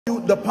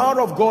The power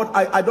of God,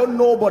 I don't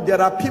know, but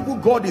there are people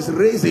God is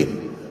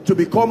raising to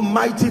become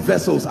mighty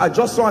vessels. I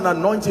just saw an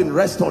anointing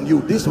rest on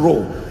you, this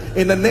role.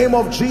 In the name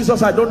of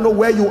Jesus, I don't know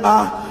where you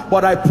are,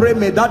 but I pray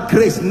may that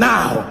grace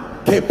now,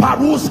 let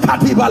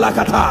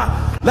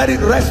it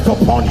rest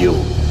upon you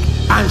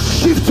and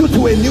shift you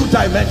to a new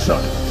dimension.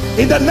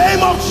 In the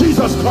name of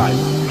Jesus Christ.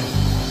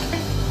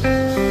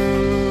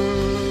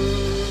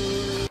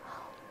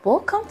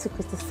 Welcome to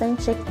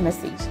Christocentric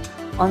Message.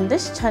 On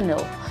this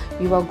channel,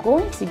 you are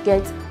going to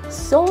get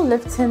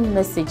soul-lifting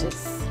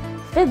messages,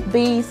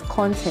 faith-based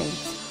content,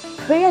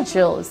 prayer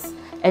drills,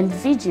 and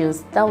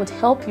videos that would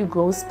help you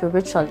grow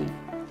spiritually.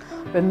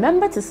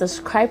 Remember to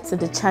subscribe to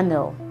the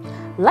channel,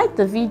 like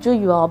the video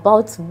you are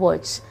about to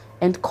watch,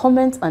 and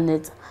comment on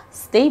it.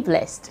 Stay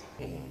blessed.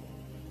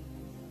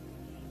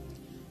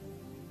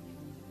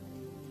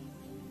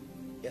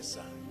 Yes,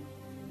 sir.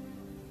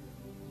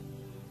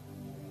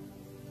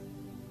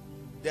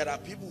 There are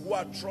people who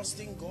are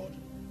trusting God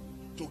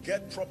to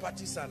get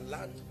properties and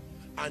land,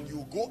 and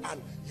you go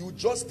and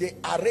they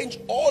arrange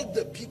all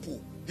the people.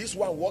 This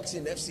one works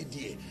in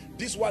FCDA,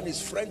 this one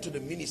is friend to the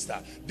minister,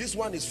 this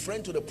one is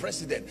friend to the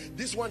president,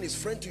 this one is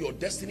friend to your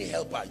destiny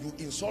helper. You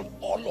insult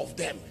all of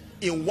them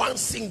in one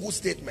single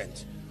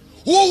statement.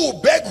 Who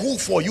will beg who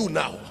for you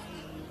now?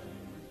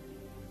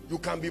 You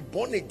can be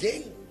born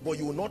again, but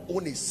you will not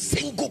own a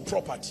single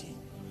property.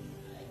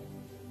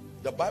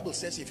 The Bible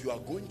says if you are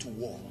going to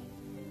war,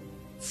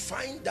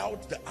 find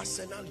out the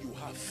arsenal you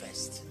have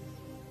first,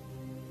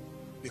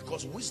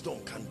 because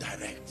wisdom can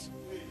direct.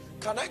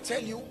 Can I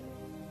tell you,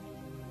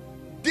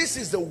 this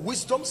is the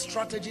wisdom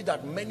strategy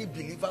that many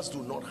believers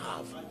do not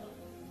have,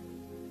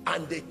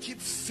 and they keep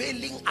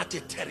failing at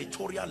a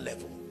territorial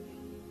level.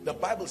 The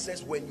Bible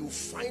says when you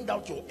find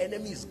out your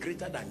enemy is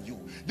greater than you,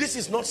 this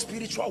is not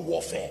spiritual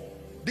warfare,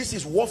 this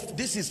is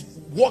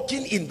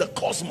walking in the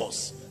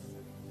cosmos.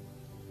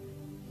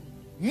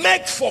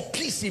 Make for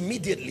peace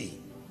immediately.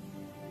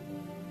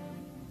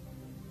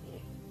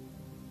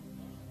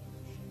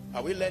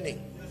 Are we learning?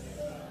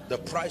 The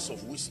price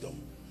of wisdom.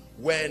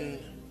 When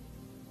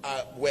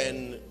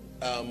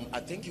I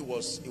think it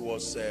was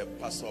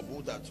Pastor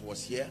Abu that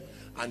was here,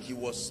 and he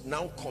was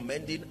now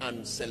commending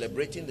and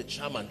celebrating the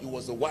chairman. It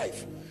was the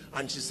wife,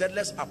 and she said,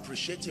 let's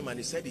appreciate him, and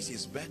he said it's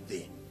his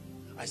birthday.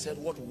 I said,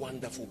 what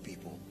wonderful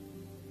people.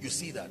 You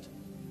see that?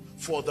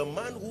 For the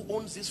man who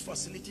owns this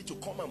facility to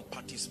come and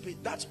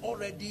participate, that's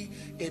already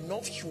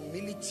enough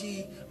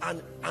humility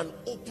and an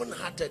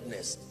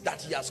open-heartedness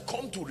that he has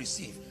come to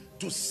receive,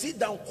 to sit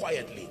down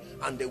quietly,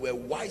 and they were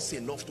wise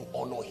enough to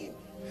honor him.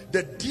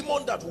 The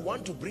demon that will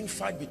want to bring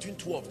fight between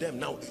two of them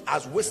now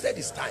has wasted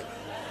his time.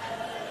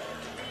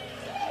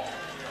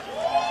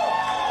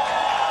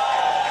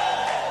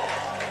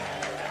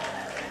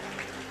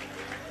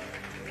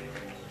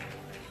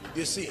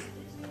 You see,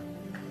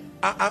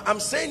 I'm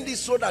saying this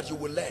so that you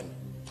will learn.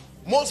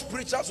 Most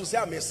preachers will say,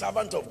 I'm a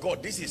servant of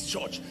God, this is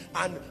church,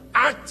 and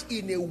act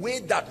in a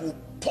way that will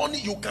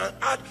punish. You can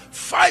add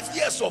 5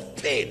 years of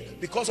pain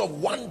because of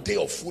one day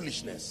of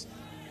foolishness.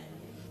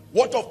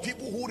 What of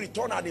people who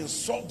return and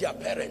insult their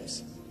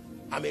parents?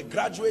 I'm a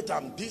graduate,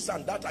 I'm this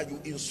and that, and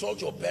you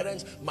insult your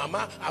parents.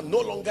 Mama, I'm no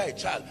longer a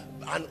child,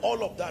 and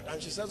all of that.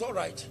 And she says, all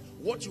right,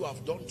 what you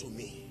have done to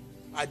me,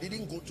 I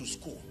didn't go to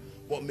school,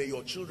 but may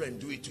your children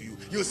do it to you.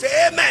 You say,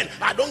 amen,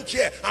 I don't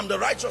care, I'm the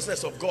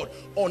righteousness of God.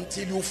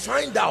 Until you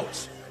find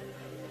out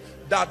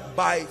that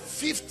by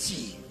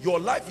 50, your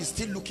life is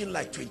still looking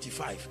like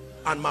 25,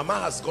 and mama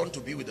has gone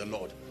to be with the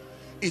Lord.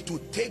 It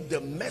will take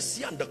the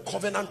mercy and the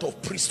covenant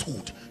of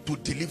priesthood to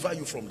deliver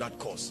you from that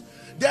curse.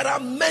 There are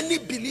many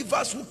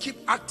believers who keep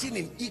acting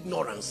in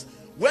ignorance.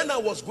 When I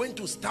was going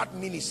to start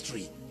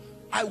ministry,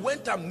 I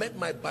went and met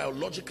my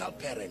biological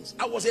parents.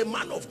 I was a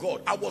man of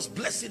God. I was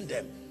blessing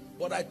them.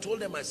 But I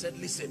told them, I said,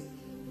 listen,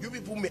 you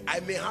people,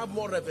 I may have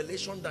more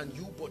revelation than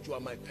you, but you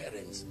are my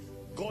parents.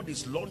 God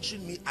is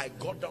launching me. I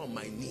got down on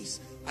my knees.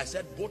 I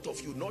said, both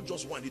of you, not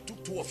just one. It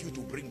took 2 of you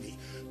to bring me.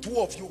 2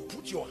 of you,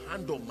 put your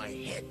hand on my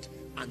head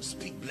and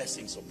speak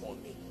blessings upon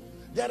me.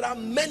 There are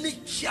many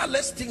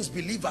careless things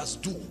believers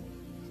do.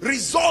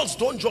 Results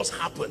don't just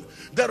happen.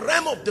 The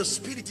realm of the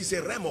spirit is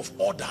a realm of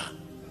order.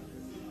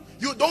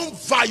 You don't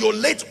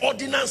violate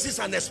ordinances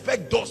and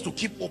expect doors to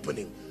keep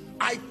opening.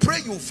 I pray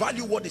you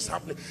value what is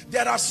happening.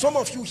 There are some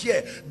of you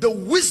here, the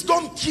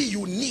wisdom key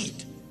you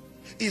need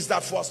is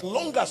that for as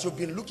long as you've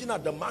been looking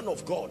at the man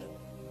of God,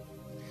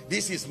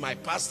 this is my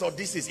pastor,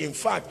 this is, in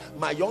fact,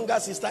 my younger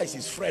sister is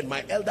his friend,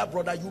 my elder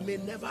brother, you may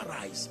never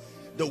rise.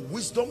 The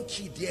wisdom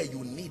key there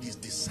you need is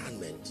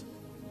discernment.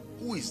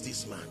 Who is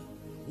this man?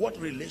 What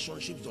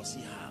relationships does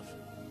he have?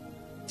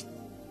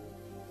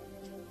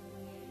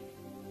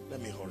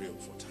 Let me hurry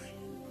up for time.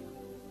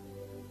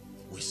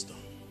 Wisdom.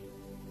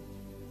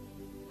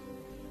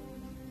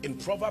 In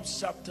Proverbs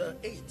chapter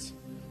 8,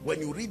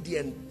 when you read the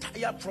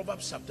entire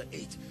Proverbs chapter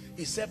 8,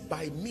 he said,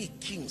 by me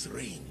kings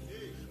reign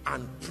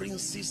and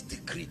princes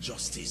decree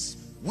justice.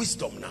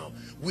 Wisdom now.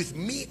 With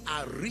me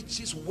are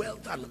riches,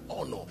 wealth, and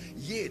honor,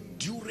 yea,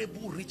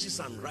 durable riches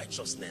and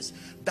righteousness,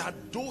 that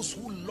those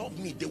who love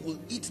me, they will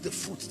eat the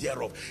fruit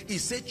thereof. He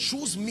said,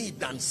 choose me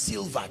than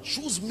silver,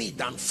 choose me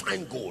than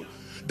fine gold.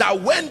 That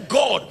when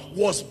God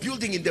was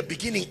building in the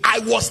beginning, I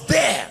was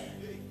there.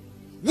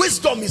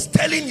 Wisdom is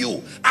telling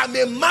you, I'm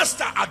a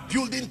master at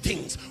building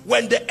things.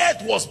 When the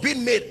earth was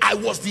being made, I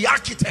was the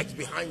architect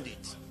behind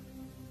it.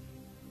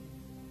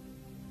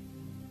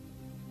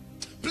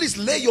 Please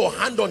lay your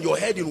hand on your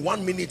head in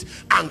 1 minute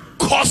and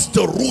curse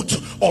the root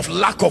of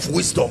lack of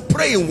wisdom.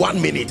 Pray in 1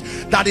 minute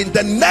that in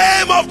the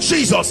name of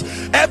Jesus,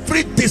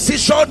 every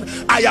decision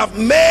I have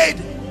made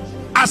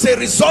as a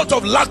result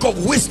of lack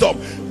of wisdom,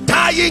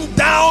 tying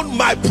down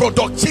my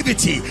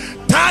productivity,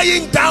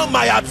 tying down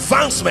my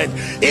advancement,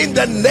 in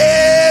the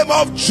name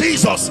of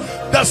Jesus,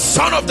 the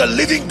Son of the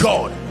living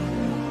God.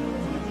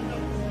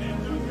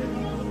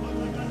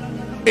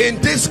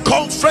 In this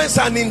conference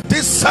and in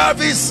this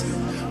service,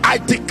 I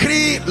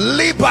decree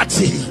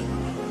liberty.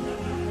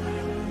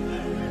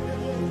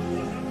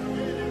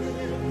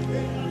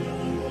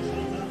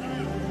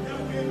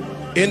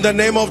 In the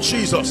name of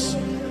Jesus.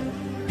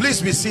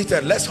 Please be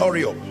seated. Let's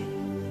hurry up.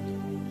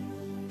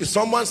 Is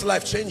someone's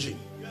life changing?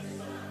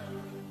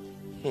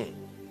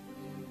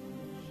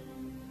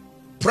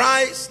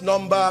 Prize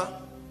number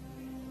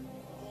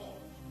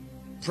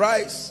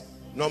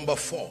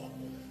 4.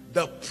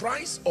 The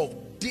price of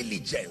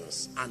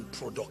diligence and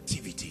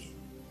productivity.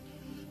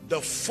 The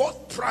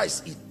fourth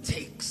price it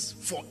takes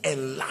for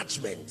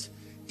enlargement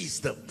is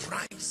the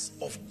price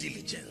of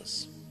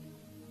diligence.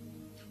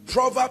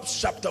 Proverbs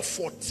chapter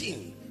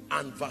 14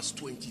 and verse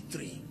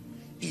 23.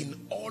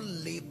 In all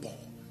labor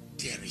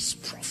there is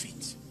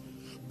profit,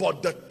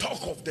 but the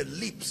talk of the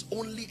lips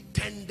only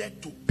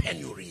tended to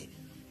penury.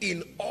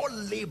 In all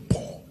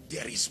labor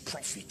there is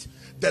profit.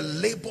 The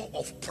labor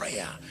of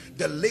prayer,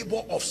 the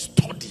labor of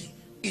study,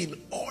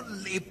 in all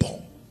labor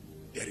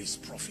there is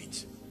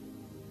profit.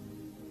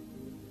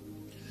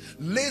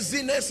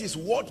 Laziness is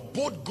what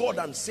both God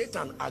and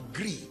Satan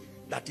agree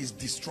that is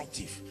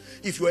destructive.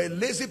 If you're a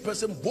lazy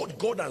person, both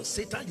God and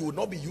Satan, you will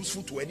not be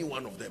useful to any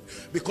one of them,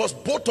 because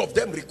both of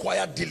them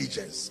require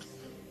diligence.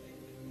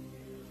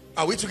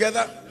 Are we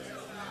together?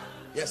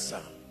 Yes,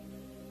 sir.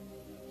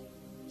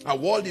 Our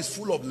world is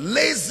full of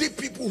lazy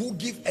people who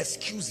give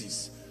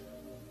excuses.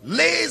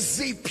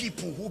 Lazy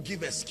people who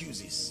give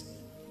excuses.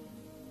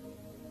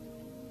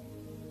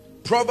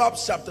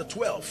 Proverbs chapter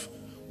 12.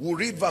 We'll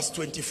read verse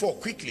 24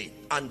 quickly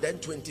and then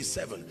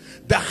 27.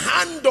 The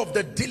hand of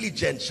the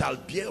diligent shall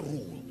bear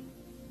rule,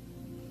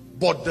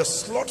 but the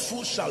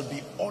slothful shall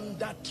be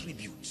under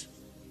tribute.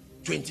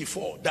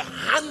 24. The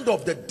hand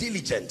of the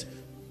diligent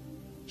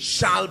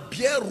shall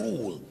bear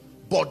rule,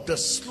 but the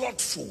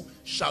slothful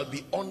shall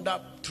be under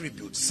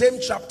tribute. Same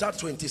chapter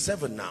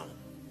 27 now.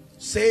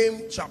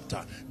 Same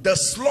chapter. The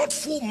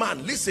slothful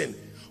man, listen,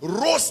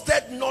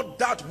 roasted not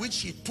that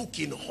which he took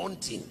in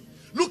hunting.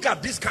 Look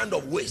at this kind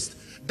of waste.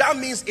 That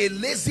means a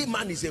lazy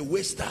man is a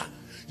waster.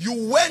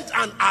 You went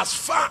and as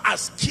far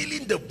as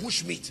killing the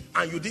bushmeat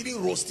and you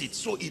didn't roast it,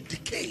 so it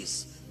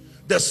decays.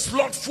 The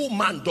slothful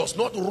man does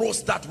not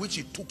roast that which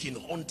he took in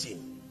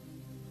hunting,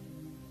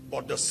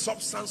 but the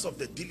substance of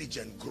the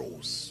diligent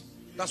grows.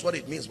 That's what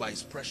it means by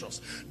it's precious.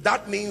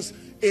 That means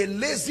a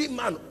lazy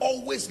man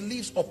always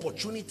leaves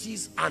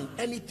opportunities and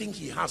anything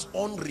he has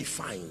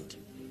unrefined.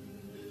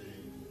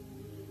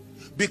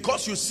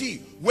 Because you see,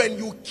 when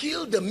you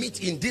kill the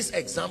meat in this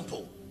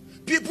example,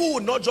 people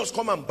will not just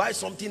come and buy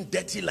something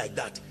dirty like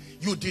that.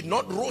 You did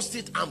not roast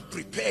it and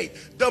prepare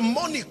it. The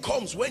money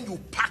comes when you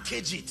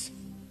package it.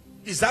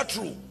 Is that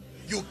true?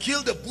 You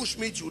kill the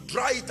bushmeat, you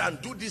dry it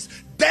and do this,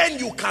 then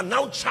you can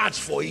now charge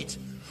for it.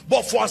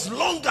 But for as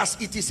long as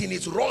it is in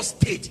its raw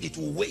state, it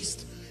will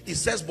waste. It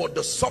says, but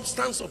the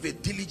substance of a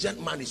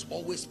diligent man is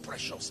always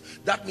precious.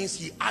 That means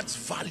he adds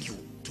value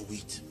to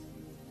it.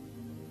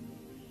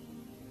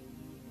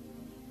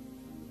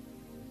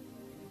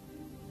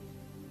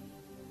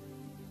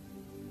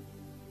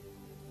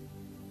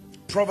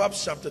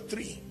 Proverbs chapter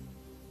 3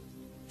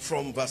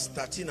 from verse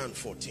 13 and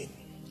 14.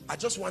 I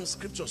just want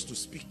scriptures to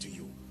speak to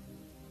you.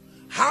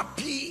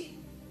 Happy.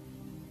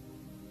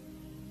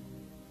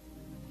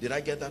 Did I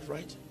get that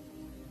right?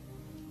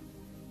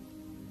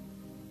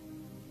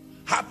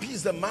 Happy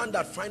is the man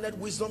that findeth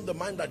wisdom, the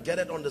man that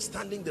getteth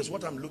understanding. That's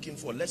what I'm looking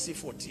for. Let's see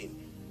 14.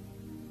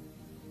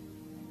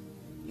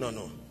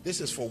 No, this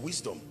is for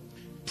wisdom.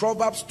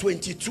 Proverbs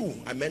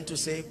 22, I meant to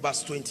say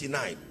verse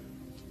 29.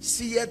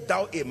 Seest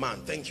thou a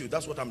man, thank you,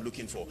 that's what I'm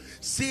looking for.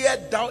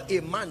 Seest thou a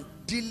man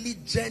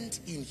diligent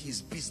in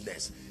his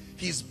business.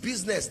 His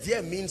business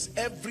there means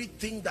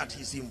everything that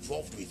he's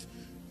involved with.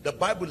 The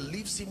Bible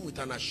leaves him with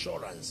an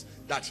assurance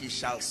that he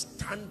shall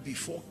stand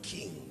before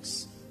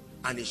kings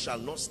and he shall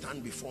not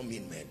stand before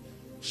mean men.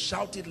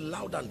 Shout it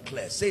loud and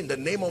clear. Say, in the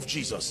name of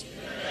Jesus,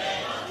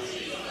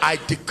 I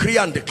decree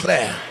and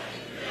declare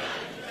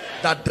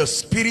that the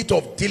spirit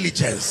of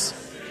diligence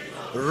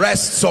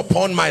rests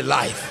upon my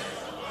life.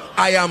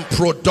 I am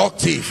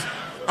productive.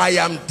 I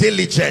am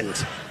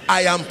diligent.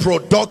 I am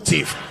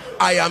productive.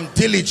 I am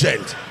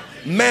diligent.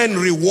 Men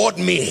reward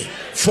me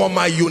for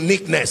my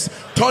uniqueness.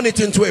 Turn it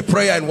into a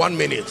prayer in 1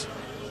 minute.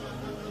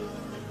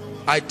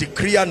 I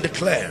decree and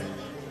declare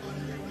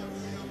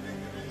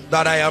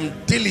that I am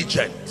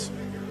diligent,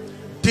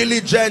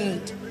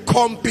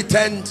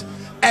 competent,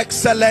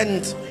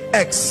 excellent,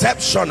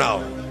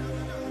 exceptional.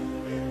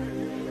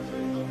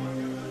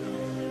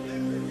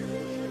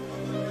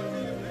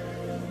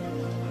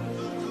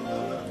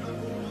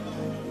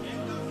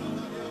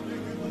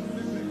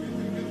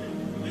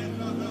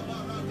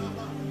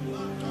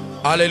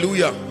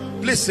 Hallelujah.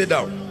 Please sit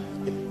down.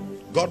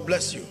 God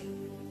bless you.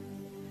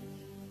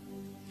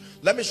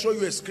 Let me show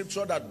you a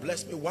scripture that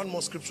blessed me. One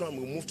more scripture and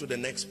we'll move to the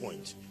next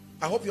point.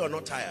 I hope you are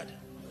not tired.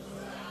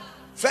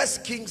 1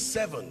 Kings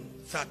 7,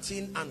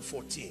 13 and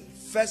 14.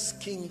 1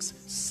 Kings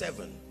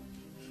 7.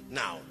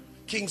 Now,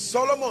 King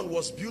Solomon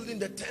was building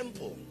the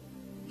temple,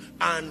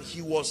 and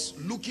he was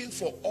looking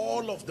for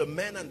all of the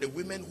men and the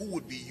women who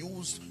would be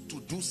used to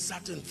do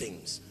certain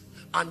things.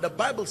 And the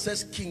Bible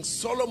says King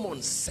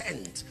Solomon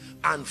sent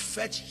and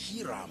fetched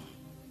Hiram.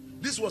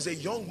 This was a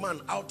young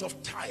man out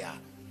of Tyre.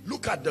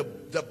 Look at the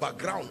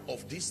background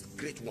of this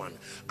great one.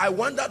 I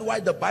wondered why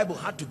the Bible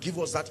had to give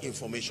us that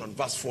information.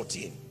 Verse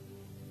 14.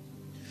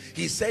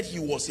 He said he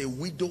was a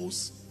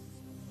widow's,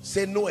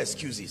 say no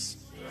excuses.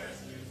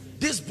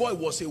 This boy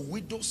was a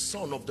widow's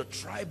son of the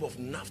tribe of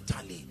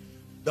Naphtali.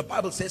 The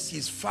Bible says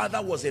his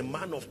father was a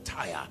man of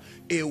Tyre,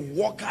 a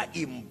worker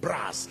in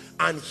brass,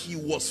 and he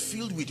was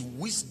filled with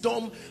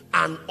wisdom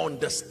and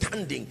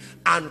understanding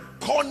and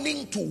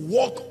cunning to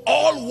work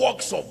all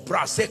works of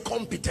brass. Say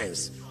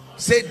competence,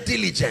 say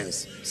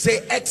diligence,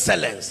 say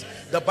excellence.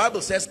 The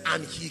Bible says,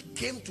 and he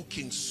came to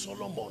King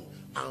Solomon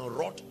and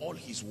wrought all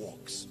his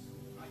works.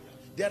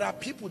 There are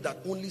people that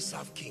only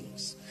serve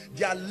kings.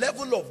 Their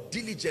level of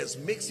diligence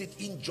makes it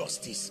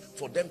injustice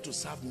for them to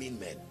serve mean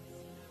men.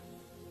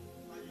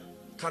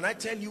 Can I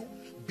tell you,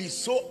 be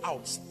so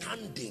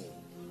outstanding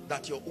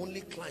that your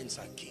only clients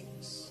are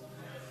kings.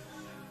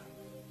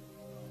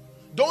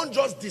 Don't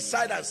just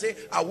decide and say,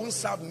 I won't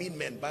serve mean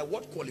men. By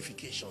what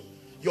qualification?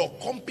 Your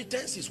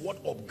competence is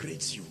what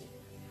upgrades you.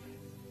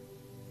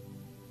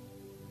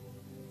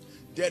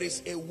 There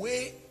is a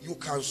way you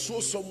can sew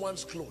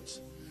someone's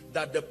clothes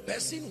that the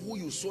person who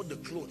you sew the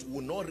clothes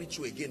will not reach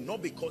you again,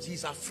 not because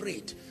he's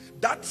afraid.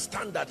 That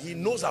standard he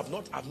knows I've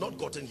not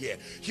gotten here.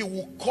 He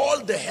will call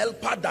the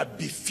helper that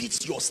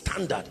befits your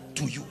standard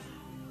to you.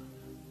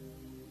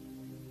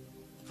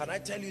 Can I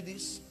tell you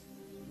this?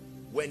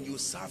 When you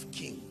serve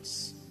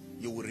kings,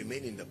 you will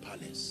remain in the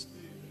palace.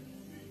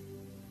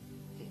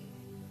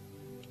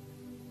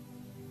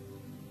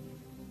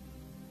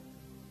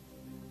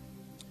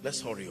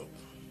 Let's hurry up.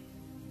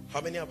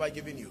 How many have I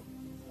given you?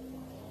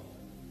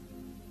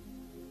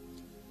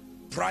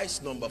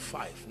 Price number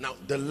 5. Now,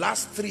 the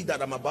last 3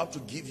 that I'm about to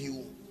give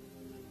you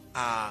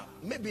are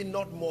maybe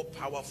not more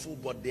powerful,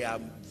 but they are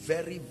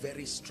very,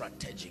 very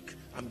strategic.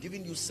 I'm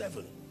giving you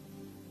 7.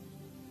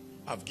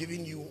 I've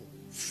given you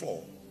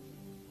 4.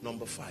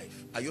 Number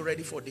 5. Are you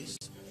ready for this?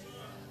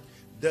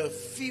 The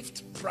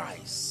 5th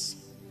price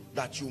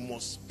that you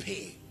must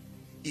pay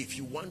if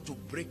you want to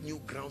break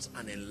new grounds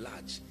and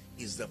enlarge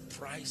is the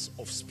price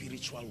of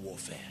spiritual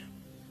warfare.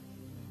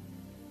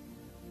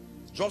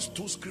 Just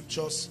 2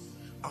 scriptures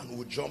and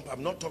we'll jump.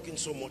 I'm not talking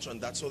so much on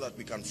that so that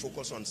we can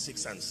focus on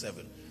 6 and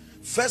 7.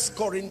 1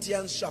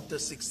 Corinthians chapter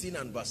 16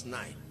 and verse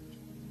 9.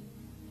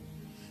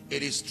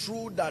 It is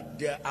true that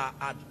there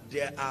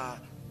are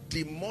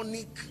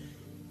demonic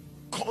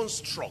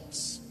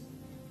constructs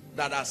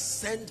that are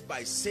sent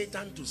by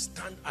Satan to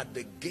stand at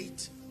the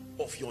gate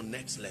of your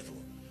next level.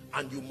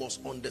 And you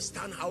must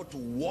understand how to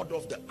ward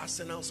off the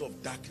arsenals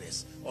of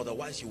darkness,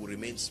 otherwise you will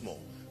remain small.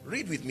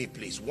 Read with me,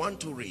 please. 1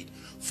 to read.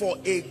 For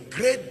a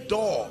great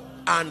door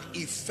and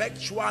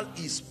effectual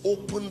is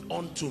opened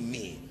unto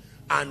me,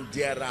 and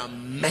there are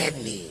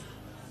many.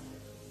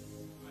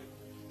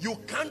 You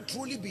can't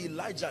truly be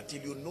Elijah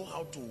till you know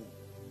how to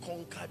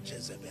conquer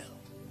Jezebel.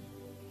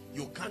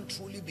 You can't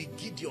truly be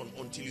Gideon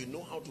until you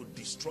know how to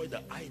destroy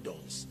the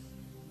idols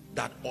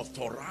that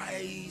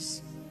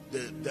authorize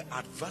the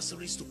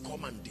adversaries to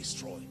come and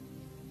destroy.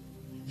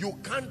 You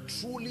can't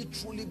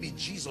truly be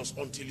Jesus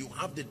until you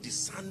have the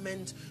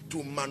discernment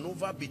to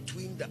maneuver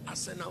between the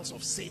arsenals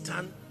of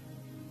Satan,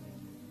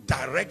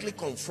 directly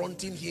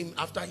confronting him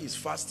after his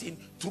fasting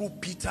through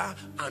Peter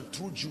and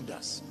through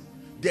Judas.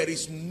 There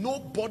is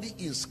nobody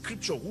in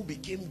scripture who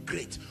became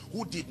great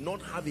who did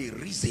not have a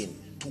reason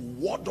to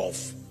ward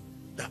off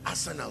the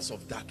arsenals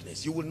of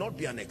darkness. You will not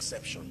be an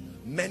exception.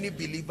 Many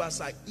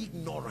believers are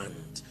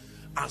ignorant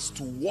as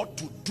to what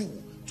to do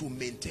to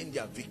maintain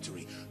their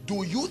victory.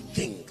 Do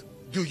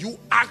you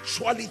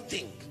actually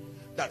think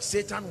that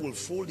Satan will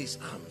fold his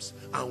arms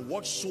and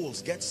watch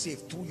souls get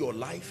saved through your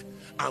life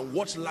and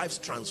watch lives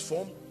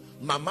transform?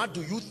 Mama,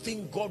 do you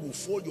think God will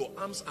fold your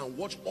arms and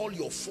watch all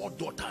your 4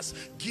 daughters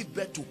give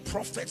birth to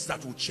prophets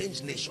that will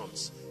change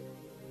nations?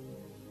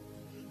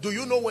 Do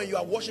you know when you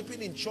are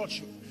worshiping in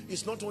church,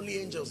 it's not only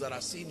angels that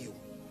are seeing you.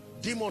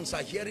 demons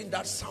are hearing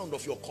that sound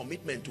of your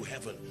commitment to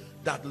heaven,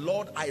 that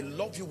Lord, I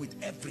love you with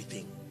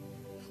everything.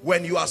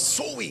 When you are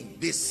sowing,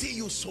 they see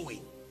you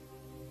sowing.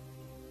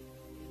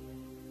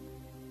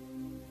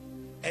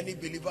 Any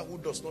believer who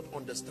does not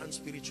understand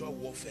spiritual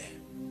warfare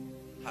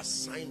has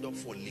signed up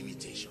for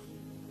limitation.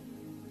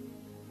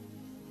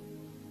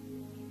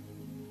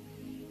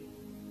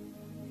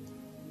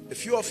 A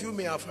few of you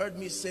may have heard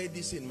me say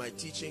this in my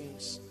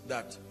teachings,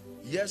 that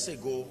years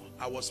ago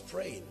I was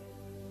praying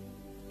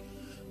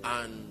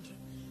and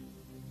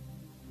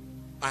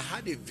I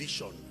had a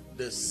vision.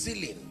 The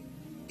ceiling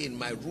in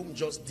my room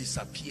just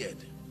disappeared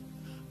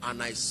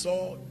and I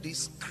saw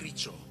this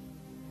creature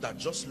that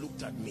just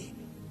looked at me,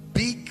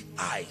 big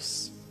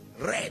eyes,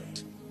 red,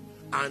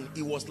 and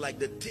it was like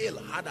the tail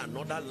had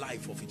another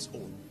life of its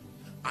own,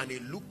 and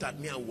it looked at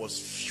me and was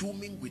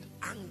fuming with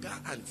anger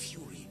and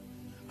fury.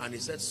 And he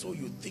said, so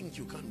you think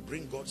you can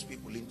bring God's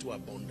people into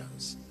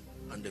abundance?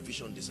 And the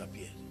vision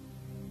disappeared.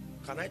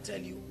 Can I tell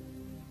you,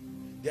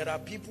 there are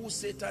people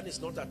Satan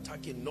is not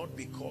attacking, not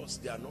because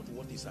they are not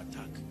what is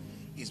attacked,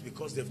 it's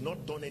because they've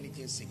not done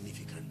anything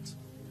significant.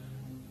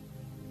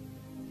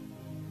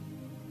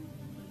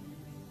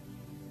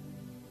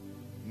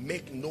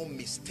 Make no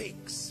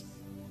mistakes.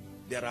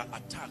 There are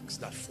attacks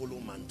that follow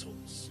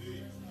mantles.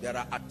 There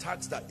are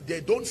attacks that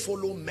they don't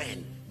follow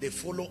men, they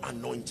follow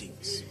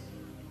anointings.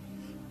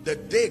 The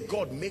day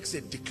God makes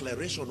a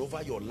declaration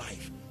over your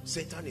life,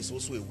 Satan is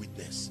also a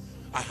witness.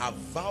 I have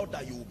vowed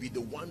that you will be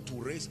the one to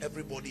raise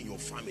everybody in your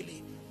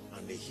family,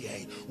 and they hear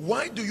it.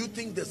 Why do you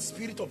think the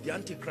spirit of the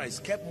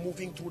Antichrist kept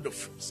moving through the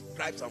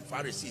scribes and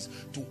Pharisees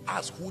to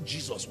ask who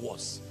Jesus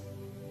was?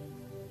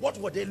 What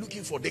were they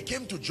looking for? They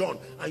came to John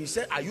and you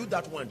said, are you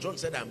that one? John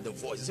said, I am the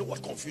voice. He said,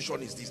 what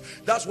confusion is this?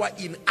 That's why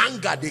in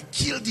anger they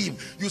killed him.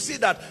 You see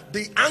that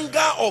the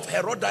anger of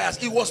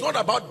Herodias, it was not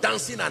about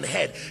dancing and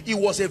head. It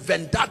was a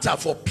vendetta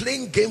for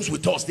playing games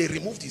with us. They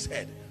removed his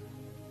head.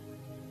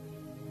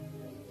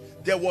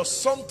 There was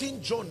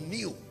something John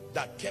knew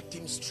that kept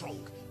him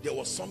strong. There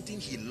was something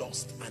he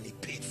lost and he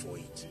paid for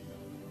it.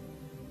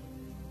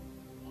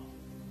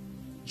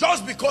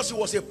 Just because he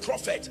was a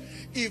prophet,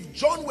 if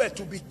John were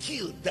to be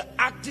killed, the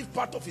active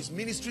part of his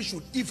ministry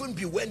should even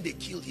be when they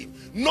killed him.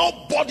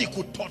 Nobody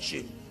could touch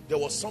him. There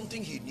was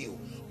something he knew.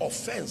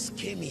 Offense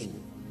came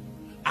in,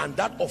 and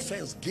that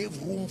offense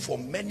gave room for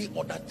many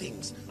other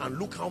things. And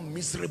look how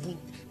miserable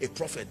a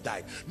prophet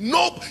died.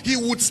 Nope, he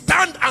would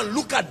stand and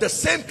look at the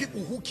same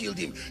people who killed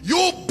him.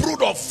 You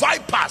brood of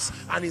vipers,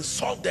 and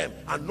insult them,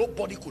 and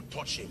nobody could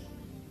touch him.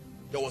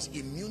 There was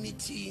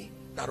immunity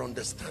that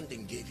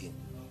understanding gave him.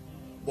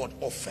 But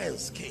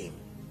offense came.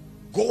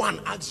 Go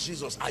and ask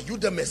Jesus, are you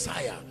the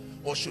Messiah,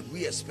 or should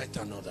we expect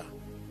another?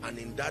 And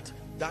in that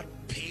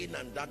pain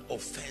and that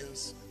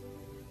offense,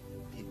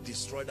 he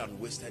destroyed and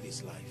wasted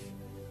his life.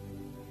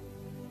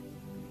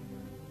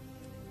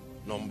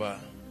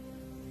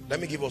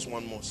 Let me give us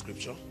one more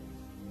scripture.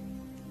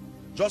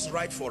 Just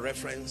write for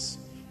reference.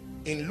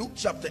 In Luke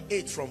chapter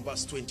 8 from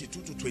verse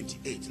 22 to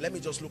 28. Let me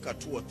just look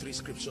at 2 or 3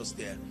 scriptures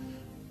there.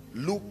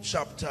 Luke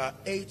chapter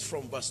 8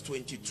 from verse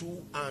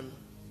 22 and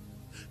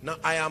now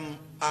I'm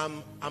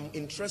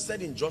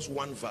interested in just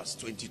one verse,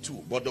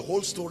 22, but the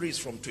whole story is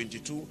from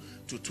 22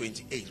 to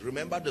 28.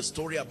 Remember the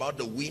story about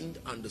the wind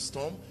and the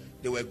storm?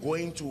 They were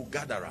going to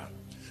Gadara.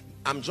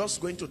 I'm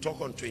just going to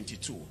talk on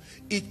 22.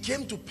 It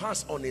came to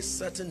pass on a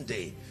certain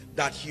day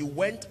that he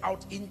went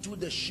out into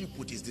the ship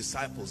with his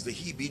disciples, the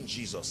he being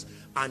Jesus,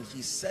 and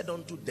he said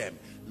unto them,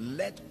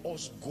 let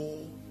us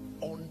go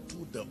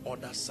unto the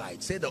other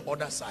side. Say the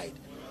other side.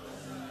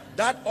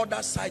 That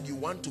other side you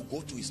want to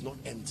go to is not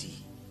empty.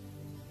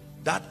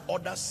 That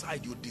other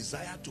side you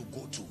desire to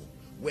go to.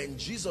 When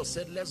Jesus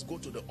said, let's go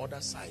to the other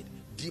side,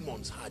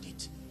 demons had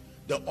it.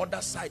 The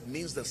other side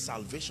means the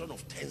salvation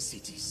of 10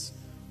 cities.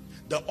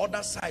 The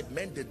other side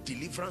meant the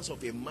deliverance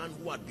of a man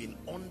who had been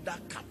under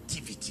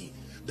captivity.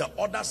 The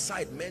other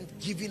side meant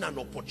giving an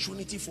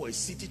opportunity for a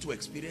city to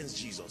experience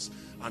Jesus.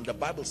 And the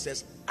Bible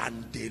says,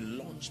 and they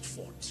launched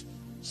forth.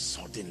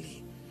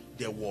 Suddenly,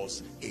 there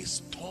was a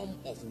storm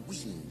of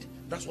wind.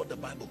 That's what the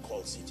Bible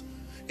calls it.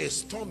 A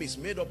storm is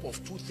made up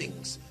of two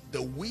things,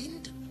 the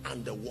wind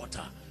and the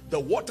water. The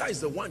water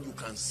is the one you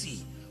can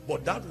see,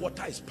 but that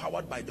water is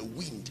powered by the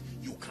wind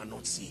you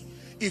cannot see.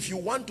 If you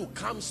want to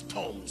calm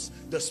storms,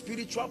 the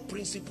spiritual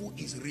principle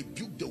is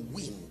rebuke the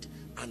wind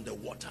and the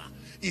water.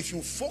 If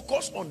you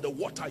focus on the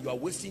water, you are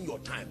wasting your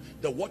time.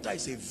 The water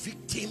is a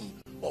victim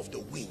of the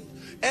wind.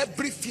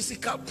 Every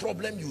physical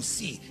problem you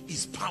see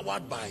is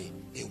powered by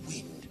a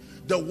wind.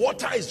 The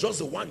water is just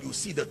the one you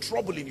see, the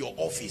trouble in your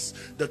office,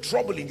 the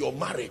trouble in your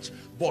marriage,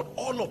 but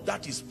all of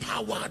that is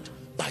powered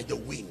by the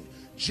wind.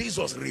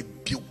 Jesus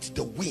rebuked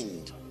the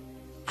wind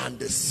and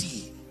the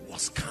sea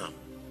was calm.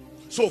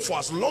 So for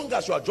as long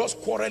as you are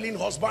just quarreling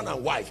husband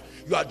and wife,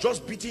 you are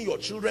just beating your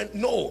children,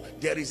 no,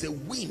 there is a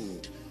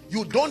wind.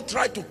 You don't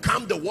try to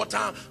calm the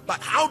water, but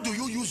how do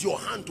you use your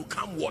hand to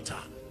calm water?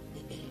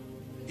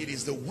 It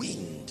is the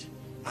wind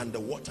and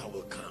the water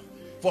will calm.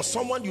 For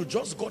someone, you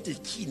just got a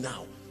key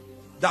now.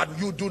 that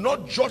you do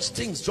not judge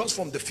things just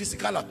from the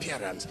physical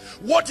appearance.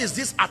 What is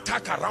this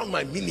attack around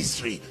my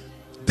ministry?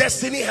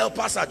 Destiny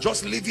helpers are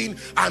just living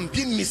and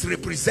being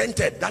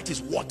misrepresented. That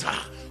is water.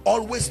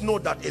 Always know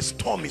that a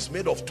storm is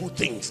made of two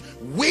things: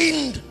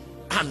 wind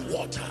and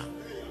water.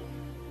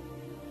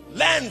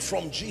 Learn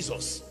from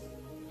Jesus.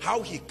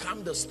 How he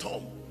calmed the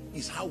storm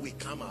is how we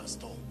calm our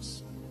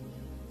storms.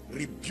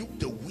 Rebuke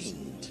the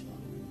wind.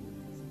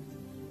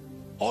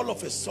 All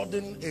of a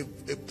sudden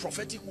a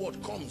prophetic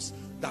word comes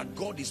that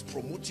God is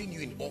promoting you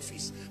in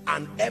office,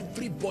 and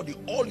everybody,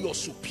 all your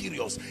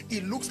superiors,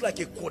 it looks like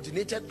a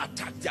coordinated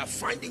attack. They are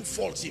finding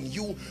faults in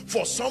you.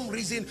 For some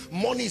reason,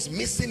 money is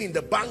missing in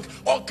the bank.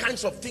 All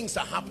kinds of things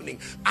are happening.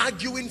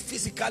 Arguing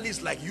physically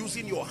is like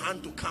using your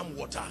hand to calm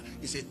water.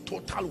 It's a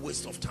total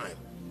waste of time.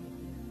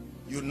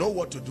 You know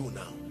what to do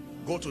now.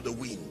 Go to the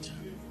wind.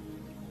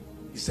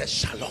 He says,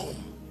 shalom,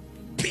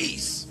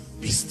 peace,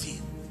 be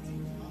still.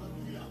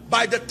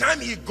 By the time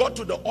he got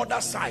to the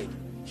other side,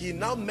 he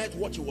now met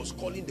what he was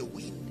calling the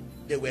wind.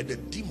 They were the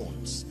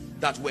demons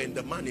that were in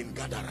the man in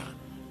Gadara.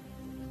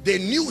 They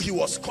knew he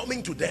was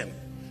coming to them.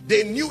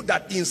 They knew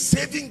that in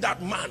saving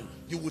that man,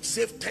 you would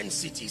save 10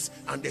 cities.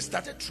 And they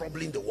started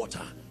troubling the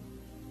water.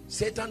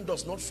 Satan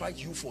does not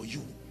fight you for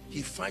you.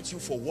 He fights you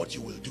for what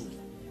you will do.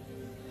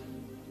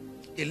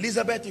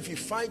 Elizabeth, if he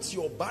fights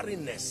your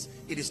barrenness,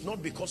 it is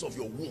not because of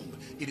your womb.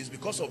 It is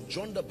because of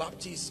John the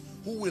Baptist,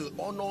 who will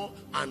honor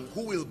and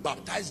who will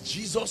baptize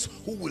Jesus,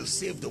 who will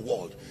save the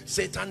world.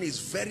 Satan is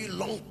very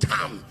long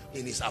term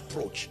in his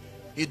approach.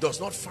 He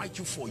does not fight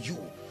you for you.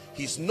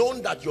 He's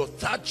known that your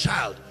third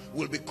child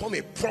will become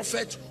a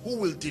prophet who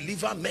will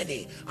deliver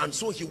many, and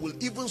so he will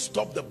even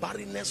stop the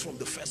barrenness from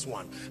the first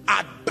one.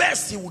 At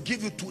best, he will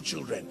give you 2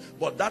 children,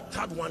 but that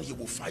third one, he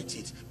will fight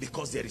it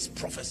because there is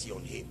prophecy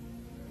on him.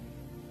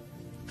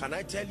 Can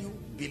I tell you,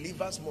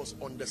 believers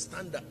must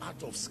understand the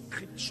art of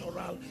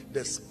scriptural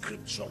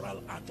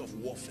art of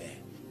warfare.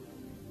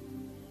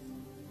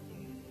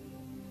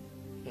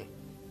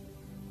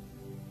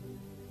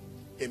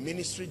 A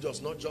ministry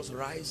does not just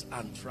rise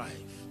and thrive.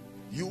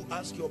 You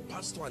ask your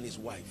pastor and his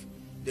wife,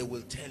 they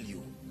will tell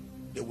you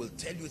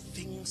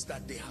things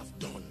that they have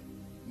done,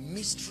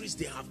 mysteries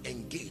they have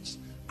engaged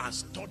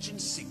as touching,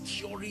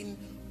 securing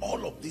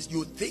all of this.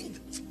 You think,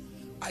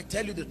 I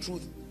tell you the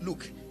truth,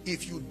 look,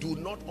 if you do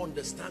not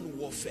understand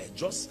warfare,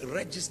 just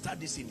register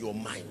this in your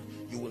mind.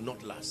 You will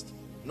not last.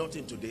 Not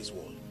in today's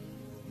world.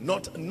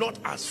 Not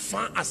as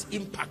far as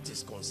impact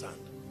is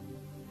concerned.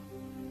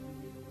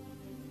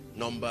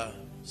 Number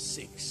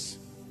 6.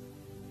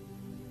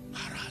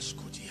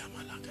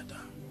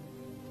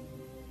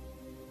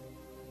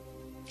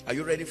 Are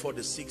you ready for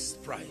the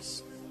 6th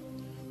prize?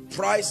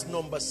 Prize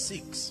number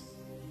 6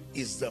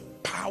 is the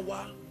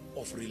power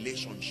of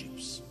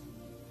relationships.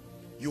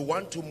 You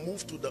want to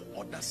move to the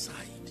other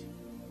side,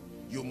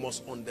 you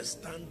must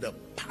understand the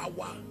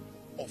power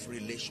of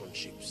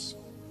relationships.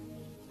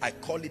 I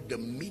call it the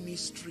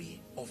ministry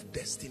of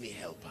destiny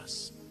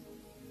helpers.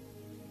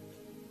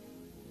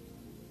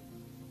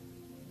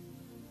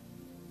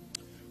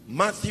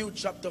 Matthew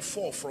chapter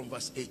 4 from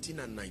verse 18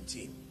 and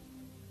 19.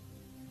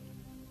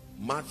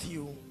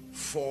 Matthew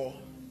 4,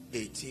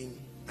 18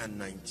 and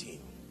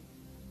 19.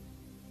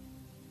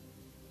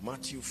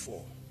 Matthew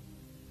 4.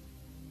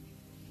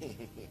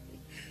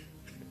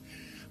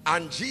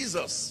 And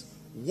Jesus,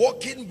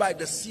 walking by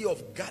the Sea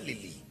of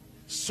Galilee,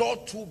 saw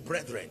 2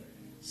 brethren,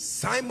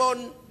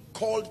 Simon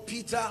called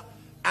Peter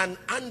and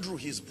Andrew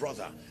his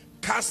brother,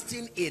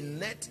 casting a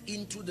net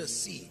into the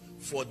sea,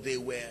 for they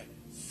were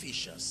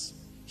fishers.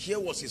 Here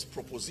was his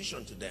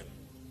proposition to them.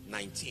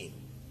 19.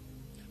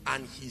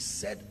 And he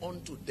said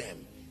unto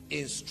them,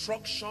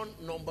 instruction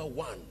number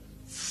 1,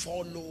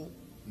 follow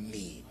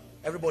me.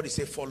 Everybody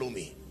say, follow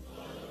me.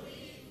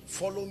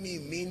 Follow me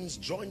means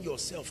join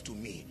yourself to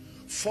me.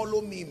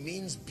 Follow me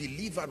means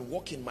believe and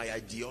walk in my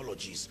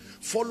ideologies.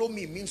 Follow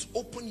me means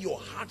open your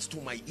heart to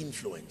my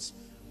influence,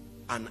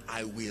 and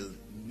I will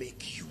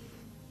make you.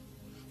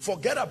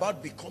 Forget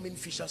about becoming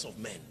fishers of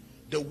men.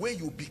 The way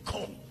you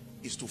become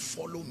is to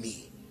follow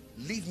me.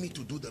 Leave me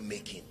to do the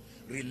making.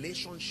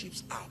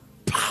 Relationships are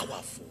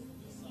powerful.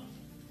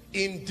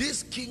 In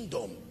this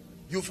kingdom,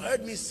 you've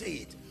heard me say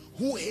it,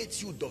 who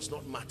hates you does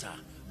not matter,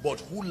 but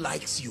who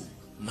likes you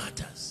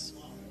matters.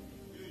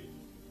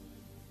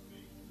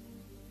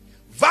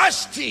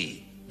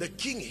 Vashti, the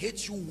king,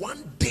 hates you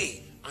one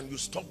day and you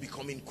stop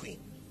becoming queen.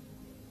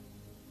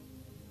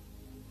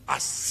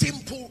 As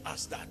simple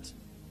as that.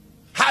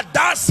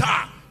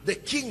 Hadassah, the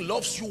king,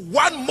 loves you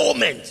one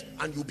moment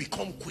and you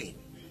become queen.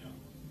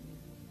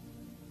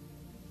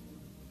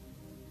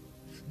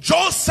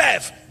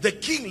 Joseph, the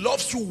king,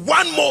 loves you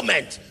one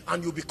moment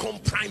and you become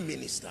prime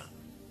minister.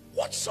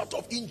 What sort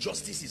of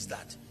injustice is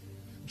that?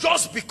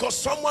 Just because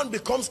someone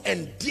becomes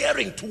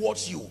endearing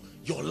towards you,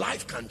 your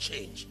life can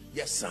change.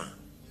 Yes, sir.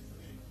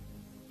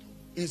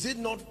 Is it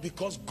not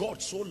because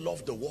God so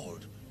loved the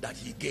world that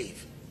he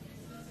gave?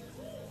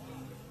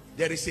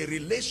 There is a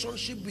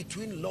relationship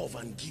between love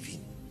and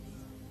giving.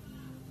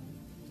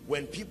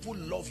 When people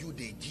love you,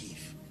 they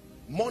give.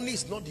 Money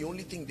is not the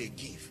only thing they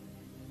give.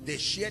 They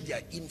share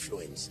their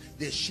influence.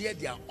 They share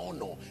their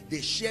honor.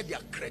 They share their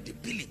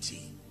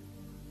credibility.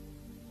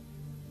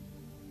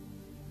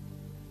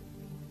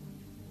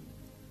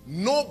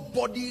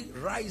 Nobody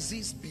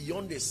rises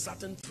beyond a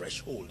certain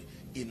threshold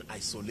in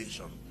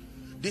isolation.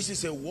 This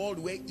is a world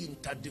where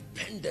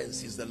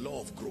interdependence is the law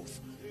of growth.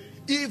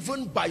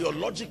 Even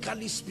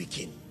biologically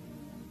speaking.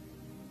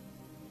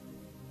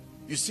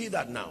 You see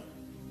that now.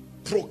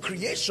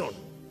 Procreation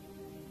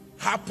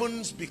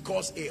happens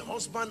because a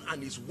husband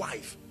and his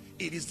wife,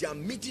 it is their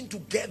meeting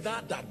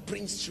together that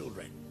brings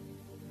children.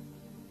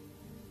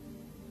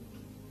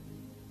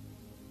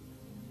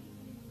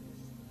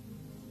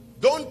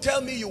 Don't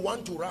tell me you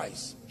want to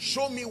rise.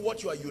 Show me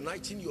what you are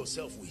uniting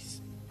yourself with,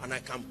 and I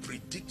can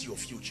predict your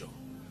future.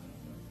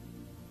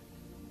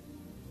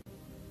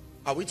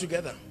 Are we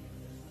together?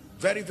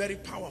 Very, very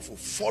powerful.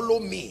 Follow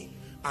me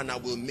and I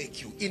will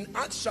make you. In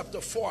Acts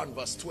chapter 4 and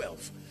verse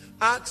 12.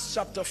 Acts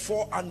chapter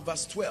 4 and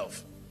verse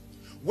 12.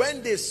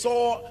 When they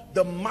saw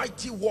the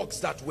mighty works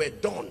that were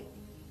done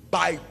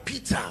by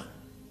Peter,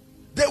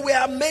 they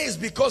were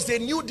amazed because they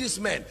knew these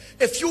men.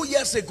 A few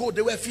years ago,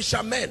 they were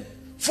fishermen.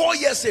 4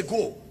 years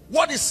ago,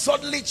 what is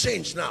suddenly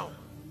changed now?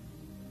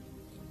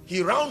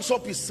 He rounds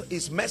up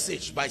his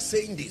message by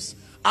saying this.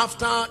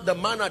 After the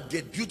man at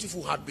Gate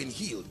Beautiful had been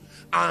healed,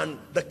 and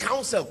the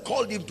council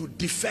called him to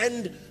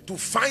defend, to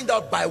find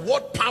out by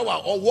what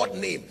power or what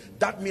name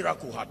that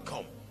miracle had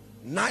come.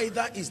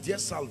 Neither is there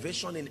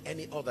salvation in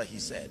any other, he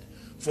said.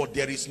 For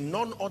there is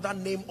none other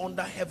name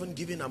under heaven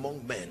given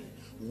among men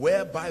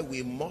whereby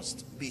we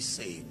must be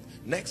saved.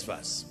 Next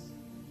verse.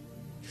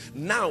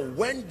 Now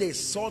when they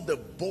saw the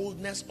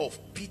boldness of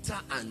Peter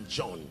and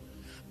John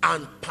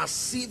and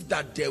perceived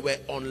that they were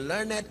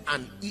unlearned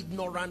and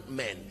ignorant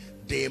men,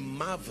 they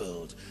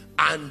marveled,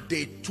 and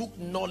they took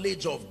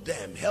knowledge of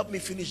them. Help me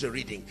finish the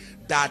reading.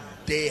 That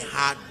they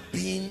had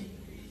been.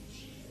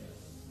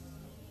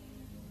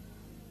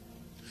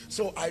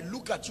 So I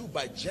look at you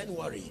by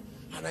January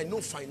and I know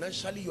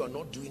financially you are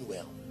not doing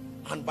well.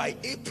 And by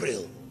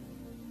April,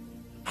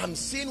 I'm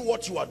seeing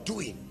what you are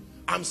doing.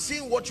 I'm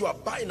seeing what you are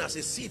buying as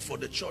a seed for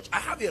the church. I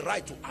have a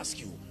right to ask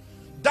you.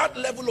 That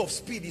level of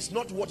speed is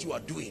not what you are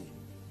doing.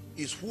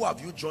 It's who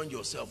have you joined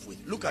yourself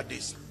with. Look at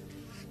this.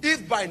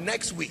 If by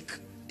next week,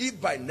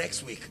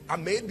 I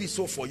may be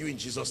so for you in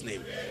Jesus'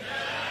 name.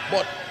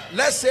 But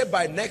let's say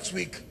by next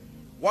week,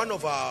 one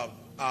of our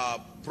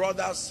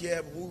brothers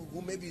here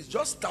who maybe is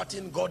just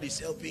starting, God is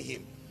helping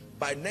him.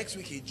 By next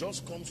week, he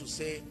just comes to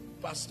say,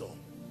 Pastor,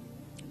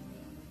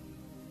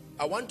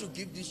 I want to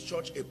give this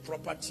church a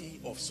property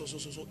of so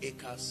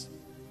acres.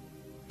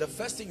 The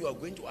first thing you are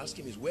going to ask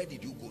him is, where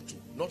did you go to?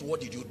 Not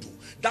what did you do.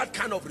 That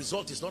kind of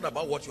result is not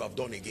about what you have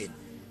done again.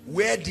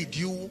 Where did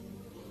you?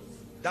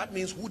 That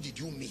means, who did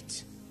you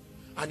meet?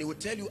 And he will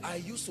tell you, I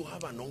used to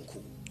have an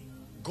uncle.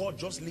 God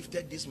just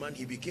lifted this man.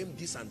 He became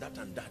this and that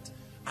and that.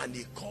 And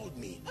he called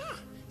me.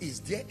 Is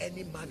there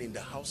any man in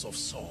the house of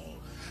Saul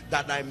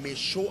that I may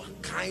show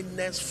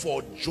kindness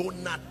for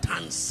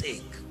Jonathan's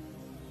sake?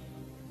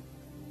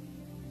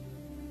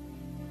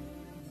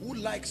 Who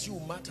likes you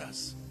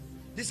matters.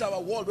 This is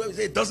our world where we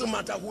say it doesn't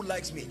matter who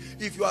likes me.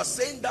 If you are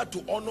saying that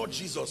to honor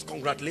Jesus,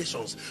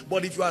 congratulations.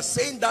 But if you are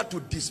saying that to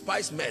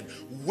despise men,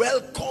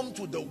 welcome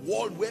to the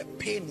world where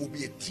pain will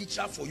be a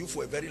teacher for you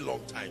for a very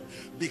long time.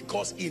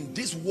 Because in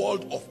this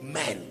world of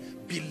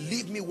men,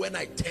 believe me when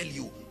I tell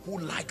you, who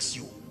likes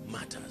you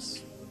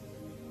matters.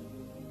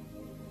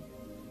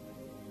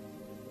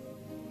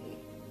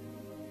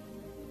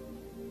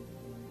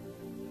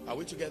 Are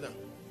we together?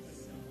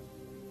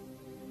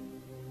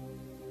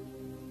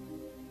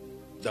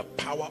 The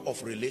power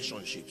of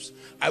relationships.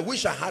 I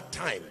wish I had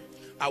time.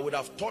 I would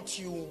have taught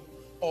you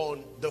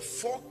on the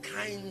 4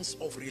 kinds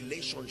of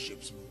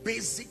relationships,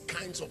 basic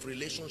kinds of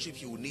relationships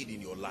you will need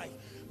in your life.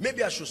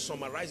 Maybe I should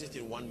summarize it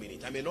in 1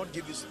 minute. I may not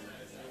give you.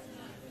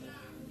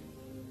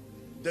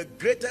 The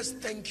greatest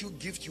thank you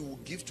gift you will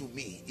give to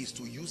me is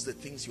to use the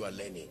things you are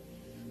learning.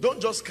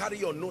 Don't just carry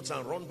your notes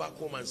and run back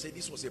home and say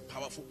this was a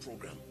powerful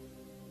program.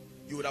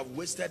 You would have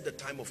wasted the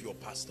time of your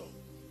pastor.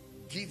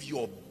 Give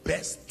your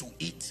best to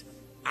it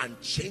and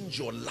change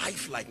your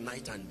life like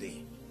night and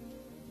day.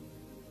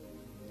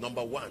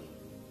 Number 1,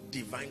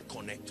 divine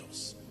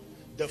connectors.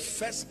 The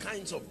first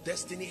kinds of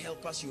destiny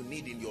helpers you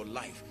need in your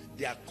life,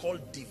 they are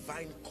called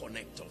divine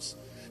connectors.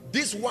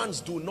 These ones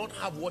do not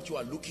have what you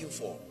are looking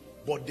for,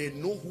 but they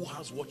know who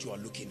has what you are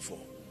looking for.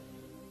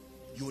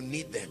 You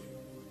need them.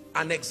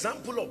 An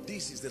example of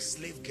this is the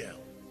slave girl.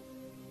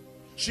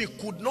 She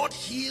could not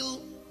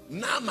heal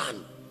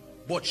Naaman,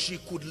 but she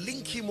could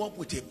link him up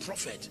with a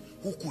prophet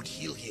who could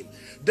heal him.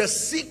 The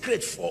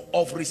secret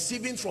of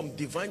receiving from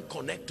divine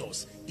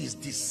connectors is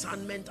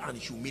discernment and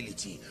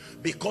humility,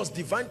 because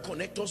divine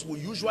connectors will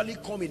usually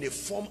come in a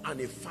form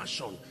and a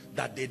fashion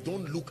that they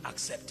don't look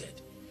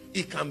accepted.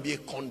 It can be a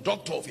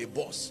conductor of a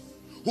bus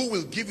who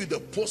will give you the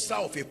poster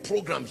of a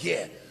program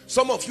here.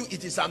 Some of you,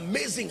 it is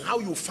amazing how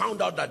you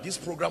found out that this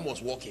program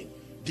was working.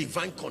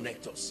 Divine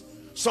connectors.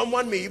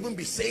 Someone may even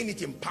be saying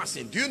it in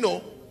passing. Do you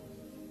know?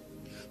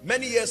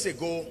 Many years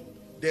ago,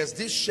 there's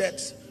this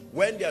shirt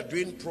When they are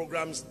doing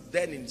programs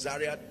then in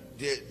Zaria,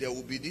 there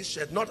will be this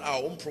shirt, not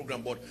our own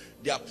program, but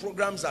there are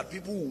programs that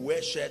people will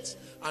wear shirts,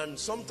 and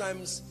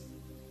sometimes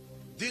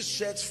these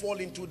shirts fall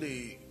into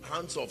the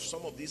hands of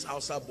some of these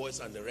outside boys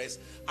and the rest,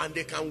 and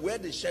they can wear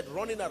the shirt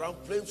running around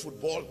playing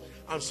football,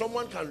 and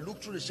someone can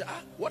look through the shirt,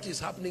 what is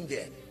happening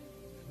there?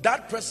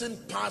 That person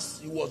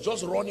passed, he was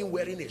just running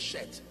wearing a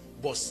shirt,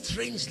 but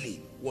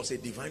strangely was a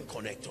divine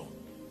connector.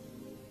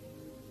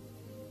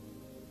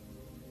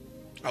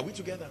 Are we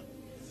together?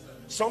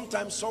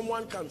 Sometimes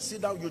someone can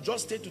sit down, you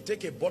just stay to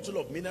take a bottle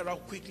of mineral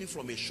quickly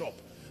from a shop,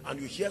 and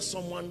you hear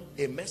someone,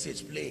 a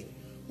message playing.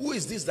 Who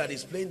is this that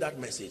is playing that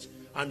message?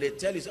 And they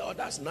tell you, oh,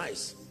 that's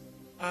nice.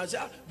 And say,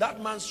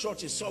 that man's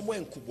church is somewhere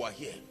in Kubwa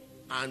here.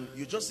 And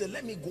you just say,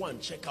 let me go and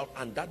check out,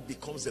 and that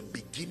becomes the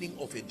beginning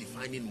of a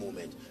defining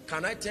moment.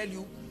 Can I tell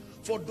you,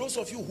 for those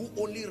of you who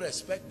only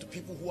respect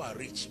people who are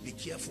rich, be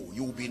careful,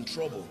 you will be in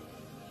trouble.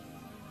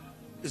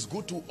 It's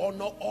good to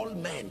honor all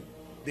men,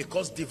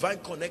 because divine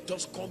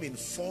connectors come in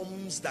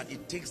forms that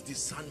it takes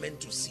discernment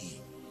to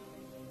see.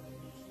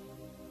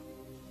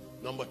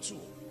 Number two,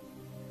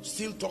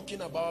 still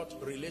talking about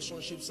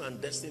relationships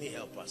and destiny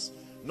helpers.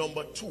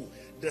 Number two,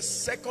 the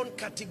second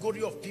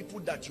category of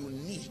people that you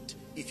need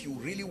if you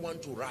really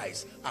want to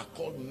rise are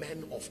called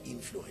men of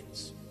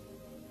influence.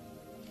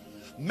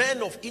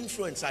 Men of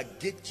influence are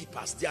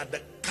gatekeepers. They are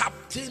the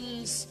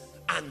captains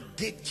and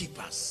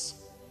gatekeepers.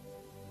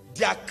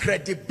 Their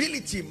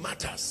credibility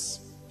matters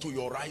to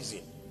your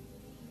rising.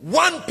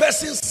 One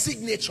person's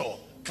signature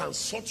can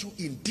sort you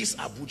in this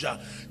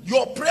Abuja.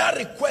 Your prayer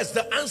request,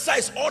 the answer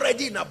is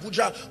already in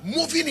Abuja,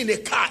 moving in a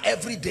car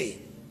every day.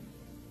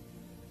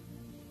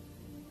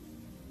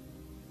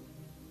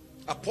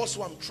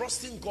 Apostle, I'm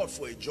trusting God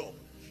for a job.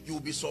 You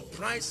will be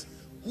surprised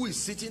who is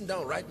sitting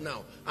down right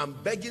now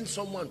and begging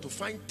someone to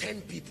find 10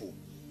 people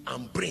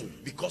and bring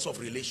because of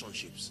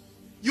relationships.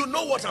 You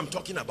know what I'm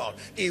talking about.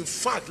 In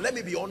fact, let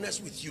me be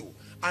honest with you,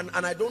 and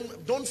I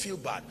don't feel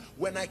bad.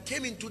 When I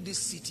came into this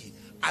city,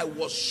 I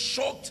was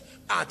shocked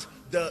at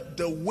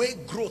the way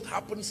growth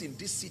happens in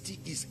this city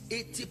is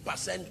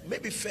 80%,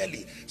 maybe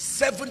fairly,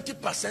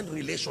 70%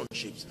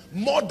 relationships,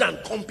 more than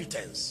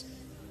competence.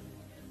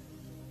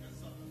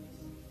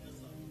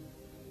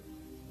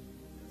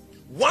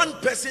 One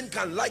person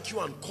can like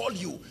you and call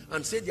you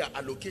and say they are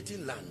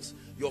allocating lands.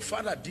 Your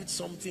father did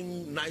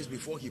something nice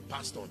before he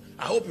passed on.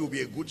 I hope you'll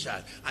be a good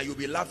child. And you'll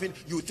be laughing.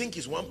 You think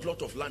it's one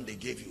plot of land they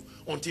gave you.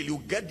 Until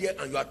you get there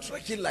and you are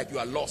trekking like you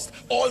are lost.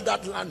 All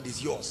that land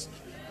is yours.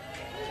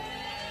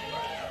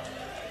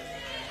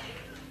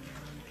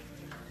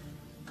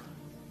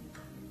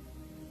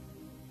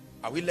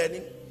 Are we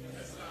learning?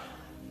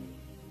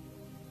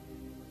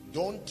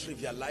 Don't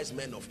trivialize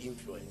men of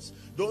influence.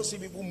 Don't see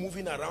people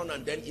moving around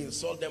and then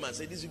insult them and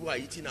say, these people are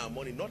eating our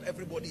money. Not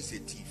everybody is a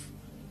thief.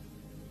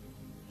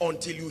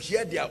 Until you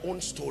hear their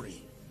own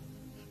story.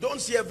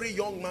 Don't see every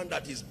young man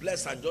that is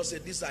blessed and just say,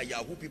 these are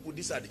Yahoo people,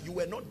 these are... You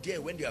were not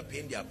there when they are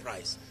paying their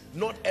price.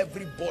 Not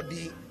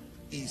everybody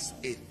is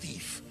a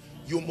thief.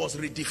 You must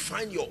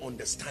redefine your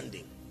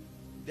understanding.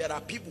 There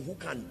are people who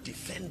can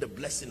defend the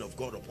blessing of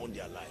God upon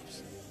their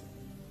lives.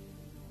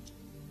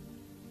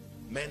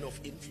 Men of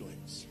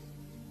influence.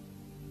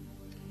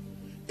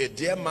 A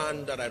dear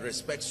man that I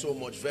respect so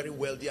much, very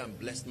wealthy and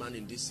blessed man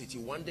in this city,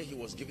 one day he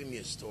was giving me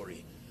a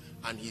story,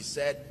 and he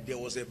said there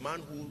was a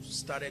man who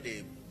started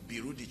a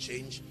Bureau de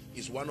Change.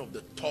 He's one of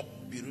the top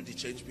Bureau de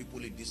Change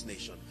people in this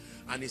nation,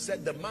 and he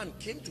said the man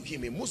came to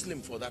him, a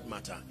Muslim for that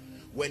matter.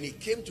 When he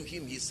came to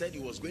him, he said he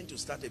was going to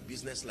start a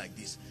business like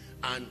this,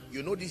 and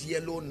you know these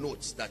yellow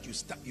notes that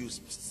you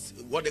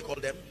what they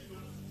call them?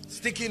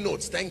 Sticky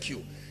notes. Thank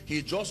you.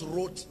 He just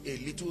wrote a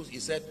little, he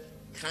said,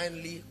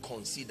 kindly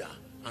consider,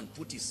 and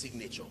put his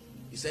signature.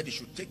 He said he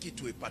should take it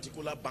to a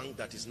particular bank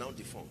that is now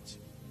defunct.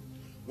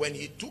 When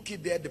he took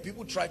it there, the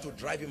people tried to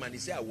drive him and he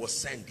said, I was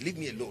sent, leave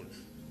me alone.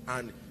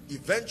 And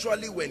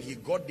eventually when he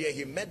got there,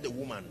 he met the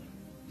woman,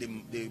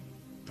 the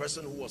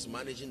person who was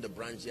managing the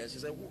branch there. She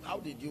said,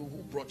 who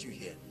brought you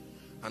here?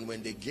 And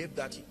when they gave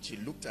that, she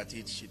looked at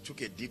it, she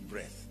took a deep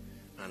breath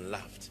and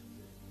laughed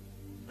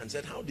and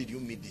said, how did you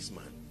meet this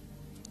man?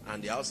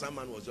 And the outside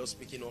man was just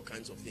speaking all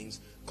kinds of things.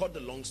 Cut the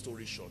long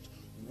story short,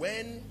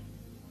 when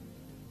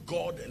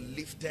God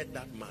lifted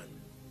that man,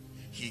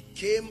 he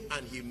came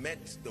and he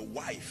met the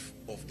wife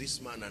of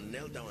this man and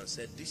knelt down and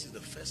said, this is the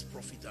first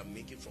profit I'm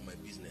making from my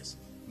business.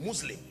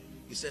 Muslim.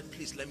 He said,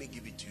 please let me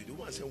give it to you. The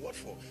woman said, what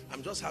for?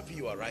 I'm just happy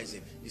you are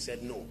rising. He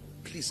said, no,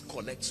 please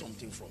collect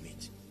something from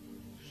it.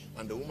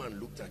 And the woman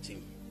looked at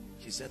him.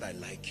 She said, I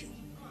like you.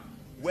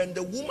 When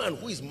the woman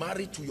who is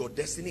married to your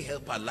destiny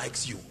helper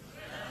likes you,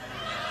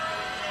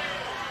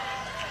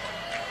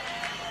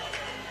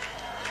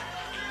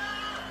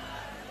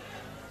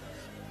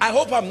 I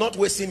hope I'm not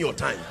wasting your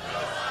time.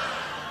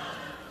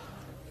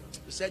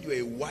 He said you're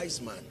a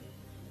wise man.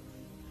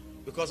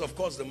 Because of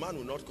course the man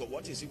will not go.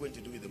 What is he going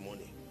to do with the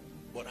money?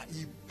 But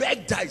he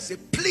begged her. He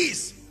said,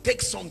 please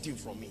take something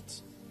from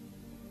it.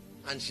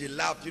 And she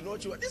laughed. You know,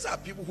 these are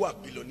people who are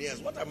billionaires.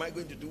 What am I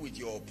going to do with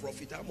your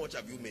profit? How much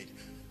have you made?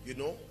 You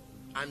know?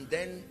 And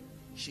then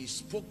She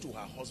spoke to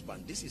her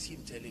husband. This is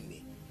him telling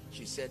me.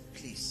 She said,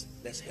 please,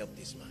 let's help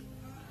this man.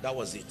 That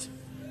was it.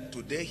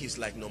 Today he's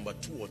like number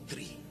 2 or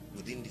 3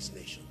 within this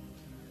nation.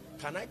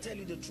 Can I tell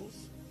you the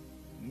truth?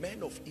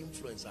 Men of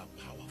influence are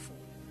powerful.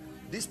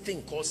 This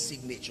thing called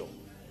signature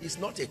is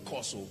not a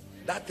curse.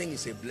 That thing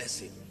is a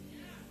blessing.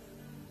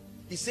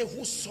 He said,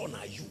 whose son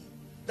are you?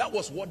 That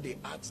was what they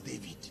asked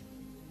David.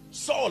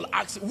 Saul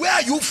asked, where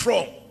are you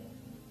from?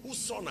 Whose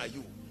son are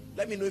you?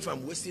 Let me know if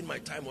I'm wasting my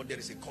time or there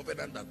is a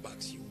covenant that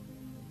backs you.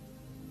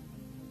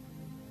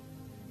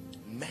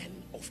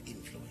 Men of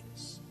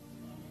influence.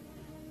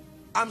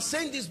 I'm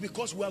saying this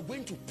because we are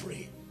going to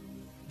pray.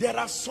 There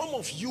are some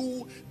of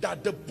you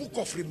that the book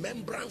of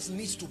remembrance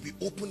needs to be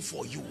open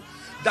for you.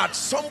 That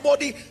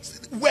somebody,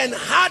 when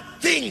hard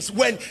things,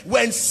 when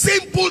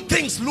simple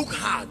things look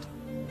hard,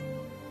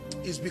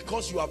 is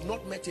because you have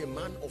not met a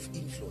man of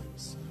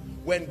influence.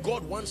 When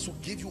God wants to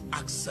give you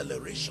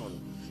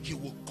acceleration, he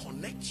will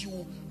connect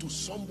you to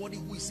somebody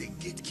who is a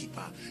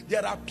gatekeeper.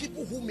 There are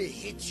people who may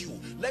hate you.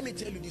 Let me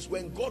tell you this,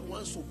 when God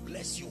wants to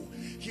bless you,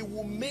 he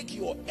will make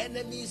your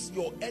enemies,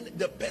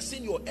 the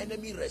person your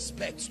enemy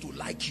respects, to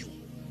like you.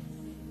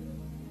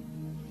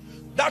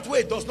 That way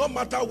it does not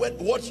matter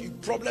what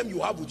problem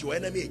you have with your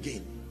enemy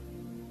again.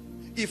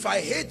 If I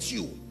hate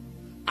you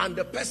and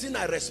the person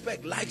I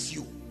respect likes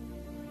you.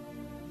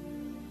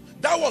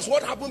 That was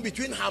what happened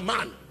between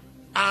Haman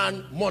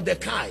and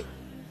Mordecai.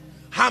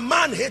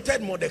 Haman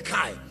hated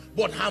Mordecai,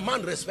 but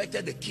Haman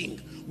respected the king.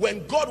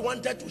 When God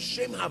wanted to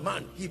shame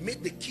Haman, he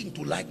made the king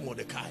to like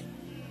Mordecai.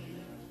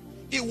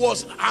 It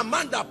was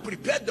Haman that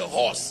prepared the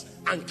horse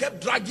and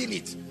kept dragging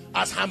it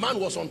as Haman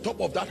was on top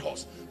of that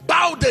horse.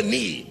 Bow the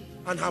knee.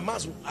 And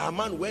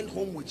Haman went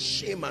home with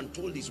shame and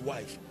told his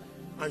wife.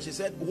 And she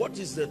said, what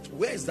is that?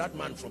 Where is that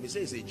man from? He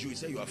said, he's a Jew. He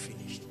said, you are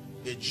finished.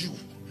 A Jew.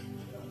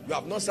 You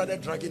have not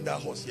started dragging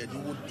that horse yet. You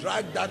will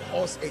drag that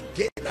horse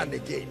again and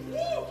again.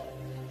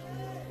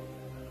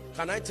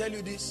 Can I tell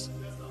you this?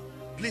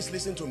 Please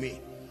listen to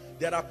me.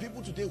 There are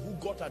people today who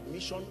got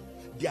admission.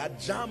 Their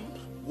JAMB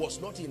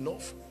was not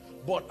enough.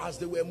 But as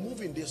they were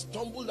moving, they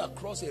stumbled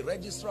across a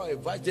registrar or a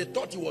vice. They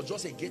thought he was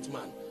just a gate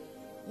man.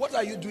 What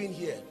are you doing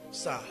here?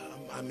 Sir,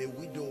 I'm a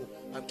widow.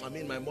 I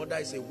mean, my mother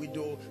is a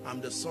widow.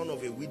 I'm the son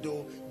of a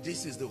widow.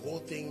 This is the whole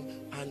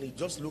thing. And he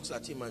just looks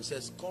at him and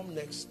says, come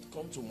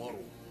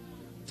tomorrow.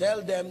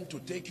 Tell them to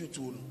take you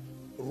to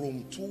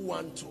room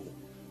 212.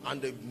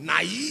 And the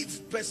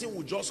naive person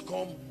will just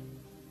come,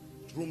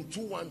 room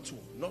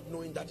 212, not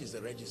knowing that is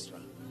the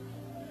registrar.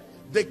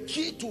 The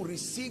key to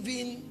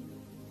receiving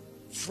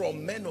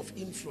from men of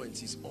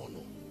influence is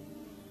honor.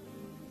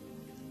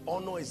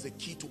 Honor is the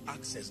key to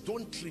access.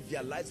 Don't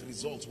trivialize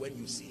results when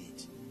you see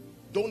it.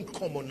 Don't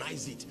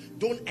commonize it.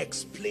 Don't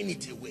explain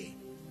it away.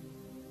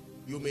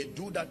 You may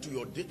do that to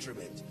your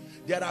detriment.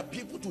 There are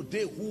people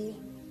today who,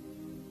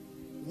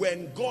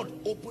 when God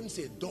opens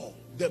a door,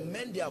 the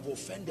men they have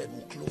offended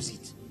will close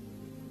it.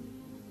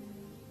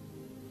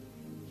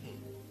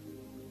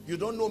 You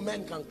don't know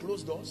men can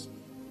close doors?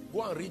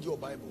 Go and read your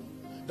Bible.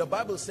 The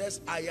Bible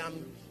says, I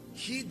am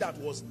he that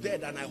was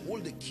dead and I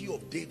hold the key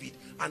of David,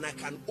 and I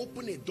can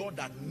open a door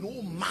that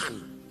no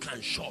man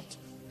can shut.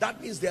 That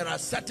means there are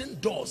certain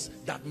doors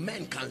that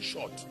men can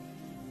shut.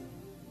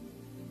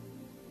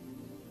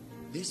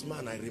 This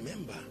man, I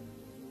remember,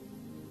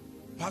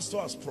 pastor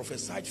has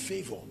prophesied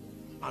favor,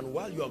 and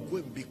while you are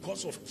going,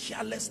 because of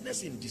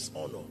carelessness in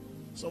dishonor,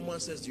 someone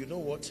says, you know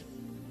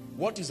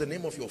what is the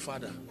name of your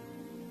father?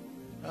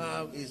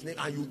 His name,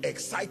 and you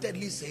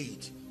excitedly say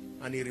it,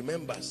 and he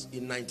remembers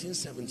in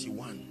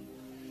 1971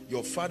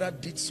 your father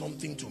did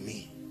something to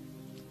me.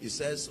 He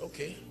says,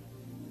 okay,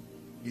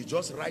 you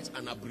just write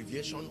an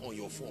abbreviation on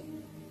your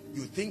form.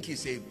 You think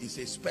it's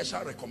a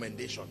special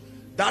recommendation.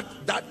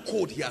 That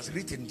code he has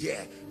written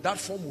there, that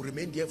form will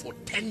remain there for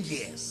 10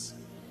 years.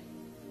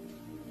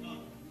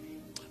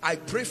 I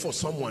pray for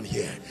someone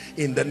here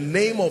in the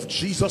name of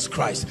Jesus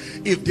Christ.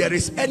 If there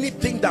is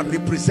anything that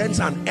represents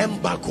an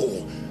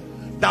embargo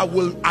that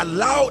will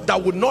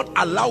not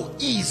allow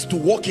ease to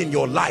walk in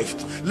your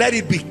life, let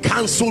it be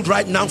cancelled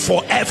right now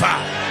forever.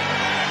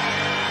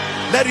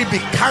 Let it be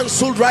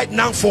cancelled right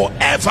now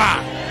forever.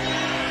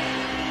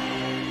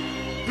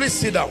 Please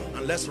sit down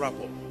and let's wrap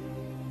up.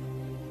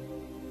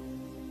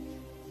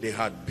 They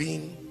had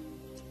been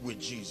with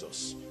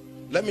Jesus.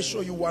 Let me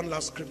show you one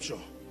last scripture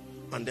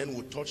and then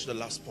we'll touch the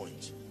last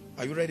point.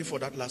 Are you ready for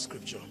that last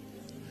scripture?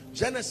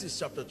 Genesis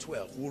chapter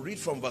 12. We'll read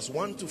from verse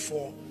 1 to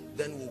 4.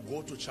 Then we'll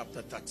go to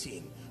chapter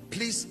 13.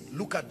 Please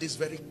look at this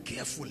very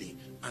carefully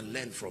and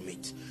learn from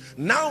it.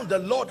 Now the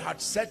Lord had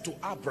said to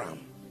Abraham,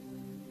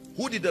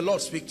 who did the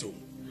Lord speak to?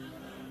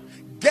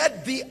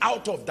 Get thee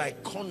out of thy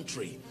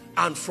country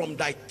and from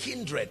thy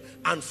kindred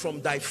and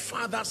from thy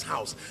father's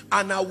house,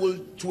 and I will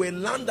to a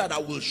land that I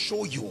will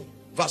show you.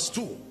 Verse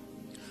 2.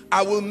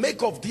 I will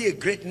make of thee a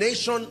great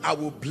nation. I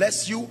will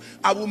bless you.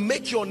 I will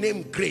make your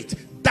name great.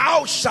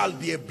 Thou shalt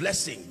be a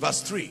blessing.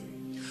 Verse 3.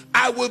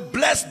 I will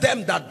bless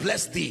them that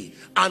bless thee,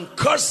 and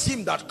curse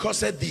him that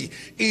curseth thee.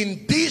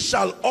 In thee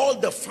shall all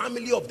the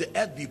family of the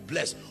earth be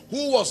blessed.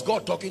 Who was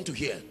God talking to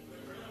here?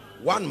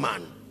 One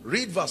man.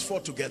 Read verse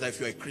 4 together if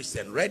you're a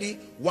Christian. Ready?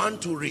 1,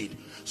 2, read.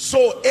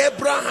 So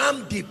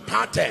Abraham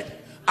departed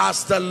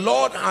as the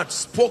Lord had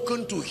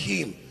spoken to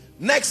him.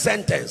 Next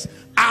sentence.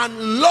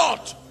 And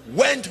Lot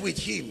went with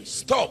him.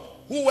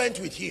 Stop. Who went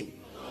with him?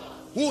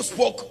 Who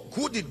spoke?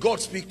 Who did God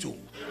speak to?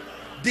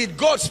 Did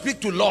God speak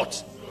to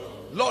Lot?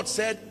 Lot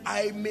said,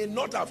 I may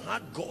not have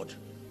had God,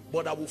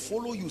 but I will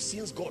follow you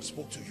since God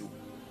spoke to you.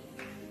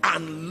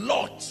 And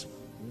Lot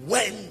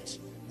went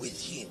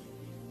with him.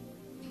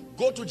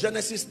 Go to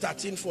Genesis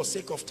 13 for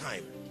sake of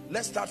time.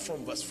 Let's start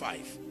from verse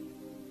 5.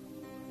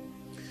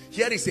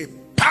 Here is a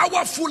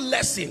powerful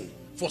lesson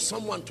for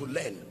someone to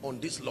learn on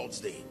this Lord's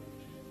Day.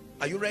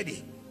 Are you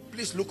ready?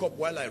 Please look up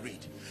while I read.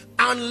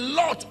 And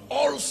Lot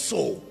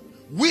also,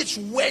 which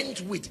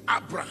went with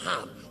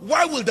Abraham.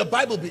 Why will the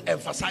Bible be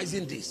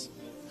emphasizing this?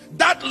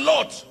 That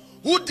Lot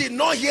who did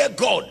not hear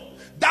God,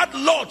 that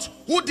Lot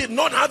who did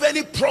not have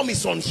any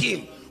promise on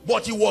him,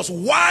 but he was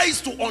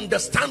wise to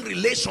understand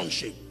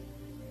relationship.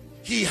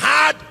 He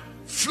had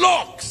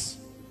flocks,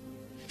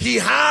 he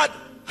had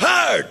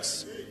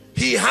herds,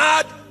 he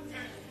had,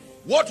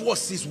 what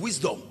was his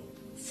wisdom?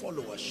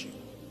 Followership.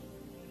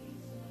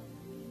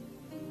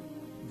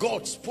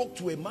 God spoke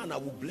to a man, I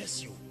will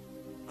bless you.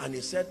 And he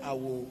said, I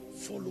will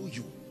follow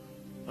you.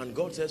 And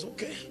God says,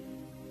 okay.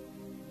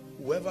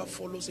 Whoever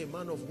follows a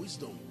man of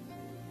wisdom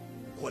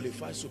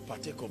qualifies to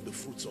partake of the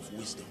fruits of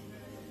wisdom.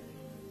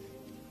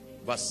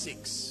 Verse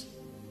 6.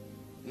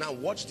 Now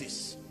watch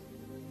this.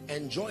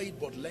 Enjoy it,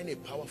 but learn a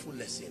powerful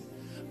lesson.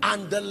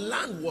 And the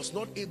land was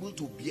not able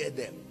to bear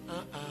them.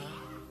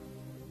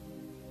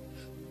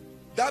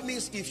 That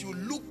means if you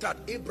looked at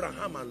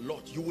Abraham and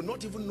Lot, you will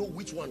not even know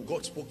which one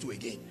God spoke to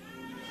again.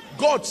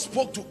 God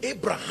spoke to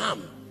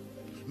Abraham.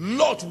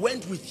 Lot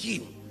went with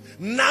him.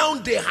 Now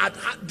they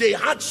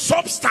had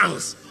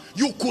substance.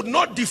 You could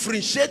not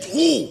differentiate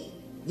who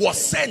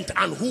was sent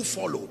and who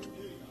followed.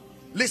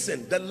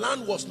 Listen, the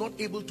land was not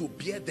able to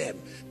bear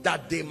them,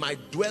 that they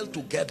might dwell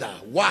together.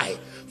 Why?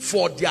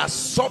 For their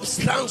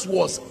substance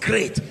was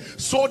great,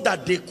 so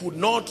that they could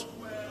not.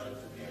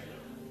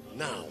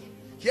 Now,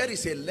 here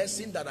is a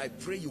lesson that I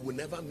pray you will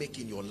never make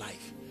in your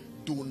life.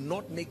 Do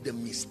not make the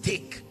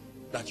mistake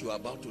that you are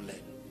about to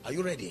learn. Are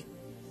you ready?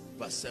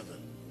 Verse 7.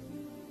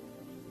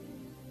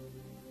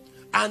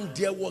 And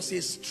there was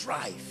a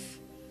strife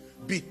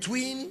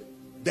between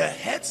the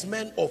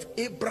headsmen of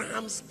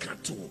Abraham's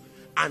cattle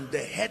and the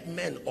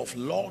headmen of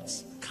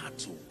Lot's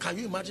cattle. Can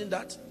you imagine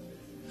that?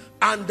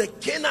 And the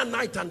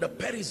Canaanite and the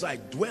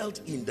Perizzite dwelt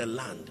in the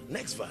land.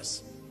 Next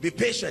verse. Be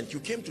patient, you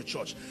came to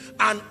church.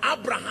 And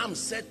Abraham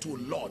said to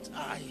Lot,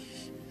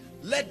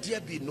 let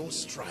there be no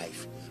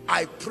strife.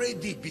 I pray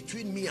thee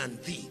between me and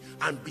thee,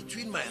 and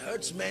between my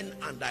herdsmen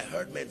and thy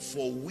herdmen,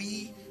 for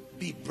we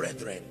be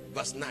brethren.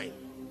 Verse 9.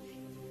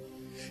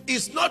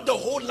 Is not the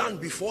whole land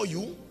before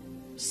you?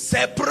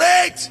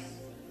 Separate.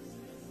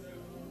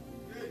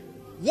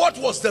 What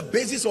was the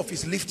basis of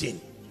his lifting?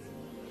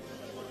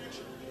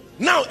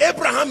 Now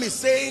Abraham is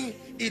saying,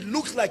 it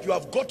looks like you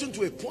have gotten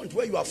to a point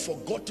where you have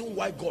forgotten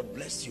why God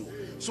blessed you.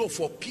 So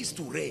for peace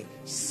to reign,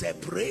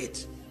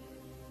 separate.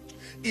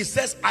 He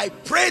says, I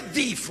pray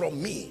thee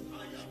from me.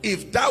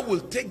 If thou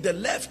will take the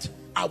left,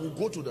 I will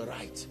go to the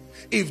right.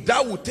 If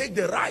thou will take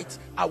the right,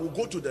 I will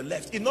go to the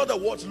left. In other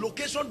words,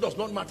 location does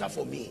not matter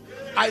for me.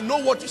 I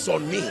know what is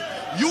on me.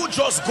 You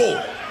just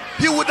go.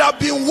 He would have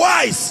been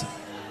wise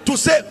to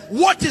say,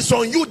 what is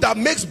on you that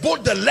makes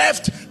both the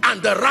left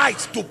and the right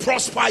to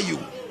prosper you?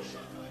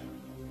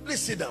 Please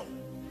sit down.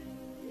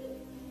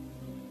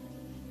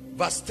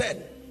 Verse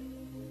 10.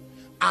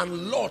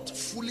 And Lot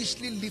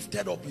foolishly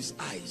lifted up his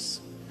eyes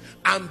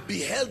and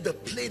beheld the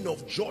plain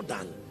of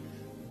Jordan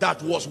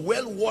that was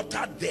well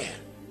watered there,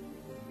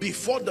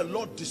 before the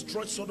Lord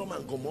destroyed Sodom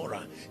and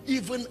Gomorrah,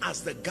 even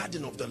as the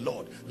garden of the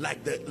Lord,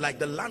 like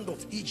the land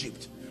of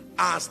Egypt,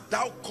 as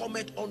thou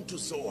comest unto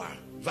Zoar.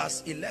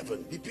 Verse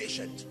 11, be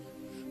patient.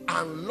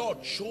 And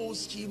Lot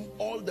chose him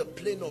all the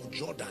plain of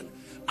Jordan,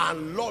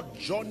 and Lot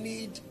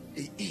journeyed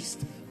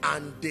east,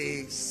 and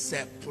they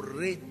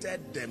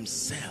separated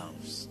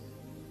themselves.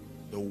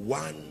 The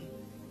one.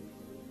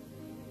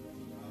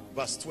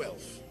 Verse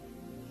 12.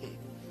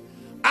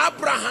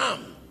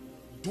 Abraham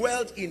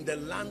dwelt in the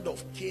land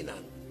of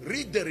Canaan.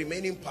 Read the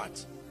remaining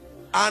part.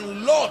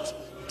 And Lot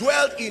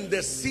dwelt in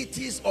the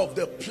cities of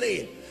the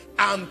plain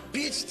and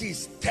pitched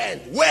his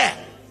tent. Where?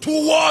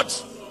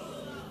 Towards.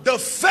 The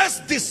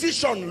first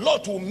decision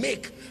Lot will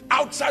make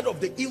outside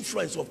of the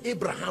influence of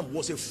Abraham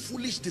was a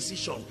foolish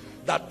decision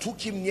that took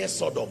him near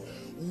Sodom.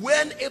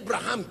 When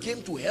Abraham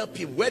came to help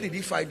him, where did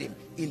he find him?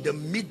 In the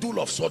middle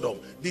of Sodom.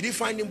 Did he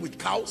find him with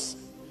cows?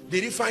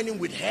 Did he find him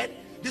with head?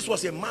 This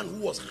was a man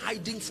who was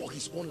hiding for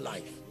his own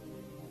life.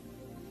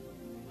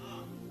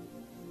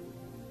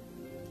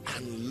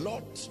 And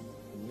Lot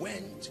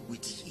went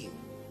with him,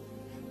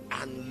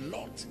 and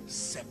Lot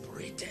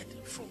separated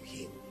from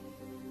him.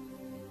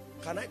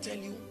 Can I tell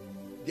you,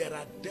 there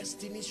are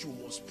destinies you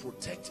must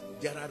protect.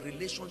 There are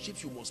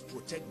relationships you must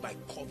protect by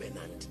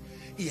covenant.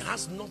 It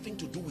has nothing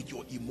to do with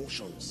your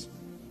emotions.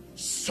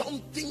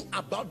 Something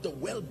about the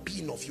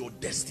well-being of your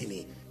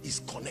destiny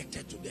is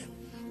connected to them.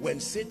 When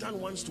Satan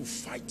wants to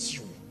fight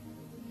you,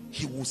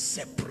 he will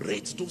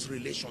separate those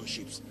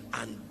relationships,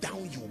 and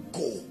down you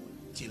go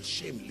till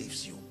shame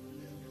leaves you.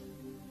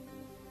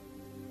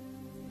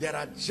 There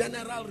are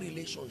general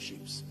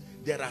relationships,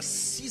 there are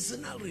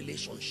seasonal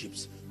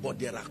relationships, but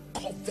there are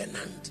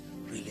covenant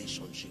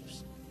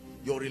relationships.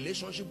 Your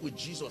relationship with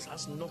Jesus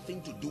has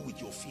nothing to do with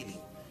your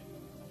feeling.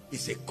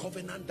 It's a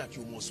covenant that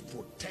you must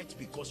protect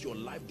because your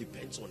life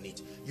depends on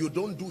it. You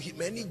don't do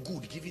him any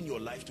good giving your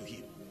life to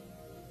him.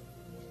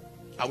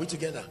 Are we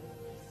together?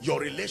 Your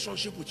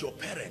relationship with your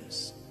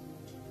parents.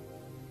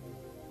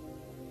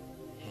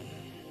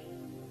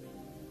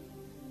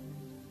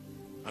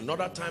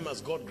 Another time,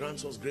 as God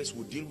grants us grace,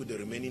 we'll deal with the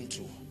remaining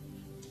two.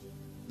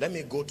 Let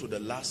me go to the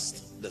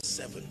last, the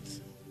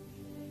seventh.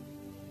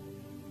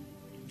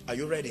 Are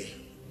you ready?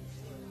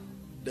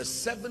 The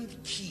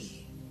seventh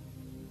key,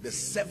 the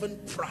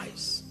seventh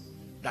prize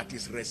that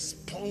is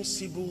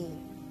responsible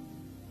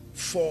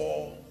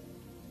for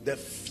the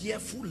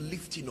fearful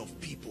lifting of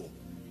people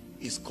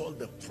is called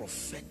the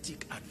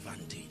prophetic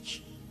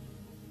advantage.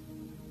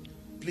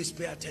 Please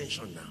pay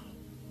attention now.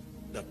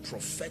 The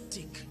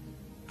prophetic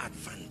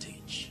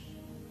advantage.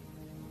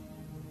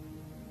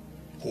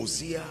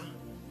 Hosea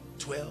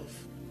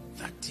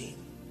 12:13.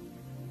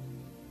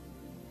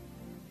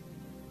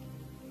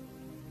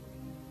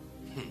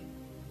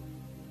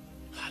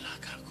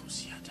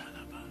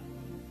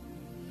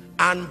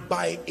 And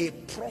by a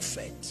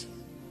prophet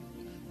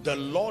the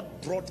Lord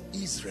brought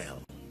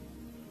Israel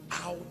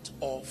out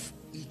of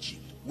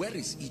Egypt. Where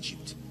is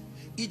Egypt?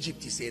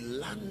 Egypt is a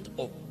land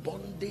of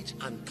bondage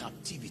and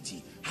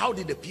captivity. How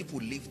did the people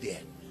live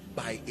there?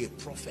 By a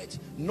prophet.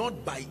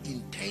 Not by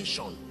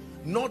intention,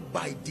 not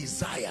by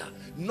desire,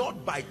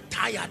 not by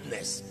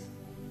tiredness.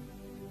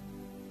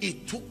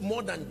 It took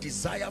more than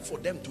desire for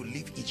them to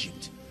leave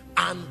Egypt.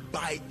 And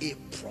by a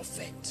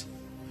prophet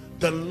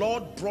the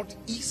Lord brought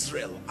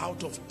Israel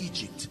out of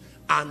Egypt,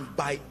 and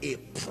by a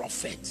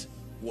prophet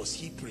was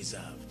he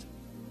preserved.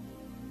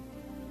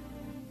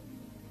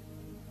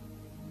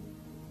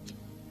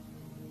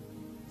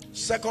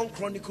 Second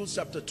Chronicles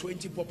chapter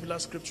 20, popular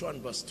scripture,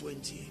 and verse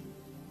 20.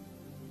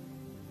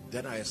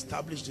 Then I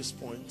establish this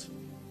point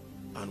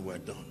and we're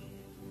done.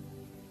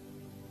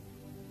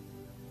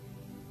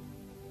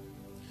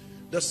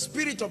 The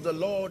Spirit of the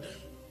Lord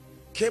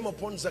came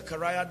upon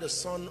Zechariah the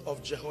son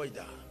of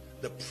Jehoiada,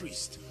 the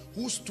priest,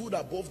 who stood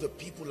above the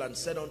people and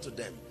said unto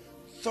them,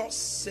 Thus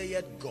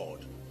saith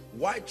God,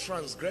 why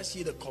transgress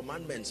ye the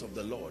commandments of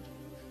the Lord,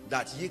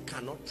 that ye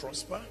cannot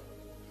prosper?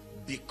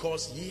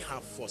 Because ye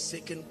have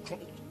forsaken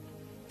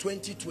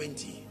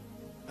 2020.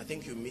 I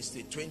think you missed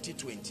it.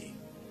 2020.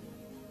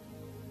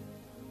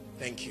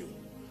 Thank you.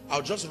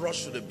 I'll just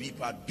rush to the B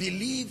part.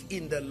 Believe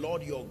in the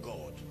Lord your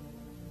God,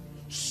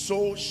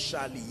 so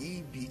shall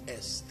ye be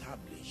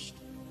established.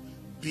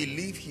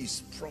 Believe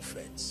his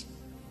prophets.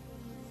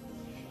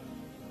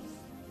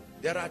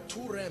 There are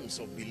two realms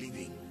of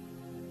believing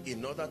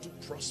in order to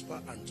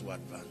prosper and to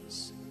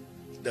advance.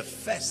 The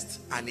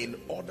first, and in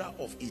order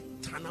of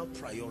eternal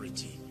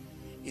priority,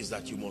 is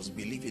that you must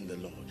believe in the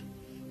Lord.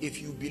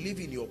 If you believe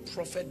in your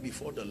prophet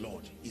before the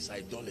Lord, is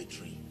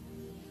idolatry.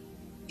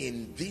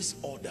 In this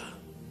order,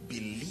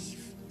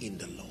 believe in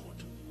the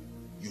Lord,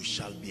 you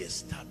shall be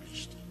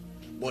established.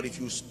 But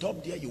if you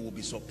stop there, you will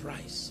be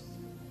surprised.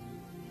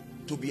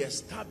 To be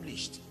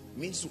established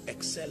means to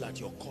excel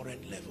at your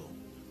current level.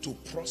 To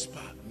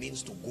prosper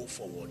means to go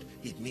forward.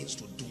 It means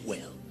to do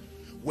well.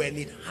 When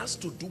it has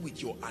to do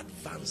with your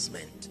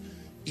advancement,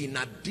 in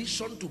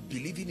addition to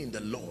believing in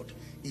the Lord,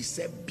 he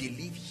said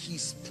believe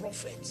his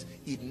prophets.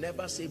 It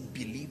never said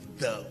believe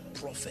the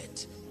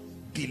prophet.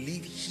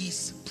 Believe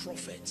his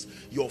prophets.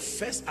 Your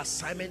first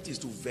assignment is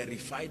to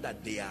verify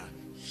that they are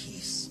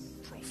his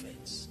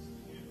prophets.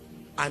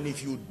 And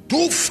if you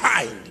do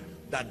find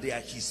that they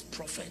are his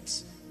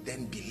prophets,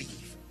 then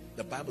believe.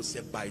 The Bible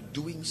said by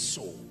doing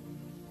so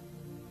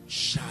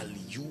shall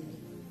you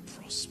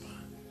prosper.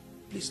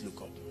 Please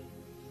look up.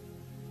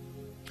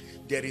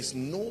 There is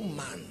no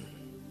man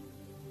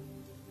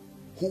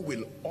who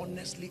will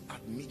honestly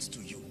admit to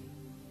you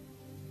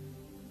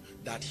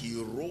that he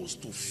rose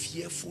to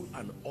fearful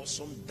and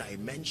awesome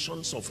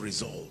dimensions of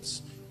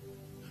results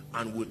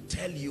and will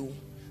tell you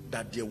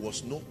that there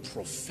was no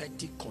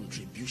prophetic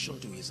contribution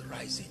to his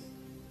rising.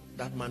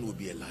 That man will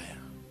be a liar.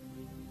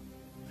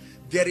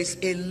 There is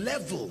a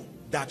level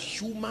that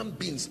human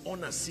beings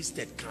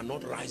unassisted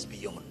cannot rise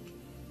beyond.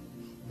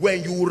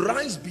 When you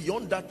rise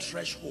beyond that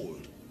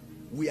threshold,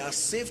 we are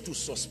safe to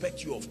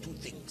suspect you of two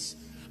things: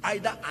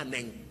 either an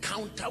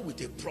encounter with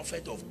a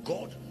prophet of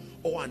God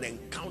or an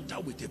encounter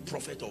with a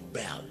prophet of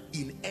Baal.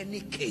 In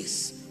any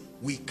case,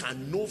 we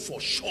can know for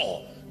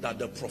sure that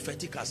the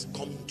prophetic has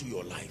come into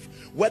your life.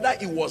 Whether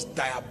it was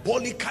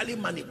diabolically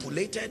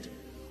manipulated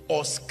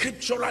or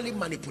scripturally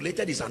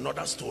manipulated is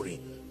another story.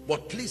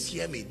 But please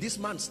hear me. This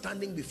man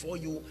standing before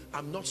you,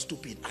 I'm not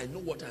stupid. I know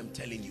what I'm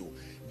telling you.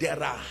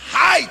 There are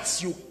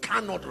heights you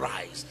cannot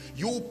rise.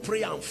 You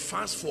pray and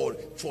fast for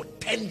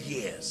 10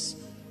 years.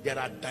 There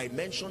are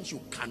dimensions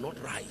you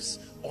cannot rise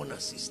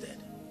unassisted.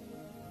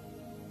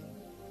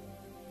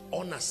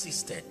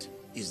 Unassisted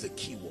is the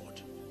key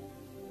word.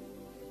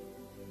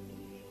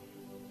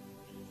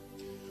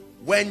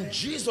 When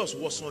Jesus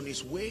was on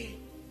his way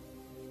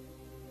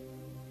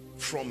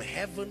from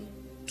heaven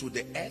to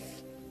the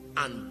earth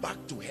and back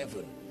to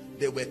heaven,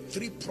 there were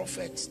 3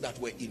 prophets that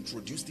were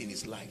introduced in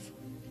his life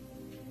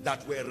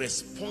that were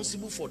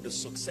responsible for the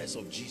success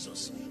of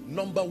Jesus.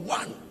 Number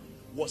 1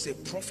 was a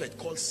prophet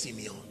called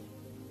Simeon.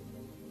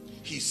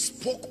 He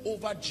spoke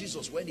over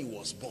Jesus when he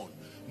was born.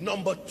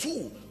 Number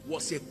 2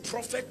 was a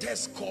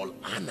prophetess called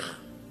Anna.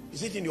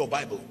 Is it in your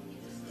Bible?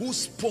 Who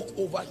spoke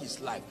over his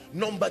life.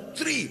 Number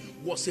 3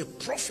 was a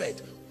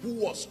prophet who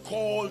was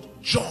called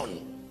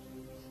John,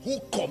 who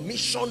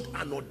commissioned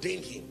and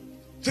ordained him.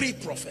 3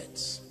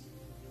 prophets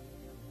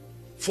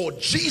for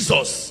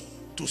Jesus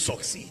to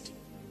succeed.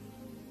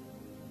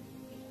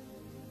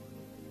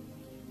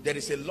 There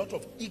is a lot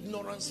of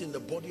ignorance in the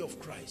body of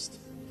Christ.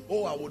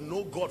 Oh, I will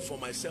know God for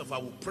myself. I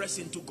will press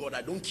into God.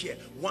 I don't care.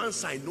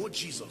 Once I know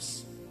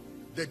Jesus,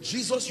 the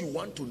Jesus you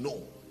want to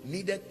know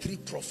needed 3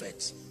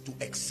 prophets to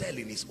excel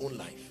in his own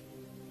life.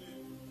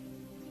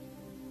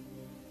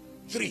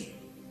 3.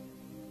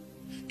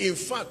 In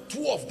fact,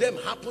 2 of them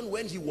happened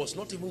when he was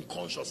not even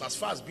conscious, as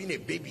far as being a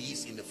baby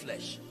is in the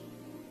flesh.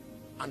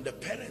 And the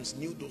parents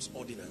knew those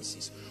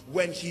ordinances.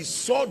 When he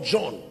saw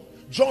John,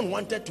 John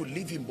wanted to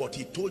leave him, but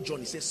he told John,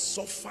 he says,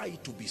 suffer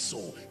it to be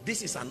so.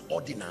 This is an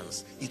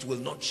ordinance. It will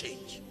not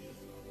change.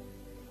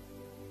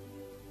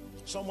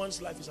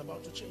 Someone's life is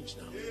about to change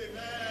now.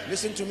 Amen.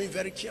 Listen to me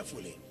very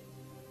carefully.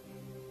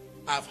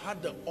 I've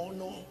had the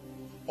honor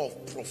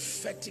of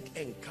prophetic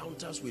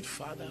encounters with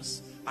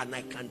fathers, and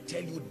I can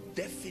tell you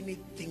definite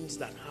things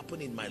that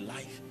happen in my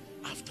life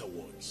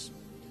afterwards.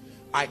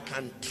 I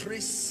can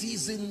trace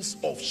seasons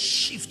of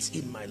shifts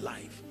in my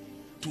life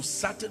to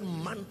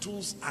certain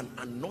mantles and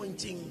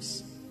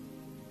anointings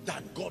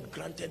that God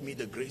granted me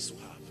the grace to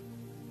have.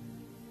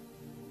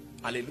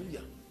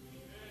 Hallelujah.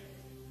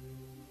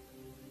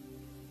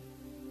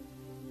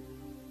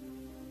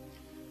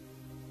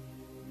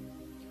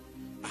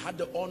 I had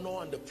the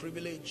honor and the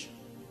privilege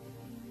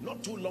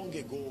not too long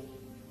ago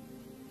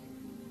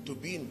to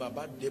be in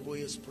Baba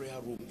Deboye's prayer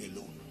room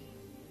alone.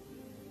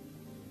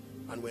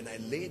 And when I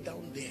lay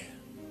down there,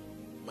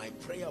 my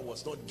prayer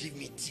was not give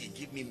me tea,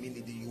 give me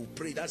minute. You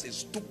pray. That's a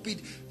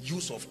stupid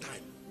use of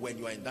time when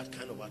you are in that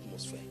kind of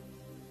atmosphere.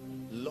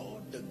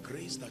 Lord, the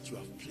grace that you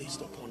have placed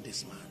upon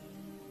this man,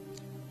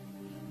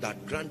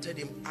 that granted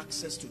him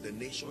access to the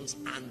nations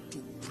and to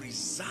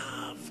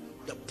preserve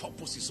the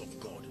purposes of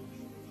God,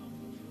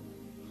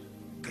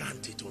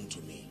 grant it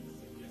unto me.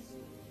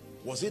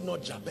 Was it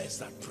not Jabez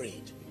that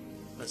prayed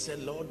and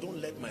said, Lord,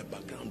 don't let my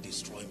background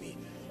destroy me?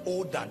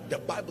 Oh, that the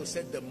Bible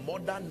said the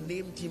mother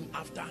named him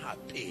after her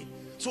pain.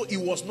 So it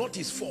was not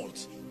his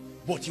fault,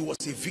 but he was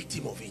a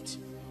victim of it.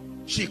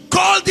 She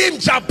called him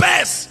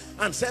Jabez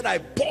and said, I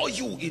bore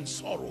you in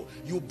sorrow.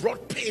 You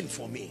brought pain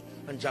for me.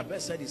 And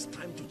Jabez said, it's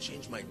time to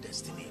change my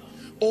destiny.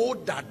 Oh,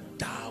 that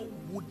thou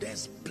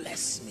wouldest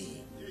bless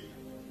me.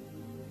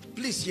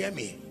 Please hear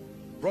me,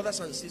 brothers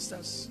and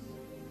sisters.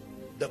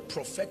 The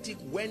prophetic,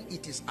 when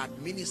it is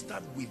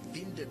administered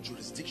within the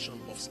jurisdiction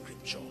of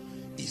Scripture,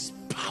 is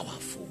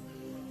powerful.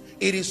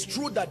 It is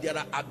true that there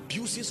are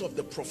abuses of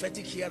the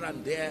prophetic here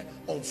and there,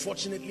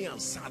 unfortunately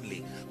and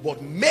sadly.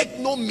 But make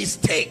no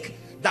mistake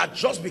that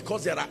just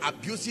because there are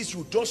abuses,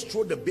 you just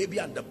throw the baby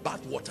and the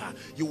bathwater,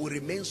 you will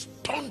remain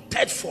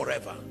stunted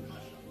forever.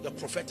 The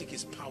prophetic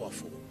is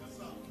powerful.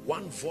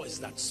 One voice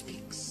that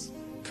speaks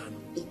can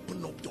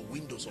open up the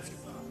windows of your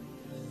heart.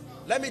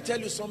 Let me tell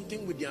you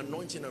something with the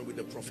anointing and with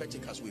the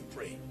prophetic as we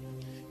pray.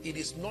 It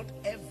is not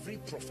every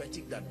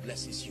prophetic that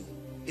blesses you.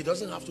 It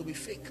doesn't have to be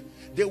fake.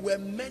 There were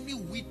many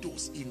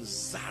widows in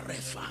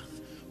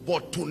Zarephath,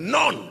 but to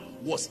none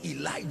was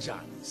Elijah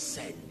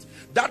sent.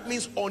 That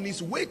means on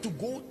his way to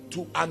go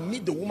to and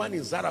meet the woman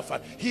in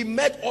Zarephath, he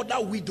met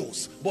other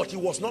widows, but he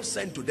was not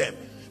sent to them.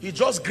 He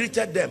just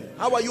greeted them.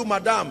 How are you,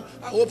 madam?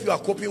 I hope you are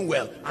coping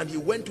well. And he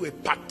went to a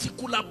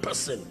particular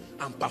person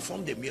and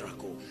performed a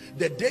miracle.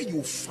 The day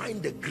you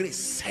find the grace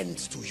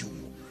sent to you,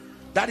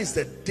 that is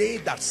the day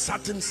that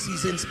certain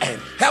seasons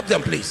end. Help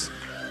them, please.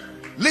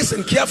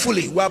 Listen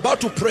carefully. We're about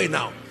to pray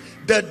now.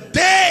 The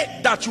day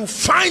that you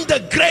find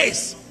the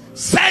grace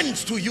sent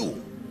to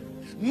you,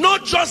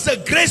 not just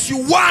the grace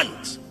you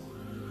want,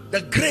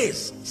 the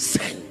grace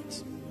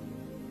sent.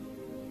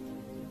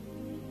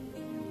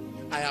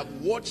 I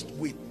have watched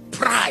with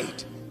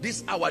pride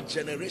this our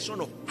generation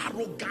of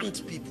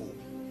arrogant people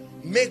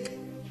make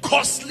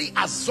costly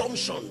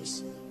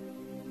assumptions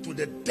to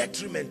the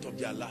detriment of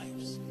their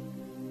lives.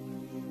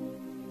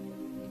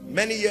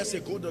 Many years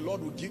ago, the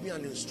Lord would give me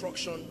an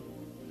instruction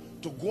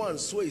to go and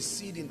sow a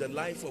seed in the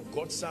life of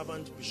God's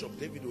servant, Bishop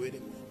David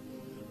Oyedepo.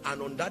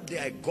 And on that day,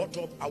 I got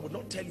up. I would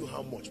not tell you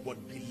how much,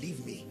 but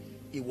believe me,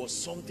 it was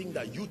something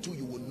that you too,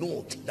 you will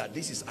know that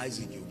this is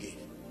Isaac you gave.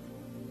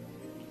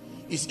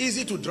 It's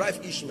easy to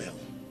drive Ishmael,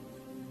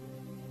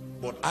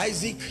 but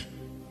Isaac,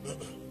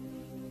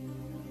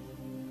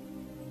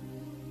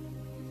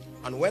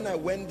 And when I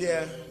went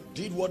there,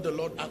 did what the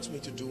Lord asked me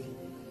to do,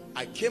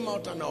 I came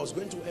out and I was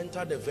going to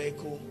enter the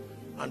vehicle,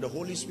 and the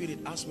Holy Spirit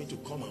asked me to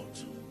come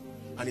out.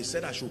 And he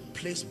said I should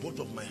place both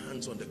of my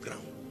hands on the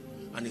ground.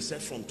 And he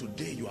said, from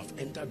today you have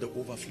entered the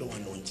overflow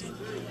anointing.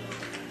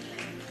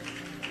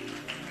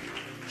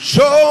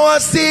 Show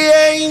us the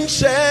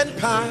ancient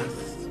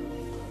path.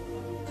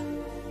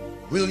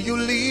 Will you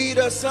lead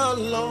us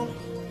along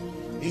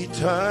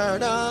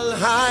eternal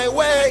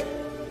highway?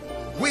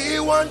 We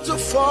want to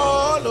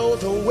follow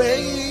the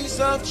ways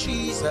of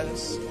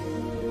Jesus.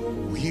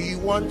 We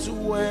want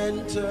to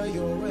enter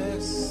your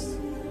rest.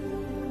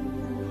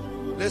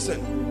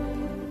 Listen,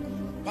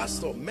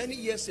 Pastor, many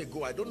years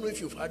ago, I don't know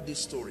if you've heard this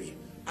story.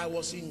 I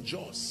was in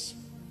Jos.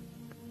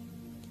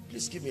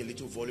 Please give me a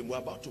little volume. We're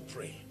about to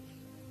pray.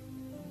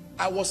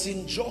 I was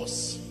in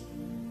Jos,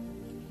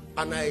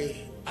 and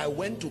I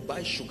went to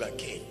buy sugar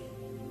cane.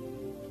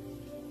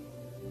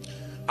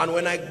 And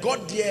when I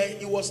got there,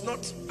 it was not,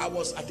 I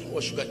think it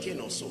was sugar cane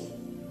or so.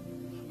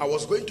 I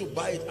was going to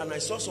buy it, and I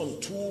saw some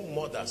two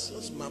mothers,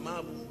 those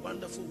mama,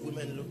 wonderful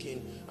women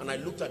looking, and I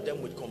looked at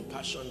them with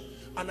compassion,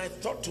 and I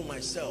thought to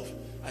myself,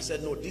 I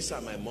said, no, these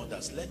are my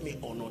mothers, let me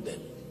honor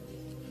them.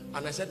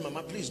 And I said,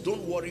 Mama, please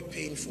don't worry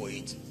paying for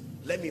it.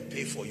 Let me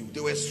pay for you.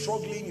 They were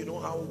struggling, you know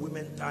how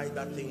women tie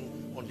that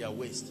thing on their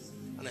waist.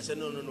 And I said,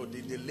 no,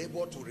 they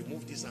labor to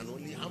remove this, and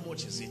only how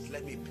much is it?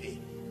 Let me pay.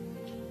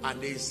 And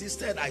they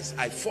insisted.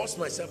 I forced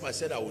myself. I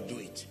said I would do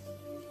it.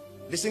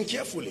 Listen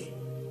carefully,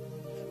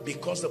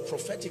 because the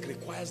prophetic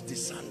requires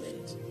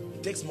discernment.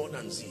 It takes more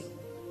than zeal.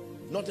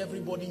 Not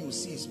everybody you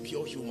see is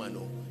pure human.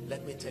 No.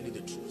 Let me tell you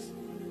the truth.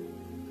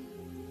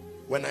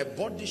 When I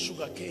bought this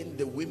sugar cane,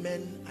 the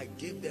women, I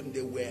gave them,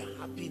 they were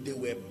happy, they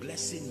were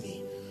blessing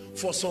me.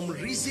 For some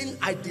reason,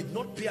 I did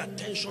not pay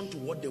attention to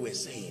what they were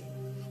saying.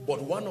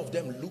 But one of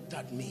them looked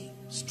at me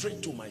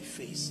straight to my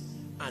face,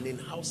 and in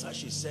Hausa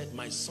she said,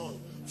 my son,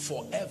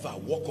 forever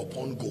walk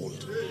upon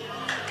gold.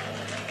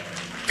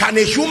 Can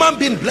a human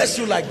being bless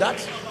you like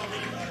that?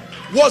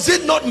 Was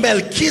it not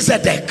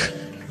Melchizedek,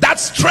 that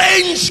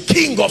strange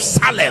king of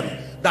Salem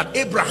that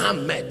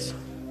Abraham met?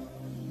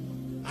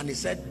 And he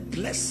said,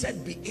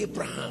 blessed be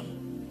Abraham.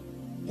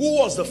 Who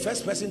was the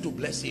first person to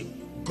bless him?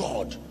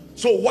 God.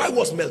 So why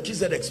was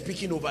Melchizedek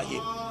speaking over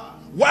him?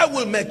 Why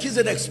will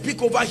Melchizedek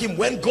speak over him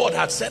when God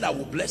had said, I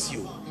will bless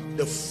you?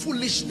 The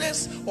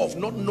foolishness of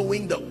not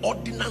knowing the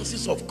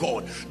ordinances of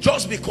God.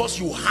 Just because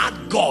you had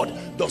God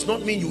does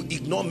not mean you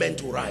ignore men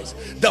to rise.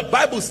 The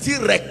Bible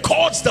still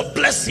records the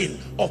blessing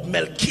of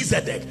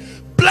Melchizedek.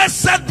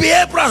 Blessed be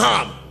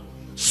Abraham,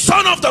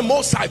 son of the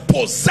Most High,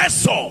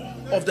 possessor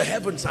of the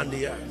heavens and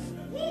the earth.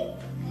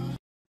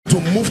 To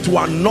move to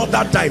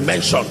another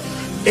dimension.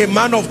 A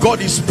man of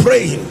God is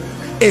praying.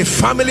 A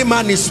family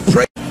man is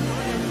praying.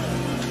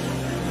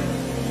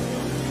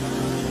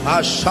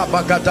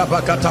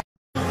 Ashabagatabakata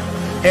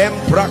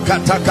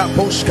Emprakataka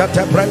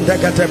Poshkata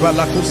Brandagate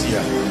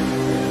Balakusia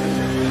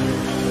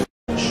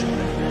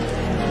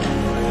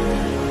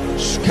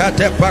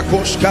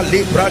Skatepakoshka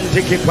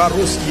Librantiki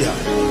Paruskia.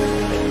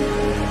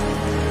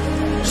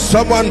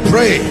 Someone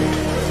pray.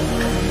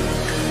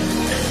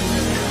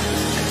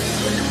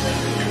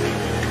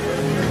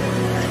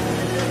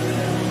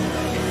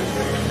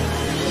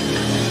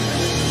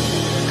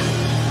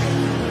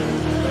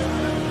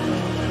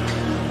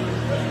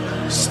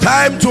 It's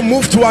time to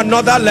move to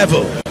another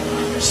level.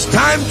 It's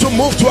time to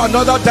move to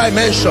another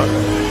dimension.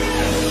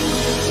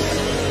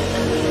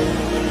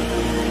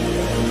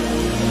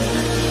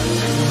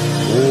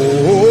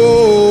 Oh,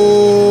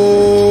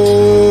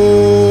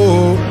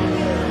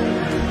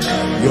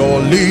 your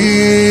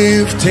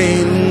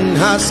lifting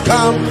has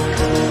come.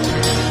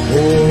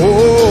 Oh,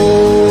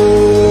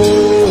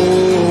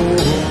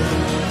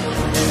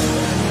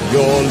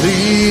 your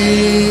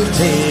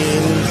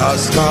lifting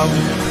has come.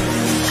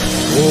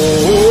 Oh,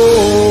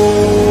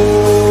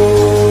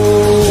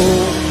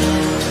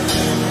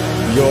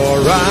 your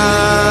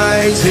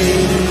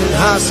rising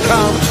has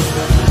come.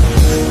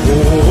 Oh,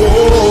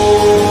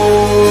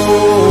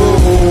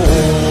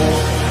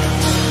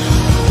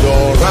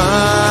 your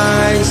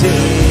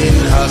rising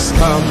has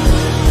come.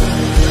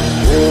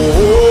 Oh,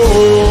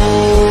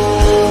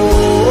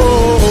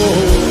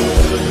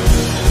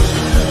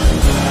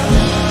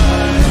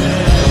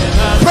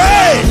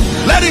 pray.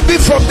 Let it be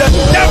from the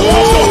depth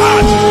of your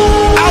heart.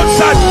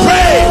 Outside,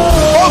 pray.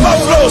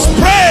 Overflows,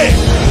 pray.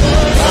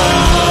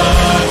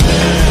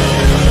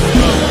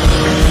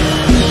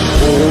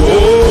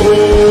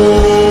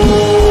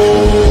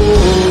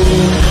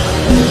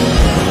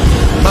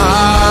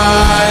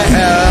 My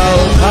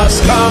help has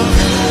come.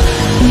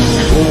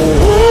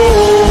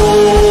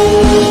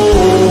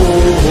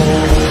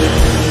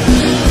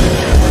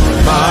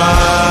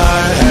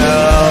 My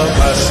help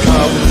has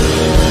come.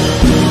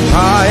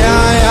 Hi.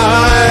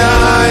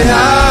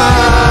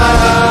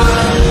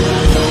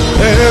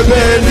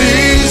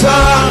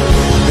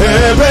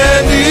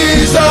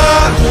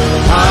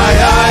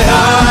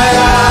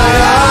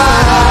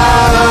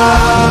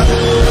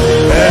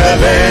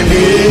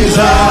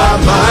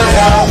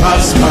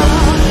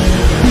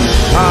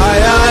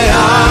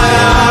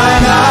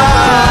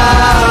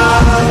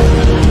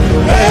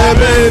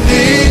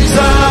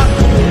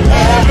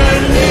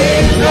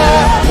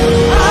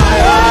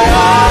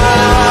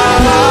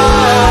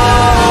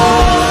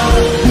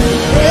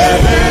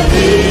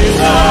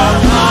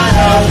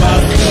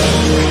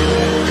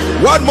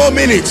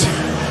 minute.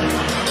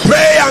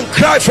 Pray and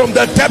cry from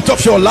the depth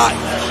of your life,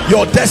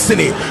 your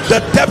destiny, the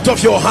depth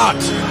of your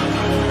heart.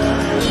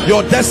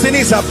 Your destiny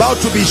is about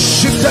to be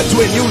shifted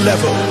to a new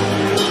level.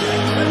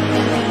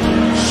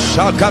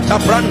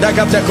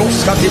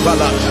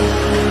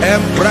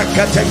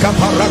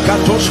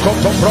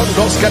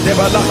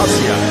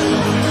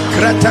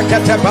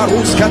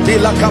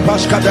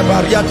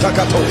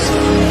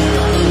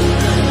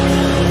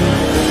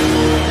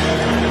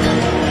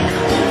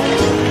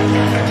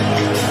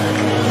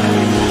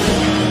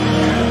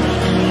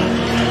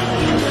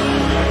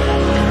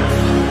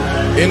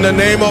 In the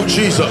name of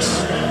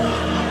Jesus.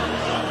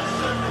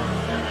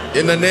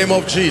 In the name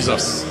of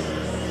Jesus.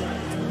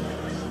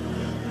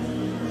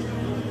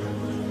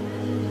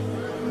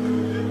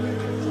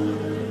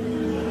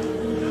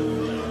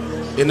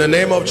 In the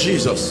name of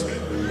Jesus.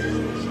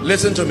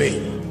 Listen to me.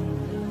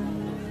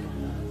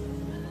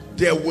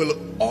 There will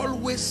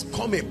always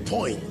come a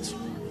point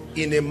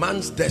in a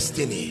man's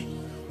destiny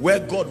where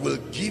God will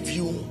give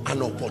you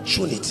an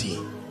opportunity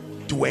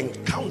to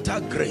encounter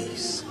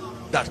grace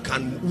that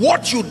can,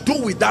 what you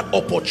do with that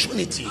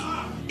opportunity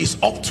is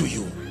up to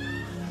you,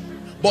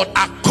 but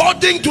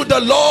according to the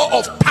law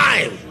of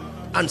time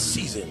and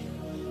season.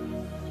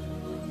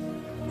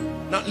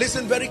 Now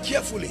listen very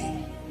carefully.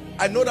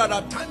 I know that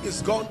our time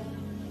is gone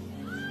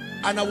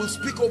and I will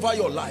speak over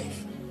your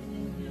life,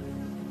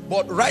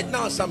 but right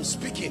now as I'm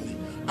speaking,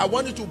 I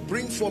want you to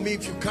bring for me,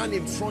 if you can,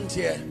 in front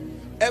here,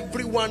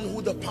 everyone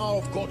who the power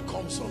of God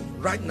comes on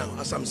right now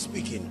as I'm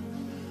speaking.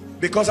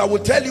 Because I will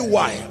tell you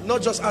why. I'm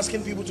not just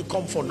asking people to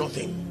come for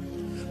nothing.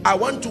 I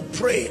want to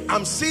pray.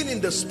 I'm seeing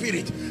in the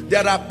spirit,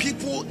 there are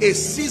people, a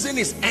season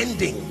is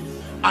ending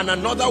and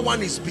another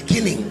one is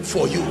beginning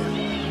for you.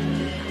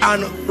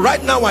 And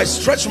right now I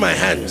stretch my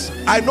hands.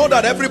 I know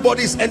that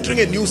everybody is entering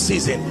a new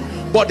season,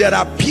 but there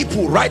are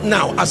people right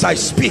now as I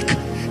speak,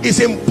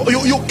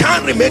 you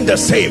can't remain the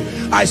same.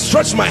 I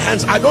stretch my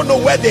hands. I don't know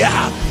where they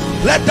are.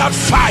 Let that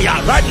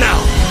fire right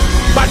now,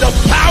 by the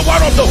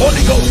power of the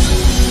Holy Ghost,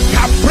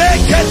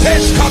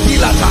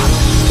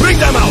 bring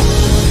them out.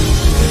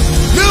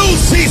 New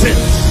season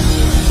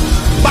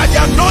by the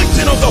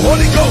anointing of the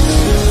Holy Ghost.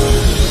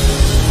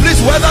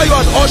 Please, whether you're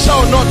an usher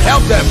or not,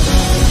 help them.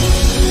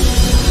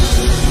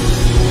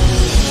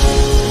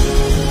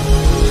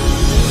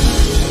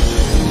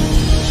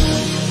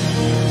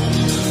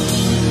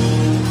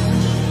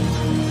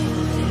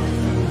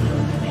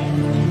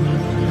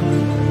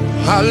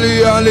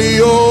 Ali,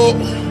 aliyo,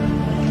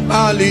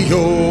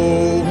 aliyo,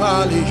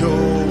 aliyo.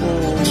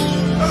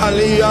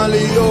 Ali,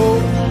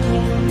 aliyo,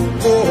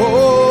 oh,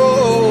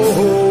 oh,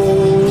 oh.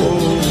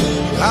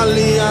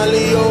 Ali,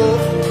 aliyo,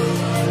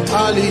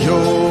 aliyo,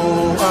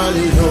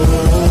 aliyo,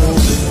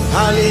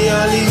 ali,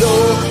 aliyo,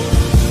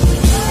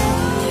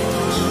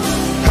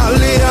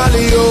 ali,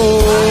 aliyo,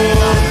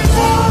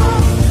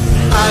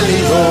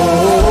 aliyo,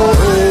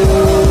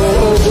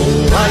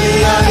 ali,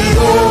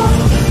 aliyo.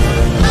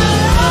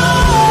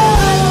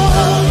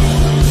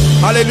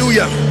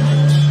 Hallelujah.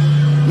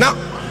 Now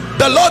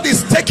the Lord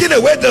is taking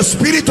away the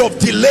spirit of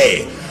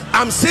delay.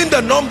 I'm seeing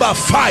the number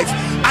 5.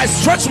 I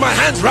stretch my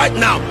hands right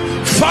now.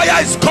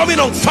 Fire is coming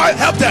on 5.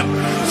 Help them.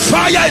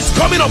 Fire is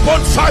coming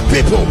upon 5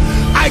 people.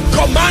 I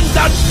command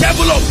that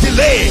devil of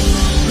delay,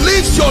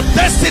 leaves your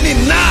destiny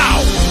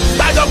now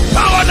by the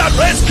power that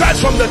raised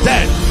Christ from the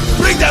dead.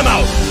 Bring them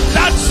out.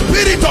 That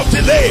spirit of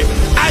delay,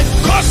 I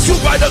curse you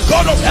by the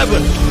God of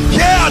heaven.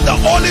 Here at the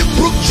Olive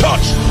Brook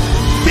Church,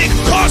 be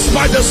cursed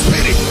by the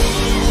spirit.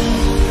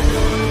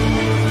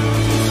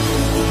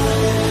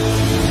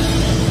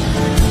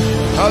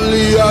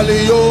 Ali,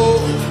 aliyo,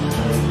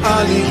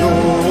 aliyo,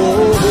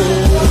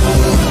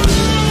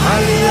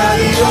 ali,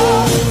 aliyo,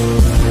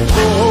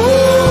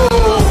 oh,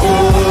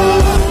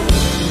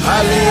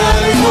 ali,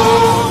 aliyo,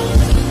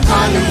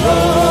 aliyo,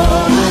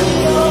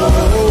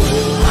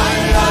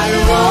 ali,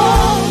 aliyo,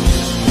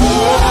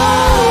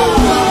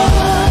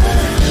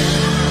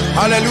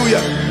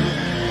 hallelujah.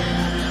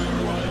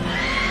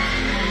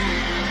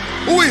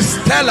 Who is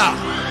Stella?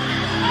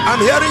 I'm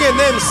hearing a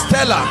name,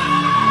 Stella.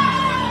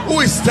 Who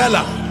is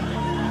Stella?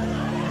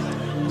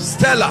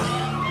 Stella.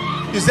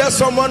 Is there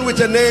someone with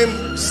a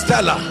name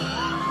Stella?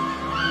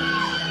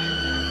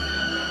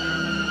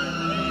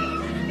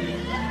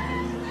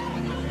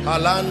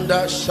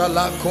 Alanda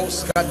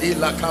Shalakos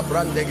Kadila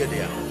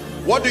Kabrandegedia.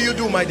 What do you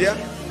do, my dear?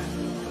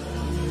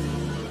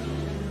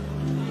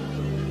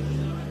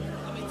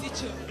 I'm a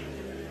teacher.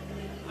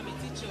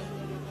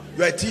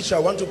 You're a teacher. I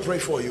want to pray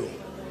for you.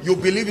 You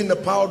believe in the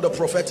power of the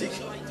prophetic?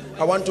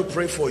 I want to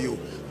pray for you.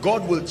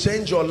 God will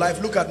change your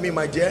life. Look at me,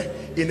 my dear,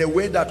 in a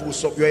way that will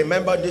stop. You're a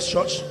member of this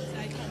church?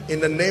 In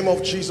the name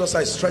of Jesus,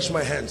 I stretch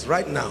my hands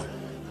right now.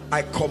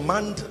 I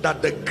command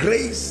that the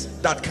grace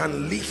that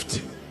can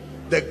lift,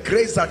 the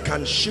grace that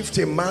can shift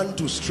a man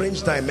to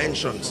strange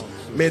dimensions,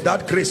 may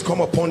that grace come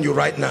upon you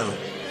right now.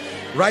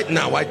 Right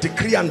now, I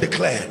decree and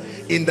declare,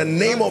 in the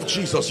name of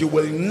Jesus, you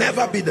will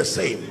never be the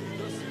same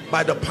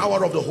by the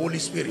power of the Holy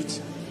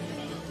Spirit.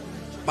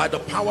 By the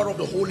power of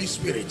the Holy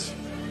Spirit.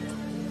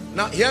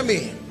 Now hear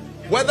me.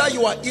 Whether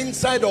you are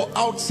inside or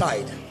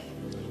outside,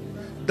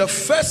 The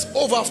first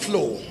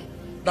overflow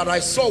that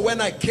I saw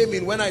when I came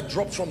in, when I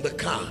dropped from the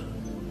car,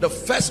 the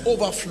first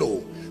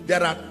overflow,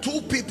 there are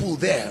two people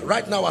there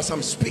right now as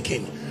I'm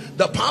speaking.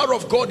 The power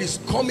of God is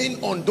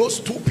coming on those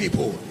two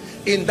people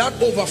in that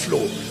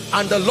overflow,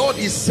 and the Lord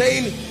is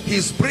saying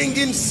he's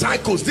bringing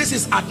cycles. This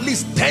is at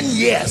least 10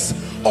 years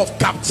of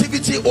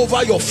captivity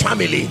over your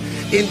family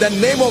in the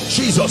name of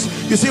Jesus.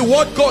 You see,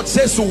 what God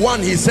says to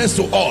one, he says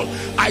to all.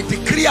 I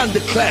decree and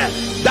declare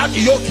that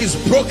yoke is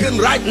broken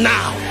right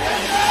now.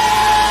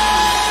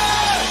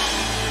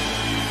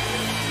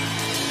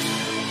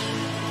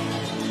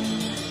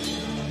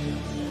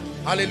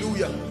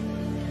 Hallelujah.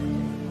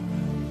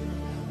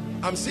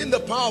 I'm seeing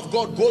the power of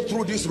God go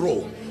through this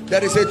row.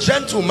 There is a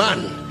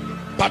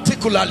gentleman,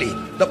 particularly,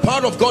 the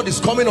power of God is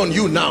coming on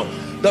you now.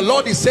 The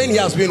Lord is saying he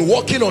has been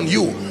working on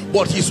you,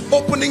 but he's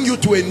opening you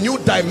to a new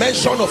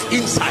dimension of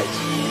insight.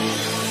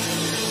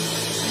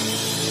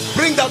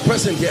 Bring that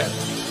person here.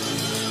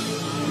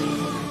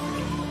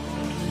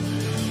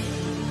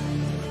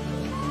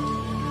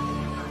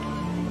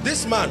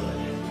 This man,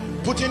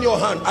 put in your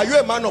hand. Are you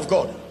a man of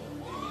God?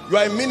 You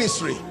are in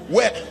ministry.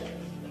 Where?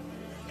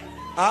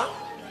 Huh?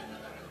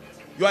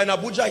 You are in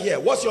Abuja here.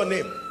 What's your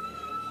name?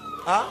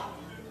 Huh?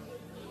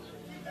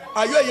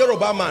 Are you a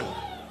Yoruba man?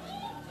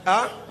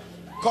 Huh?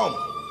 Come.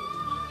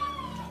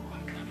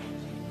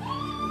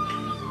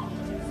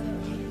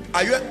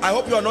 Are you? I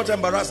hope you are not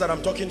embarrassed that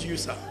I'm talking to you,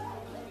 sir.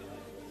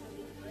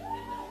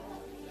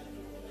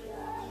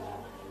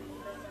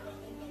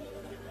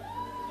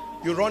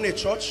 You run a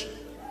church?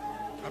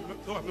 I'm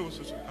not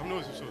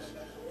a church.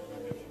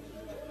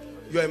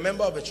 You're a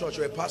member of a church,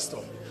 you're a pastor.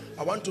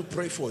 I want to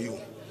pray for you.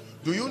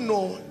 Do you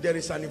know there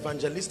is an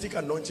evangelistic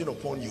anointing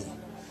upon you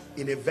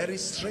in a very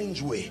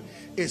strange way?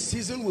 A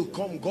season will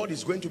come, God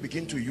is going to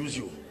begin to use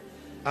you.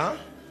 Huh?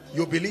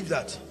 You believe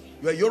that?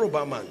 You're a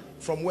Yoruba man.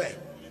 From where?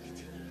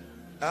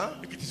 Huh?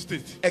 Ekiti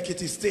State.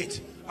 Ekiti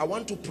State. I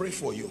want to pray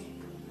for you.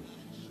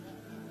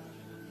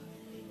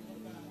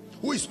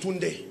 Who is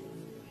Tunde?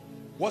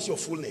 What's your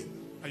full name?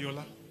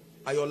 Ayola.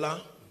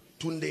 Ayola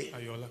Tunde.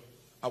 Ayola.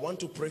 I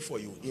want to pray for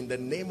you in the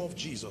name of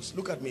Jesus.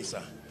 Look at me,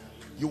 sir.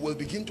 You will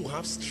begin to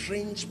have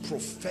strange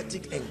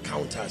prophetic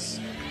encounters.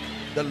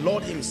 The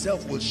Lord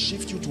himself will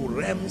shift you to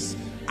realms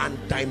and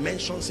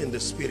dimensions in the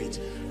spirit.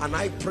 And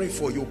I pray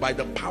for you, by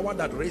the power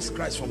that raised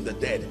Christ from the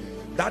dead,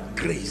 that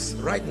grace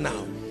right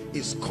now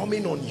is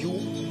coming on you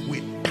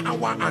with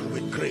power and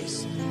with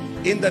grace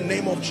in the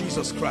name of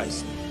Jesus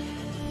Christ.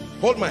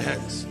 Hold my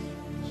hands.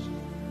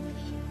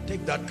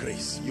 Take that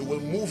grace. You will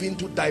move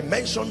into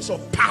dimensions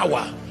of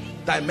power,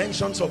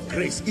 dimensions of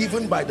grace,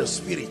 even by the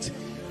Spirit,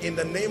 in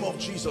the name of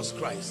Jesus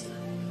Christ.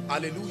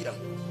 Hallelujah.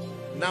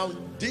 Now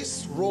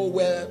this row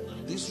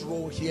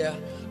here,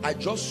 I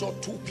just saw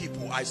two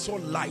people. I saw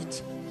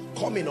light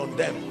coming on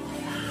them.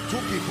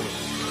 Two people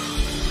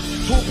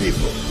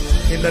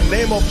in the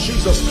name of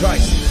Jesus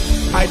Christ.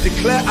 I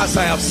declare, as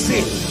I have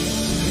seen,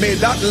 may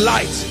that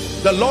light,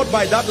 the Lord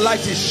by that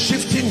light is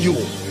shifting you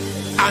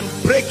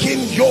and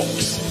breaking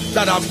yokes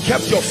that have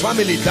kept your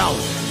family down.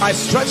 I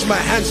stretch my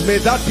hands, may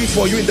that be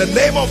for you in the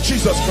name of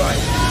Jesus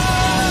Christ.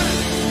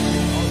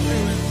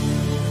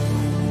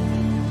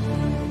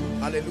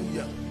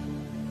 Hallelujah.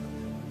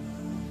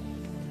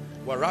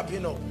 We're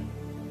wrapping up.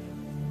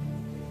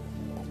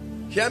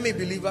 Hear me,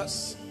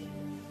 believers.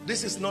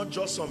 This is not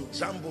just some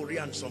jamboree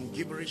and some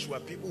gibberish. We're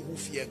people who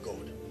fear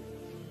God.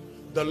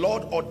 The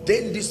Lord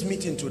ordained this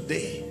meeting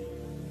today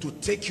to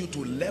take you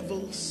to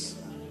levels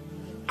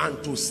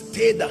and to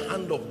stay the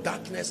hand of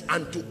darkness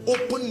and to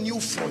open new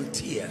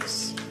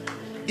frontiers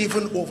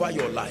even over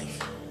your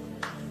life.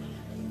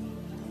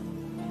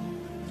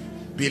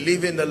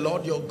 Believe in the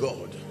Lord your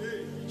God,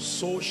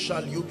 so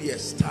shall you be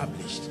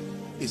established.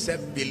 He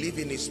said, believe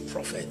in his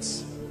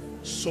prophets,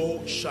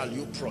 so shall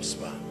you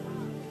prosper.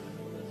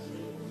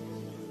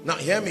 Now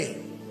hear me.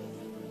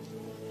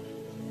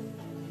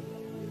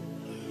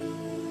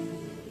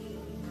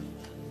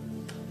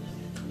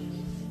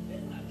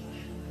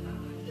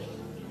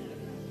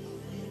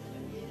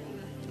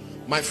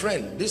 My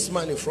friend, this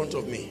man in front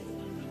of me,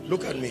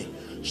 look at me.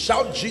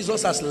 Shout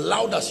Jesus as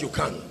loud as you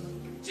can.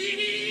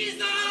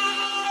 Jesus!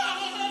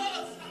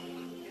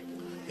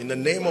 In the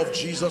name of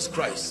Jesus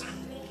Christ,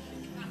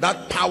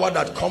 that power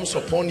that comes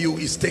upon you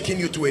is taking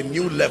you to a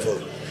new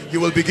level. You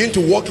will begin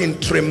to walk in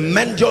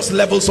tremendous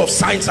levels of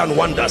signs and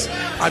wonders.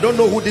 I don't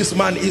know who this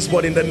man is,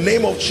 but in the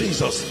name of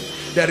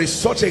Jesus, there is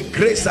such a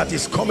grace that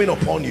is coming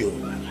upon you.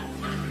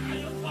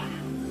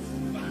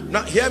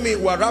 Now hear me,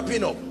 we're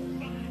wrapping up.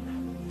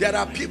 There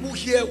are people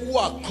here who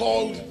are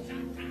called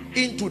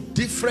into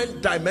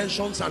different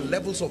dimensions and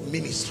levels of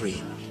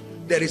ministry.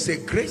 There is a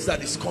grace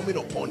that is coming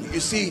upon you. You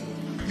see,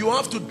 you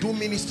have to do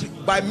ministry.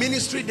 By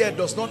ministry there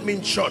does not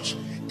mean church.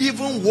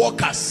 Even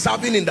workers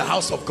serving in the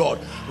house of God.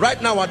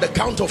 Right now at the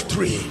count of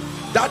 3,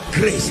 that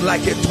grace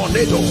like a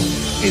tornado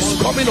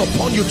is coming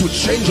upon you to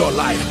change your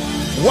life.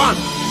 1,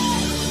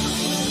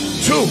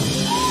 2,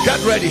 get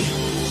ready.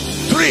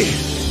 3,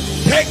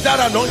 take that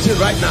anointing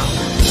right now.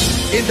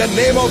 In the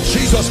name of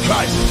Jesus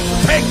Christ,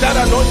 take that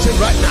anointing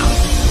right now.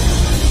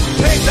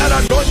 take that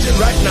anointing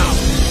right now.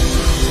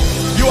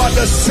 You are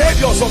the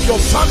saviors of your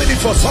family.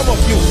 For some of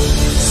you,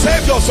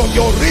 saviors of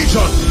your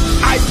region,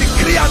 I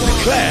decree and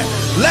declare,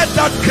 let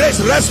that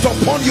grace rest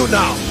upon you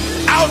now.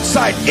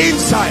 Outside,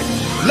 inside,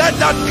 let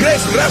that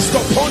grace rest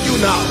upon you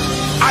now.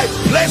 I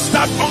place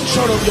that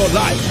unction on your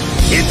life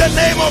in the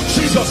name of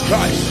Jesus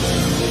Christ.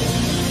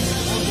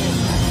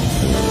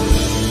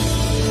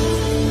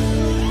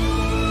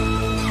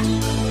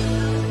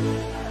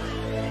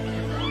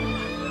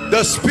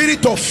 The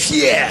spirit of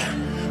fear,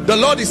 the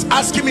Lord is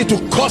asking me to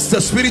curse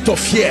the spirit of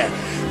fear.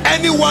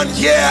 Anyone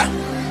here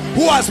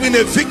who has been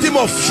a victim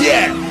of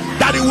fear,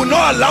 that it will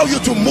not allow you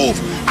to move,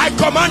 I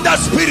command that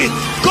spirit,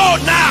 go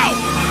now,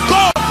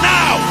 go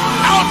now,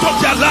 out of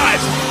their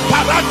lives.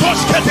 I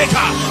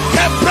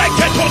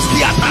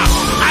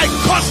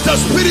curse the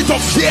spirit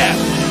of fear.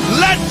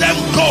 Let them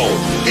go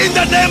in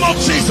the name of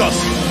Jesus.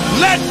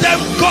 Let them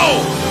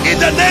go in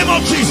the name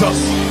of Jesus.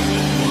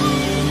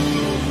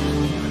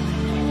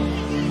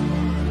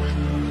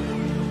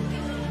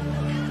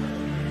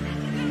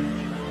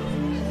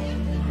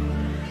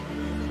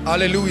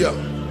 Hallelujah.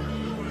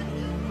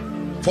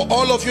 For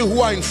all of you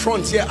who are in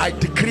front here, I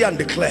decree and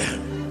declare,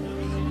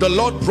 the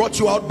Lord brought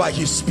you out by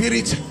his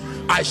spirit.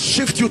 I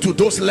shift you to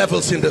those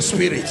levels in the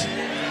spirit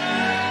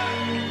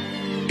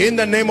in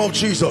the name of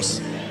Jesus.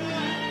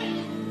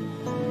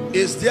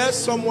 Is there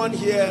someone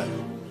here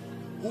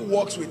who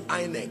works with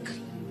INEC?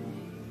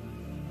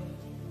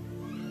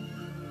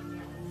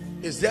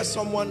 Is there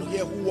someone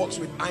here who works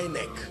with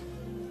INEC?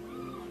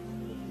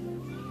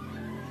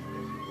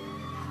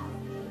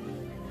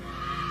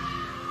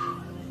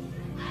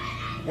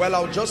 Well,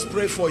 I'll just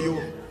pray for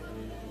you.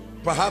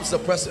 Perhaps the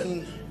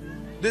person,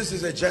 this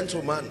is a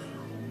gentleman.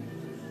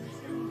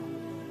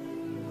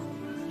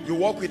 You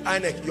work with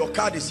INEC, your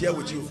card is here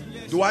with you.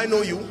 Do I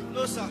know you?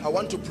 No, sir. I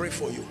want to pray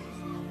for you.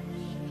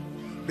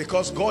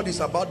 Because God is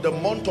about the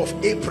month of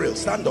April.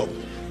 Stand up.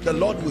 The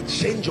Lord will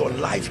change your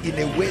life in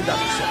a way that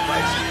will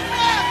surprise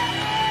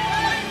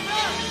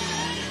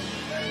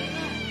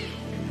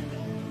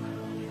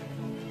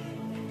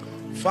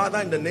you.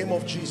 Father, in the name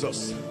of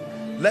Jesus,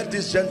 let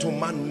this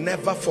gentleman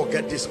never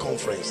forget this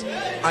conference.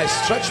 I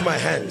stretch my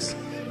hands.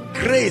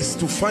 Grace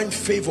to find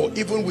favor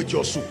even with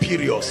your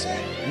superiors.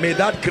 May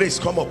that grace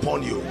come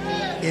upon you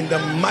in the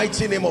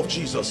mighty name of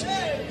Jesus.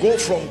 Go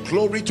from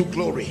glory to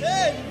glory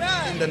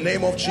in the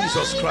name of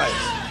Jesus Christ.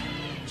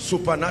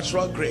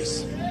 Supernatural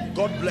grace.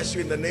 God bless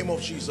you in the name of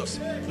Jesus.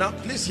 Now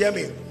please hear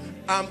me.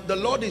 The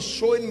Lord is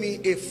showing me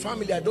a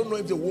family. I don't know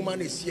if the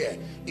woman is here.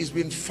 It's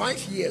been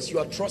 5 years you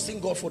are trusting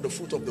God for the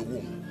fruit of the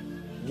womb.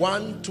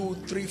 1, 2,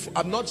 3, 4.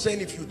 I'm not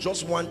saying if you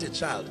just want a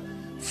child.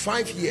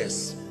 5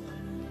 years.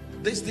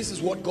 This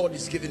is what God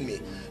is giving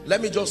me.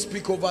 Let me just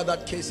speak over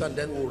that case and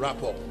then we'll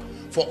wrap up.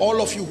 For all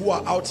of you who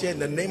are out here, in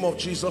the name of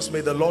Jesus,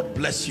 may the Lord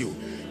bless you.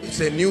 It's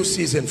a new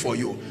season for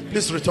you.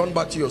 Please return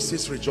back to your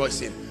seats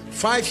rejoicing.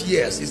 5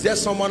 years. Is there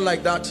someone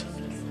like that?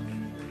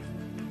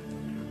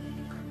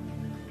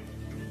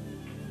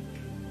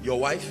 Your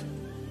wife?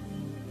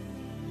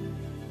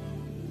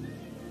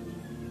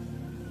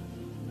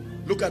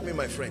 Look at me,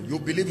 my friend. You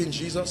believe in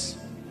Jesus?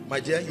 My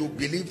dear, you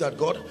believe that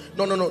God?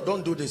 No,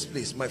 don't do this,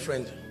 please, my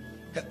friend.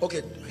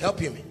 Okay, help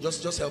him.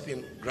 Just help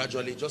him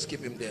gradually. Just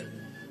keep him there.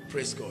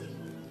 Praise God.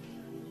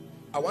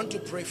 I want to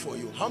pray for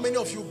you. How many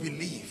of you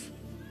believe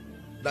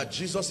that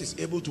Jesus is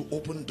able to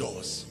open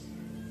doors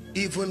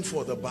even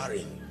for the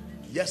barren?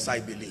 Yes,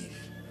 I believe.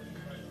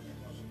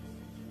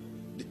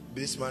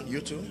 This man, you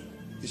too?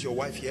 Is your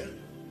wife here?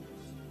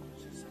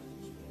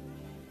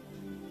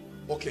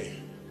 Okay.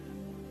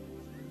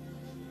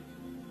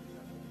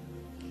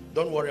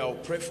 Don't worry, I'll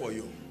pray for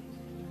you.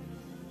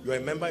 You're a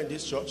member in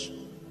this church?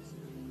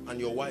 And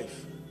your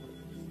wife?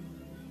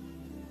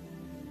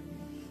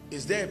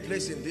 Is there a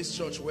place in this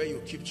church where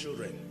you keep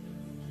children?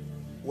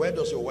 Where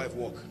does your wife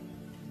work?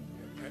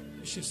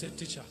 She's a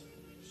teacher.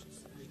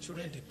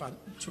 Children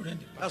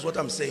department. That's what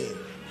I'm saying.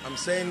 I'm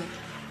saying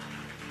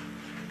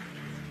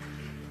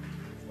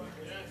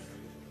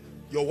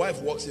your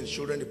wife works in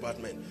children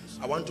department.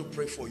 I want to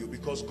pray for you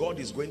because God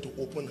is going to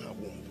open her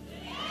womb.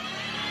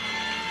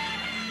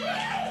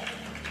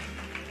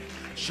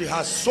 She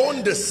has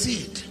sown the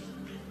seed.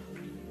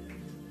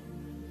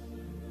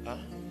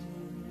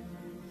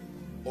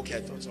 Okay,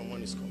 I thought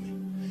someone is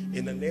coming.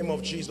 In the name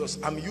of Jesus,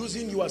 I'm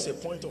using you as a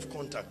point of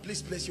contact.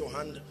 Please place your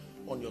hand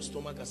on your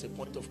stomach as a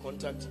point of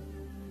contact.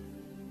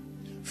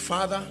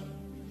 Father,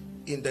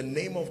 in the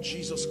name of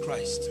Jesus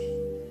Christ,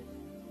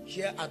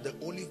 here at the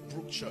Olive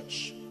Brook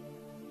Church,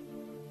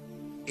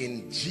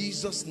 in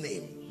Jesus'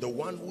 name, the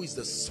one who is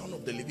the Son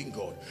of the living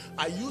God,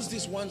 I use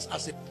these ones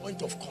as a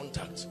point of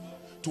contact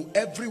to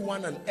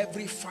everyone and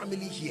every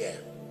family here.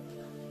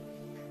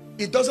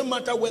 It doesn't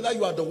matter whether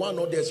you are the one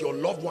or there's your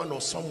loved one or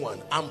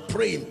someone. I'm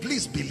praying,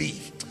 please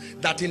believe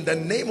that in the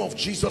name of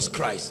Jesus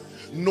Christ,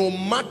 no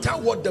matter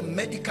what the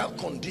medical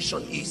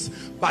condition is,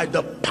 by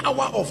the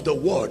power of the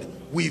word,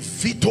 we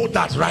veto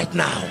that right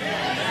now.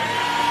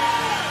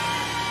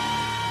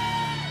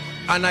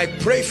 And I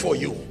pray for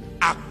you,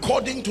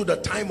 according to the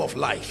time of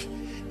life,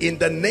 in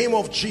the name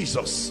of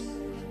Jesus,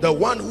 the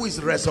one who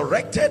is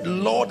resurrected,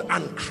 Lord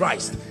and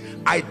Christ,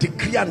 I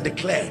decree and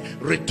declare,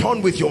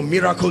 return with your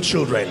miracle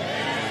children.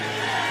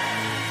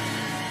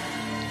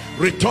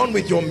 Return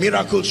with your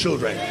miracle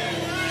children.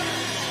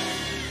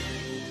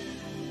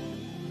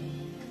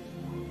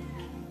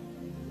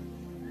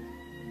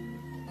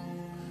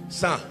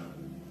 Sir,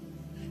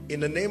 in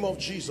the name of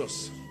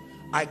Jesus,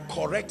 I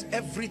correct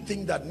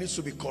everything that needs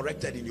to be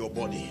corrected in your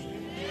body.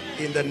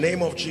 In the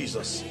name of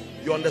Jesus.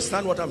 You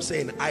understand what I'm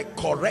saying? I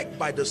correct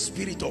by the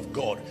Spirit of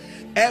God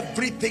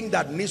everything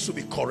that needs to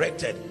be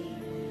corrected.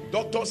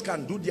 Doctors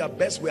can do their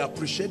best, we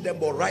appreciate them,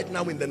 but right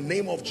now in the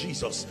name of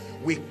Jesus,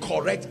 we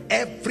correct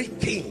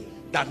everything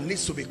that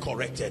needs to be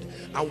corrected,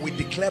 and we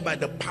declare by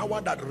the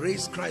power that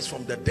raised Christ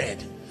from the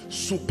dead,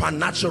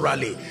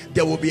 supernaturally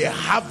there will be a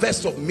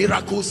harvest of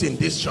miracles in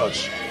this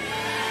church.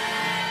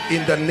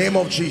 In the name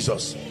of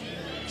Jesus,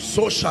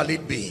 so shall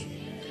it be,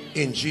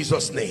 in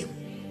Jesus' name.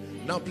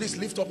 Now please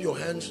lift up your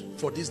hands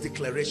for these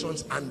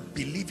declarations and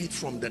believe it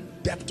from the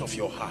depth of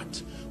your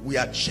heart. We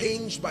are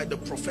changed by the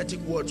prophetic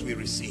words we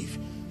receive.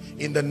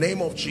 In the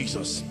name of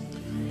Jesus,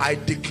 I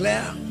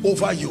declare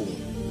over you,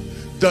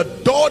 the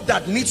door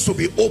that needs to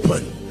be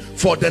opened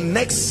for the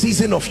next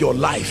season of your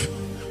life,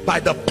 by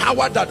the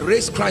power that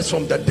raised Christ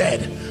from the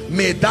dead,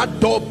 may that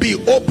door be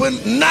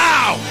opened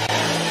now.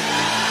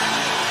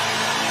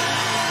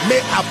 May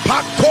that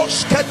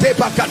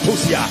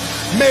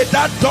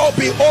door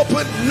be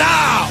opened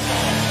now.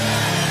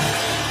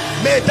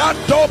 May that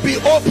door be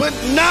opened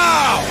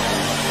now.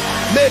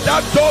 May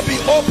that door be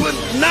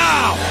opened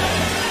now.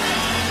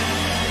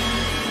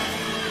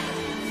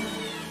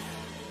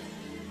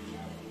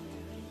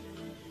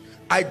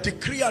 I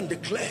decree and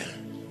declare,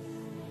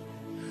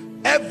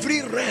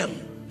 every realm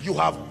you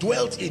have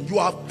dwelt in, you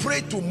have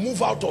prayed to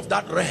move out of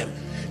that realm.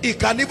 It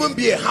can even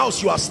be a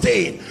house you are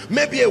staying,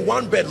 maybe a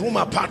one-bedroom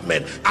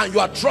apartment, and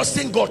you are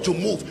trusting God to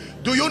move.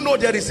 Do you know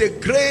there is a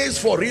grace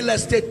for real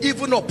estate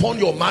even upon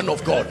your man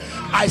of God?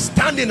 I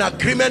stand in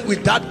agreement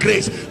with that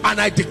grace, and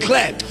I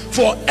declare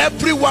for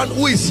everyone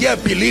who is here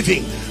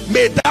believing,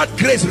 may that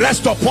grace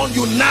rest upon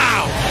you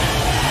now.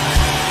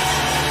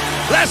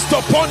 Rest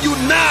upon you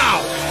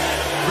now.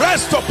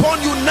 Rest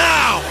upon you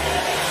now.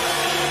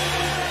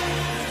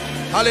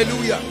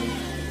 Hallelujah.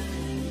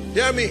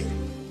 Hear me.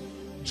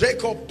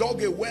 Jacob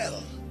dug a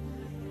well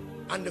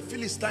and the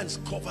Philistines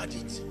covered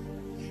it.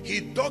 He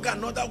dug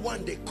another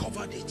one, they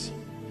covered it.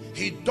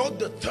 He dug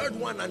the third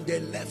one and they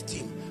left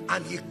him,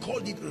 and he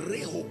called it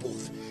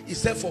Rehoboth. He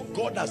said, for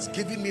God has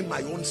given me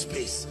my own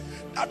space.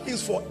 That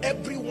means for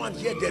everyone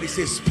here there is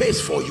a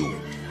space for you.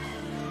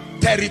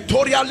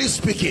 Territorially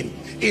speaking,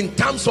 in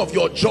terms of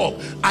your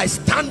job, I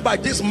stand by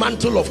this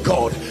mantle of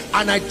God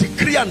and I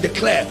decree and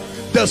declare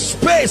the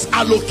space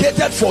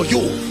allocated for you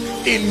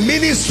in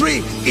ministry,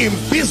 in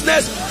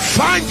business,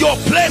 find your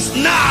place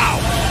now.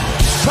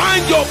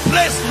 Find your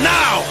place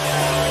now.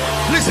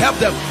 Please help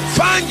them.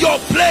 Find your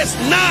place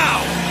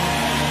now.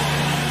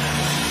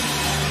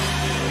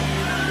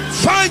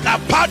 Find a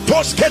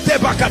patos kete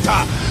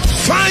bakata.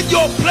 Find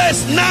your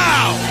place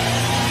now.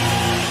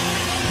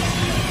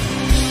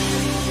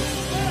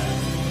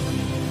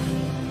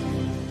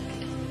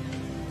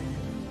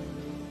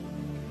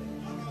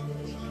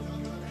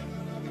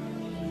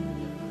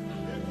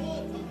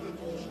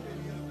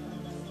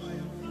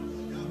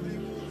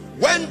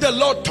 When the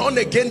Lord turned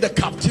again the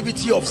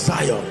captivity of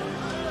Zion,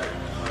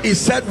 he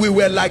said we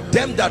were like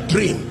them that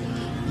dream.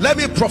 Let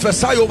me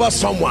prophesy over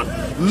someone.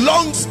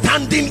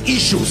 Long-standing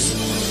issues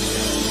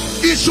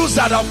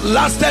that have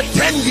lasted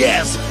 10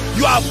 years.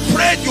 You have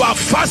prayed, you have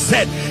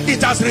fasted,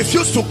 it has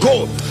refused to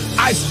go.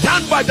 I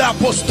stand by the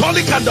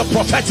apostolic and the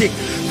prophetic.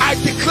 I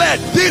declare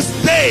this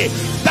day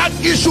that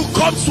issue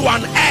comes to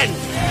an end.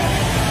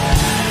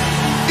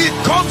 It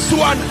comes to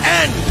an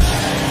end.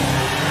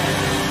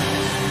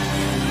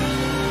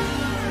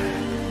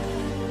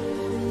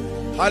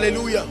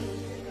 Hallelujah.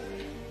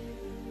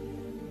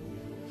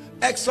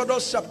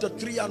 Exodus chapter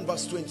 3 and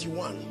verse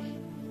 21.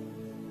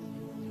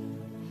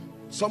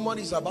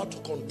 Somebody is about to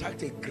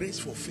contact a grace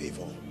for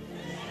favor.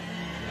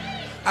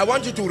 I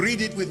want you to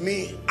read it with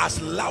me as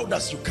loud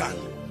as you can.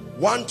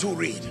 1, 2,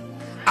 read.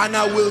 And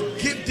I will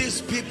give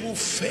these people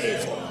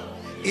favor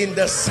in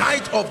the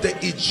sight of the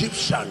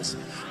Egyptians,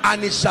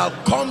 and it shall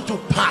come to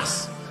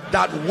pass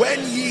that when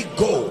ye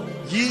go,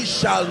 ye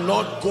shall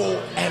not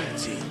go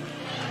empty.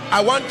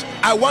 I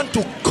want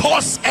to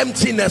cause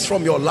emptiness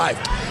from your life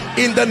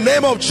in the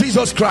name of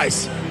Jesus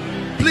Christ.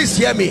 Please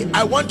hear me.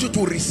 I want you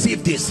to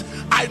receive this.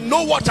 I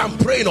know what I'm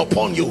praying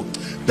upon you.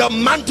 The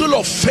mantle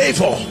of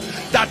favor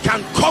that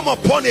can come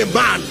upon a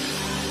man.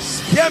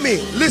 Hear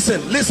me.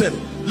 Listen.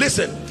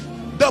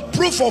 The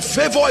proof of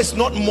favor is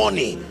not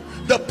money.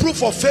 The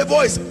proof of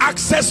favor is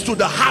access to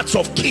the hearts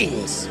of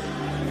kings.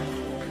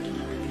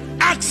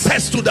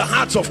 Access to the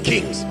hearts of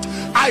kings.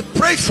 I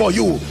pray for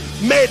you.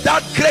 May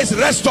that grace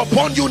rest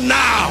upon you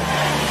now.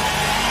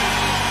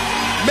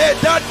 May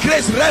that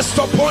grace rest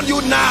upon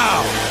you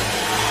now.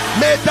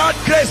 May that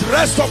grace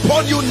rest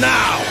upon you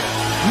now.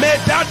 May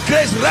that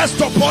grace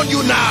rest upon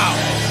you now.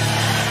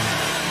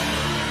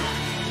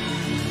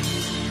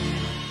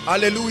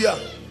 Hallelujah.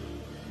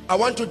 I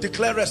want to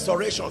declare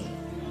restoration.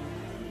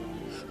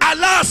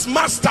 Alas,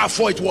 master,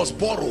 for it was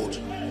borrowed.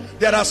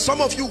 There are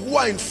some of you who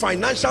are in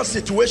financial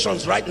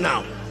situations right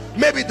now.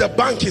 Maybe the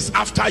bank is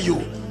after you.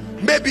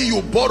 Maybe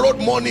you borrowed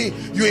money,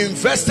 you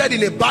invested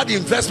in a bad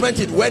investment,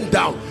 it went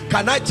down.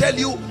 Can I tell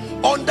you,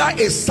 under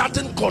a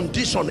certain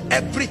condition,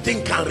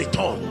 everything can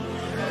return.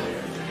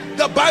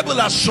 The Bible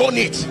has shown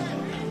it.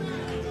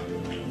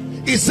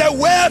 It said,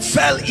 where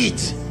fell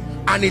it?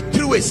 And it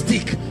threw a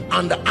stick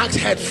and the axe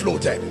head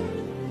floated.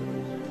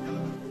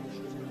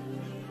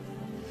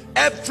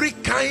 Every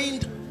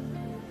kind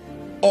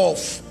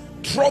of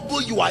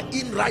trouble you are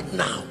in right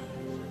now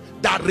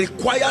that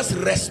requires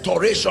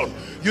restoration.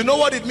 You know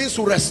what it means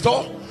to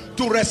restore?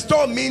 To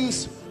restore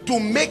means to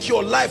make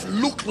your life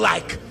look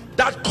like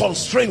that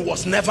constraint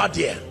was never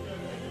there.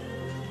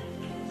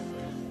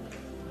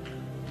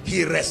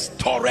 He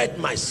restored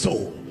my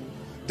soul.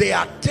 They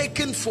are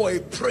taken for a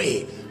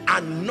prey,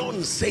 and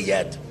none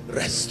saith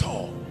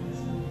restore.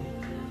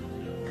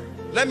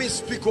 Let me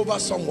speak over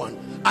someone.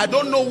 I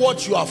don't know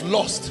what you have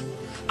lost.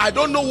 I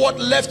don't know what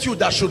left you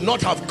that should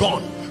not have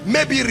gone.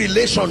 Maybe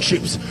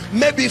relationships,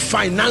 maybe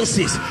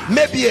finances,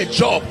 maybe a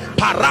job.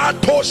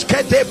 Paratos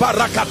kete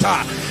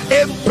barakata,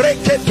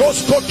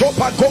 embreketos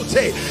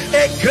kotopakote,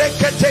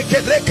 egrekete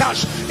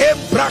kedrekash,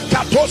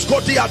 embrakatos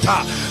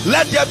kodiata.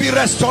 Let there be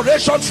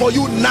restoration for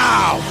you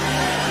now.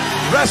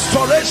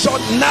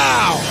 Restoration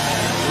now.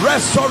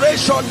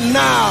 Restoration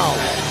now.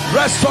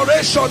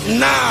 Restoration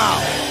now.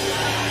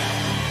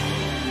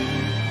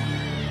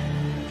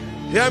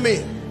 Hear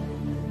me.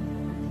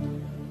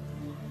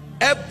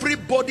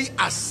 Everybody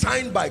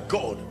assigned by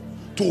God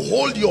to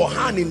hold your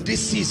hand in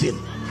this season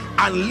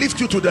and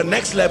lift you to the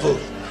next level.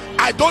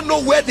 I don't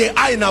know where they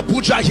are in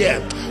Abuja here,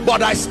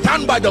 but I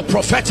stand by the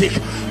prophetic.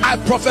 I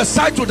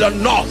prophesy to the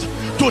north,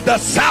 to the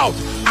south,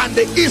 and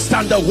the east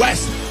and the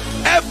west.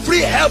 Every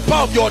helper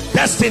of your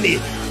destiny,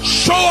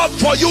 show up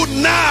for you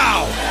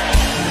now.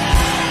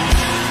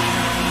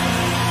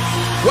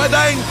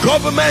 Whether in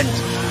government,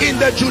 in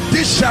the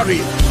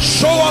judiciary,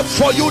 show up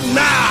for you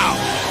now.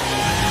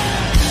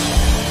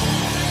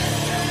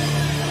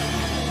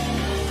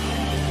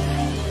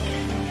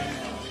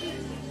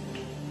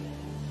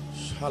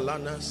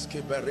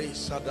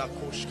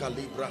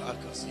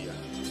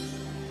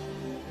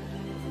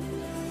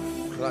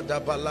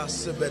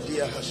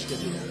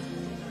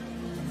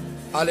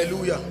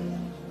 Hallelujah.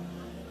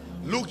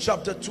 Luke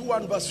chapter 2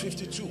 and verse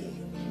 52.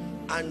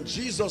 And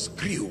Jesus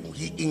grew,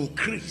 he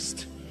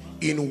increased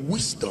in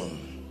wisdom,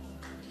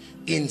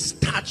 in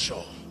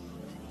stature,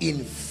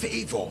 in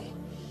favor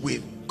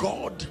with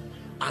God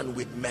and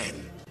with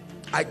men.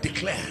 I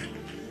declare,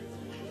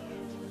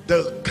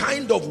 the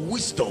kind of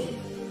wisdom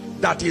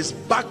that is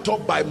backed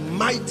up by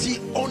mighty,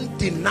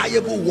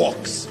 undeniable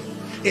works,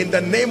 in the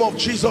name of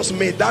Jesus,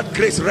 may that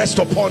grace rest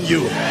upon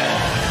you.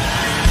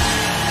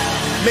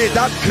 May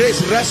that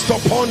grace rest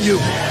upon you.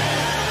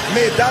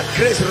 May that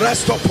grace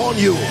rest upon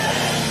you.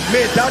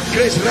 May that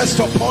grace rest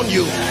upon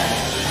you.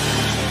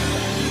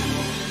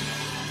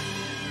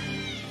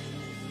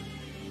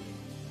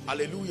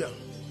 Hallelujah.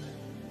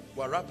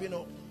 We're wrapping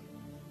up.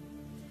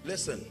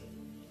 Listen,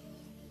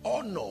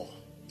 honor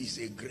is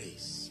a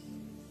grace.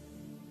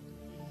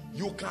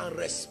 You can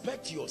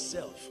respect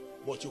yourself,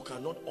 but you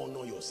cannot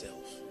honor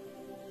yourself.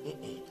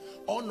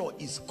 Honor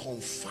is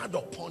conferred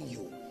upon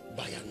you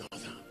by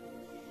another.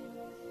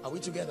 Are we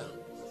together?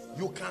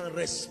 You can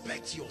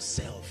respect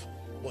yourself,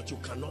 but you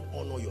cannot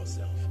honor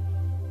yourself.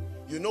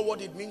 You know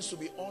what it means to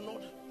be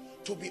honored?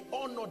 To be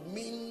honored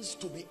means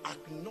to be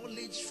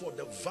acknowledged for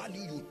the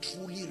value you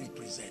truly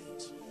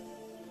represent.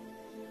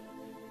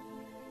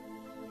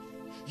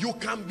 You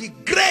can be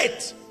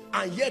great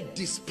and yet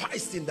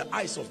despised in the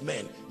eyes of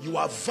men. You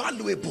are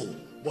valuable,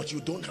 but you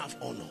don't have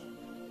honor.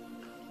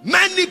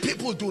 Many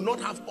people do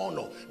not have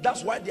honor.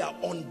 That's why they are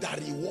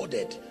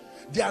under-rewarded.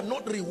 They are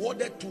not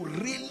rewarded to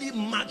really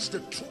match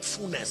the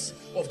truthfulness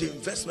of the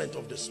investment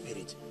of the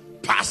Spirit.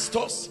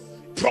 Pastors,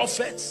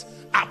 prophets,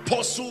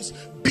 apostles,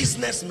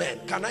 businessmen.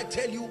 Can I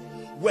tell you,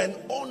 when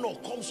honor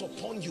comes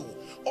upon you,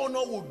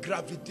 honor will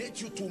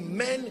gravitate you to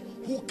men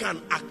who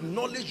can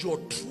acknowledge your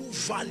true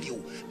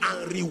value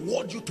and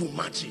reward you to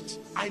match it.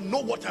 I know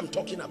what I'm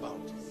talking about.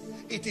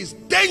 It is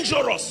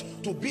dangerous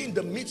to be in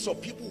the midst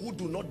of people who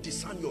do not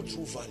discern your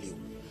true value.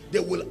 They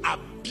will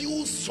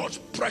abuse such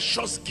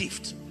precious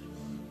gift.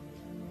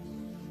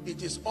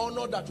 It is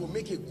honor that will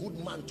make a good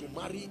man to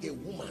marry a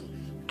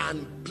woman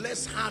and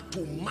bless her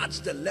to match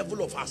the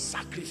level of her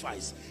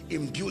sacrifice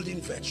in building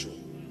virtue.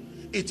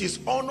 It is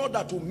honor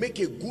that will make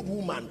a good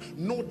woman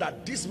know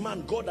that this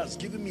man God has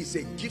given me is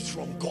a gift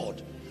from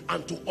God,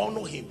 and to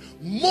honor him.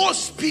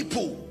 Most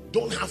people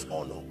don't have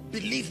honor.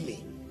 Believe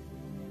me,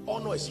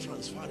 honor is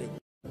transferable.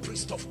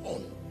 Priest of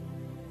honor,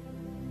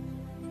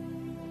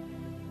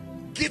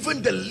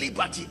 given the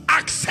liberty,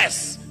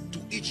 access to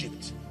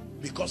Egypt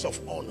because of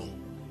honor.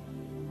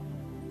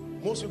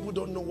 Most people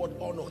don't know what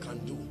honor can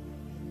do.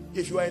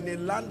 If you are in a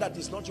land that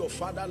is not your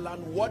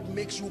fatherland, what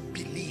makes you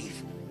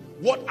believe?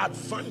 What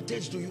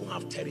advantage do you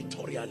have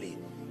territorially?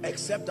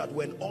 except that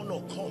when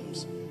honor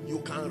comes, you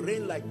can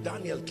reign like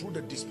Daniel through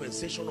the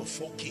dispensation of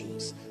 4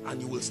 kings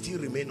and you will still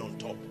remain on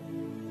top.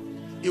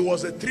 It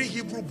was the 3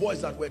 Hebrew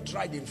boys that were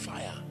tried in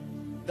fire.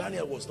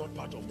 Daniel was not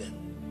part of them.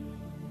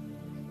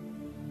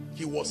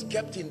 He was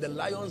kept in the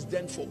lion's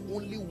den for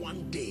only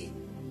 1 day,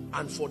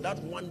 and for that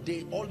 1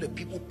 day all the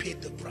people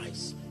paid the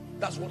price.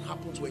 That's what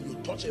happens when you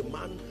touch a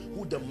man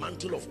who the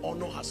mantle of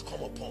honor has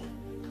come upon.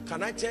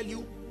 Can I tell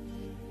you,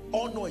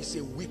 honor is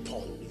a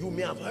weapon. You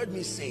may have heard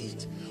me say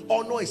it.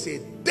 Honor is a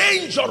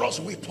dangerous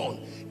weapon.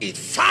 It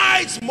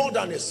fights more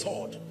than a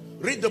sword.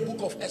 Read the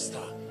book of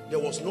Esther. There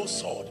was no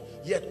sword,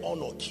 yet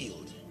honor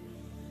killed.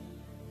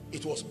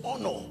 It was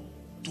honor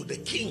to the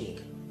king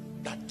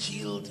that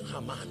killed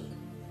Haman.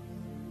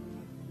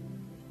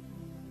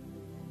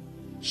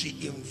 She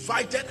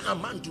invited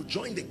Haman to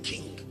join the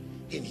king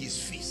in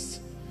his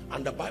feast.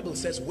 And the Bible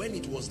says when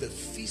it was the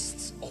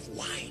feast of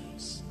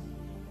wines,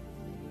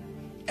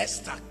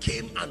 Esther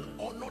came and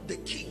honored the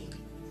king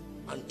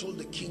and told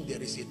the king,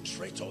 there is a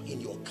traitor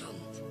in your camp.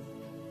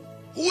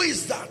 Who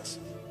is that?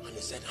 And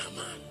he said,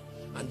 Haman.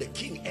 And the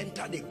king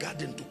entered the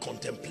garden to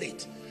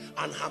contemplate.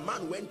 And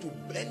Haman went to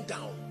bend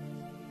down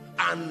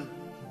and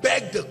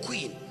beg the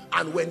queen.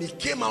 And when he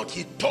came out,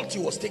 he thought he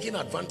was taking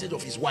advantage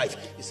of his wife.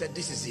 He said,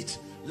 this is it.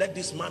 Let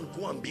this man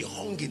go and be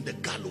hung in the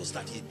gallows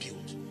that he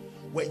built.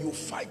 When you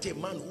fight a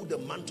man who the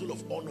mantle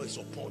of honor is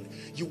upon,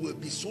 you will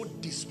be so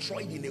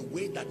destroyed in a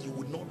way that you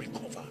will not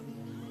recover.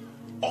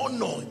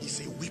 Honor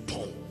is a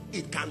weapon.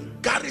 It can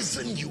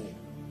garrison you.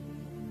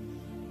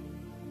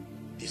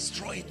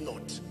 Destroy it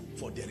not,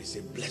 for there is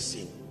a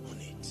blessing on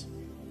it.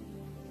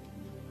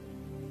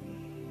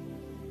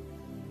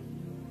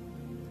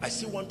 I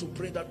still want to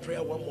pray that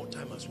prayer one more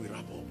time as we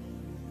wrap up.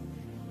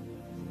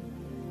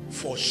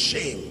 For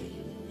shame,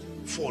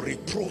 for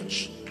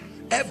reproach,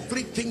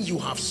 everything you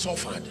have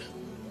suffered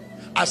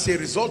as a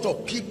result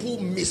of people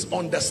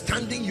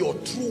misunderstanding your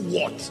true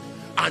worth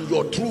and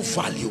your true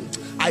value,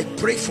 I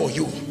pray for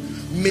you.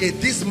 May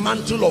this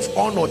mantle of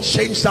honor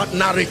change that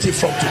narrative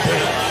from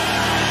today.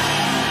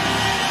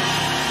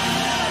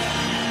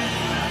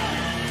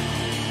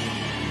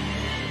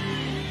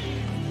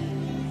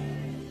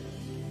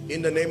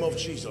 In the name of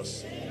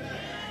Jesus.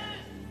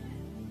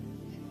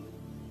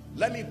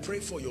 Let me pray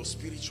for your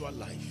spiritual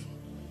life.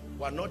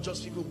 We are not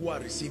just people who are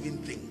receiving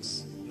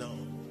things. No.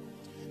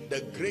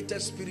 The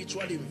greatest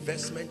spiritual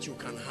investment you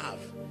can have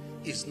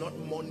is not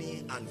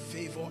money and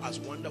favor, as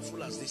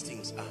wonderful as these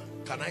things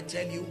are. Can I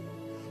tell you,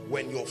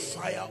 when your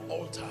fire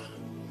altar,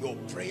 your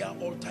prayer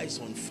altar is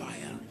on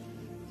fire,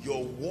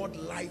 your word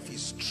life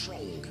is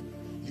strong,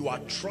 you are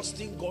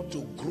trusting God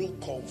to grow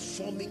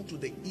conforming to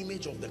the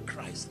image of the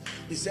Christ.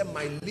 He said,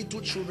 my little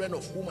children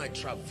of whom I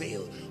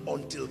travail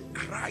until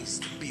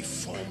Christ be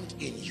formed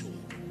in you.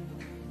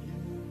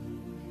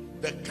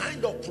 The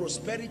kind of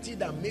prosperity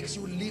that makes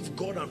you leave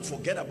God and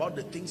forget about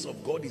the things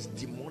of God is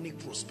demonic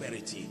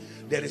prosperity.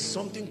 There is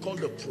something called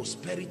the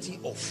prosperity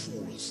of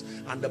fools,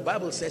 and the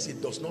Bible says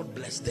it does not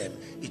bless them,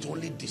 it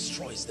only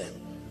destroys them.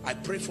 I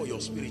pray for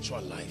your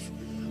spiritual life.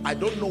 I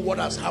don't know what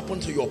has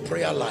happened to your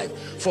prayer life.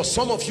 For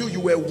some of you, you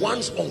were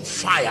once on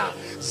fire,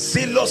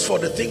 zealous for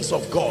the things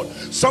of God.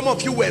 Some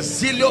of you were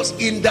zealous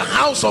in the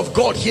house of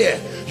God here.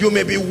 You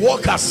may be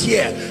workers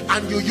here,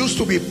 and you used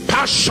to be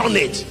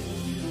passionate.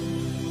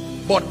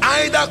 But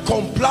either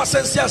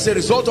complacency as a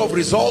result of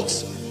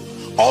results,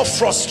 or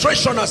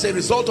frustration as a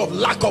result of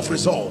lack of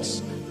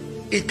results,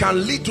 it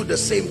can lead to the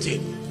same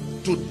thing,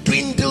 to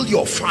dwindle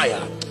your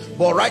fire.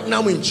 But right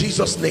now, in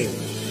Jesus' name,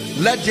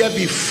 let there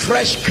be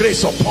fresh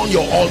grace upon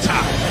your altar.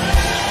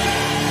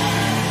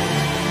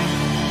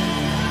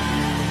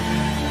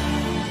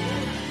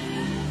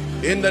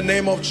 In the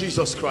name of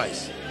Jesus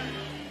Christ.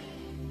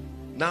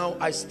 Now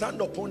I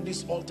stand upon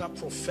this altar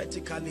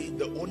prophetically,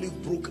 the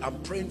olive brook.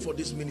 I'm praying for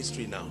this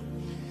ministry now.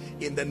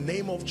 In the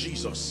name of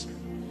Jesus,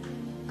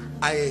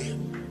 I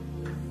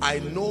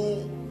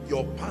know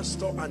your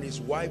pastor and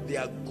his wife, they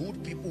are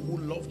good people who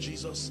love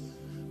Jesus.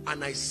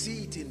 And I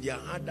see it in their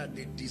heart that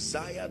they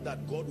desire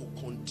that God will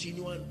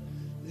continually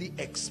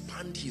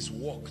expand his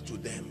work to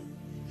them.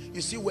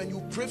 You see, when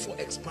you pray for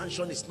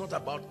expansion, it's not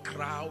about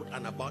crowd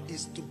and about,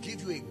 it's to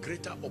give you a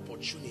greater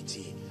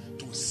opportunity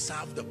to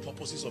serve the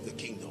purposes of the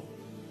kingdom.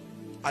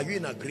 Are you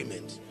in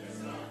agreement?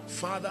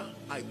 Father,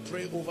 I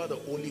pray over the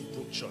Olive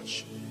Brook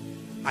Church.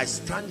 I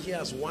stand here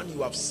as one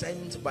you have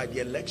sent by the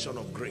election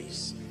of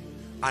grace.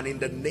 And in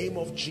the name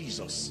of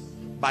Jesus,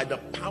 by the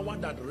power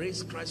that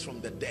raised Christ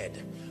from the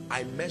dead,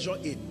 I measure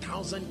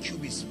 1,000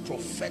 cubits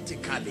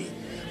prophetically,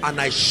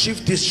 and I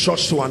shift this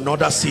church to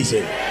another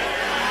season.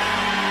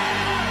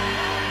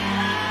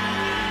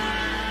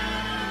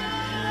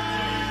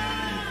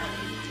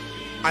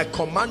 I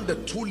command the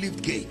 2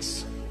 lift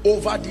gates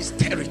over this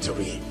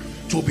territory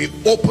to be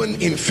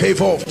open in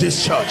favor of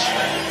this church.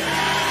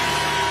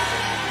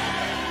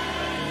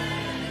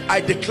 I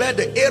declare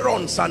the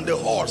Aarons and the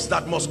horse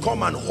that must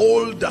come and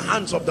hold the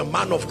hands of the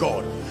man of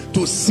God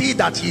to see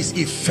that he is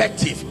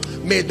effective.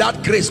 May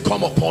that grace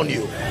come upon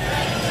you.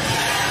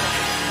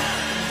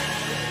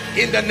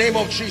 In the name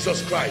of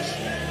Jesus Christ.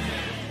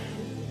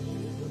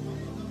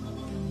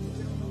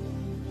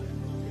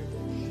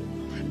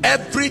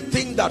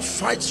 everything that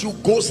fights you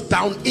goes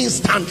down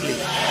instantly.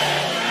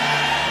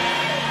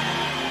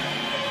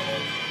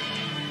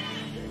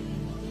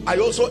 I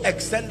also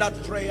extend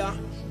that prayer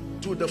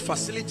to the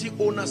facility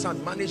owners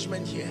and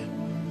management here.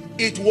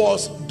 It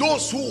was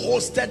those who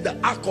hosted the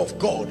ark of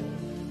God.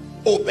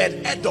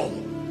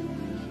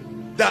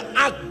 Obed-Edom, the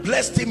ark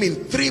blessed him in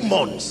 3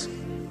 months.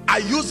 I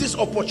use this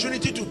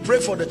opportunity to pray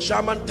for the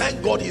chairman.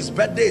 Thank God his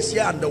birthday is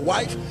here, and the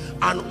wife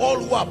and all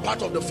who are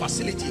part of the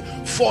facility.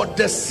 For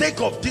the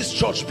sake of this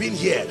church being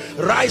here,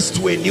 rise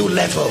to a new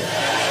level.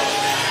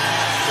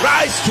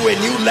 Rise to a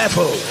new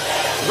level.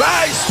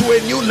 Rise to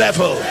a new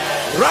level.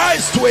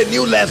 Rise to a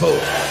new level.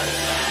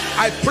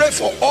 I pray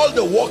for all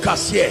the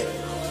workers here.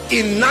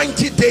 In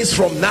 90 days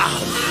from now,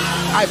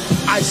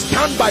 I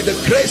stand by the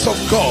grace of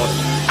God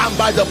and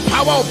by the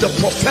power of the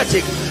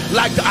prophetic,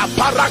 like the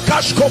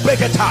Aparakash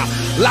Kobegeta,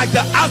 like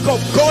the ark of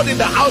God in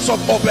the house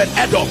of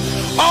Obed-Edom.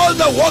 All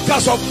the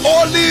workers of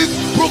Olive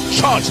Brook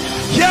Church,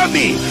 hear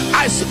me.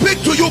 I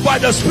speak to you by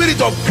the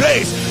Spirit of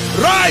grace.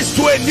 Rise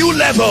to a new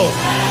level.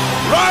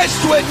 Rise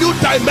to a new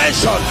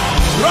dimension.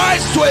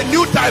 Rise to a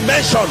new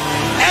dimension.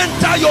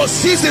 Enter your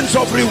seasons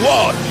of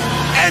reward.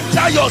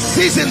 Enter your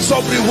seasons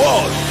of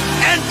reward.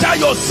 Enter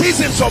your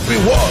seasons of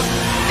reward.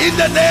 In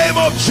the name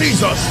of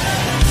Jesus.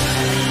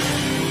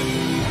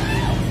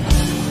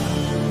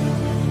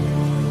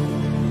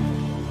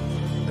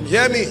 And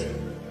hear me.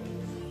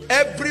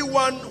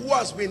 Everyone who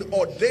has been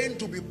ordained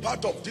to be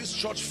part of this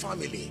church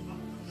family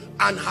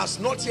and has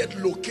not yet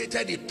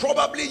located it,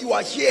 probably you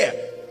are here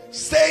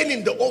staying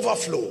in the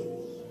overflow.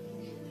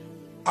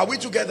 Are we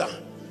together?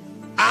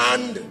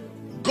 And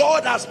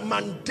God has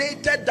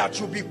mandated that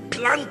you be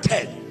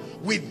planted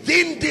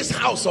within this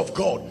house of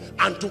God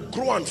and to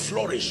grow and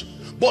flourish.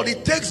 But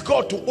it takes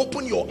God to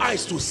open your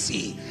eyes to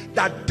see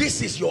that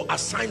this is your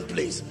assigned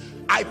place.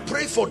 I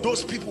pray for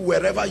those people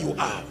wherever you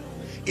are.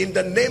 In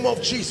the name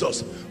of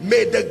Jesus,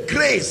 may the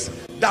grace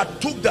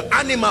that took the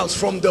animals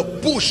from the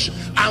bush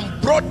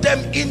and brought them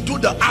into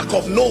the ark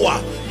of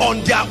Noah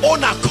on their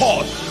own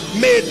accord,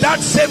 may that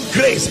same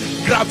grace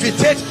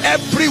gravitate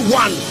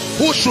everyone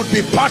who should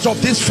be part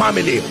of this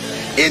family.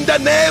 In the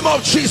name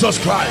of Jesus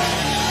Christ,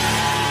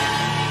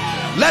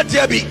 let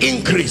there be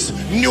increase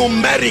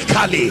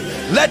numerically,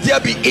 let there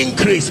be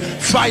increase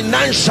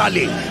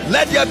financially,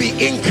 let there be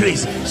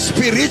increase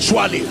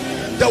spiritually.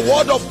 The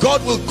word of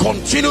God will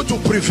continue to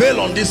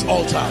prevail on this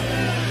altar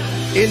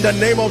in the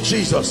name of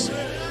Jesus.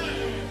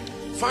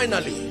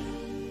 Finally,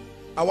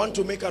 I want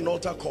to make an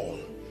altar call.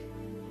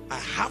 I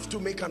have to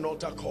make an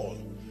altar call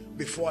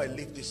before I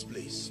leave this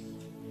place.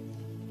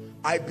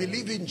 I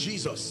believe in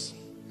Jesus.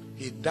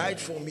 He died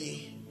for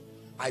me.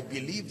 I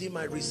believed him.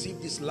 I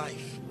received his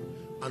life.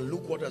 And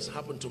look what has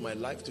happened to my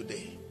life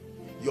today.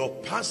 Your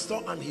pastor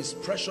and his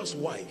precious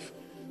wife,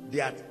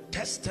 they are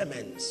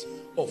testaments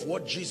of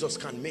what Jesus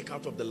can make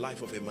out of the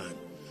life of a man.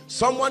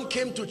 Someone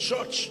came to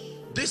church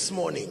this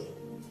morning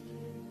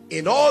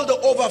in all the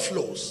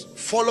overflows,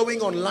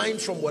 following online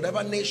from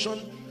whatever nation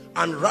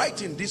and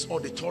right in this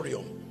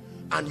auditorium,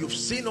 and you've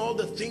seen all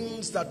the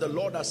things that the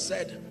Lord has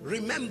said.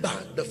 Remember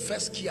the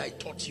first key I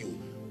taught you: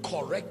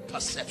 correct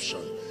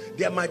perception.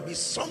 There might be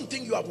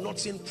something you have not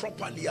seen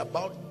properly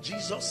about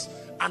Jesus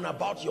and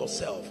about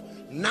yourself.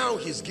 Now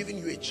he's giving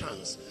you a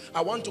chance.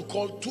 I want to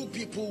call 2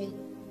 people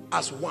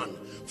as one.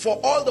 For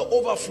all the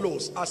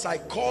overflows, as I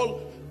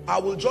call, I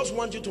will just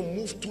want you to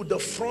move to the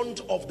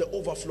front of the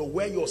overflow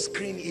where your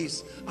screen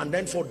is. And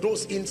then for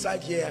those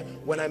inside here,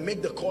 when I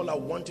make the call, I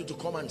want you to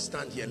come and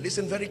stand here.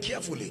 Listen very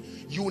carefully.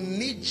 You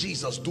need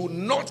Jesus. Do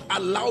not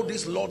allow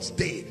this Lord's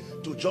Day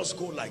to just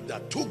go like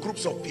that. 2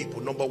 groups of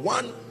people. Number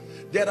 1,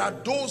 there are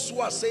those who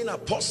are saying,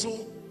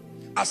 Apostle,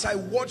 as I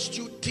watched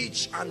you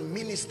teach and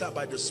minister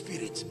by the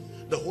Spirit,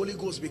 the Holy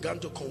Ghost began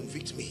to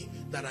convict me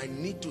that I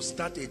need to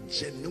start a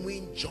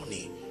genuine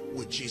journey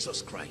with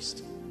Jesus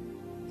Christ.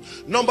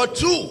 Number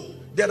 2,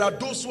 there are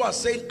those who are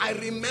saying, I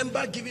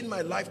remember giving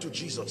my life to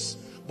Jesus,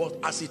 but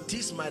as it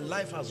is, my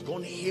life has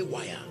gone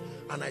haywire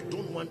and I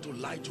don't want to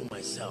lie to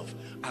myself.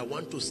 I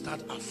want to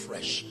start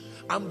afresh.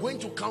 I'm going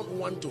to count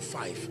 1 to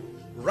 5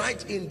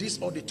 right in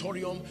this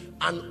auditorium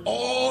and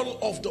all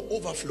of the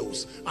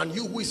overflows. And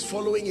you who is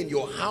following in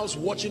your house,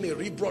 watching a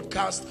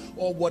rebroadcast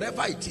or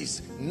whatever it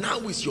is, now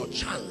is your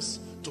chance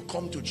to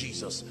come to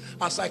Jesus.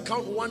 As I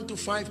count 1 to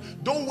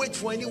 5, don't wait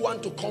for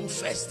anyone to come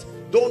first.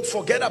 Don't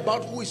forget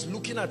about who is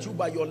looking at you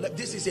by your left.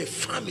 This is a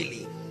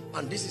family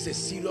and this is a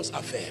serious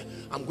affair.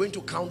 I'm going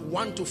to count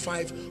 1 to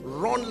 5.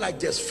 Run like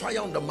there's fire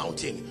on the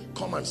mountain.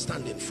 Come and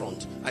stand in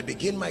front. I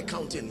begin my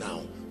counting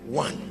now.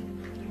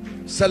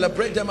 1.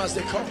 Celebrate them as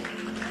they come.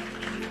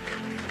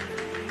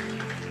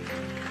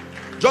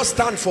 Just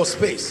stand for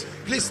space.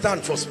 Please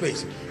stand for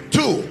space.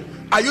 2.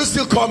 Are you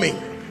still coming?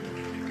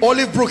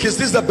 Olive Brook, is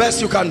this the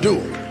best you can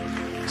do?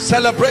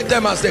 Celebrate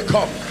them as they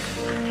come.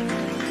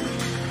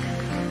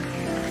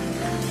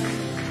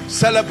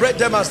 Celebrate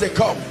them as they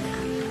come.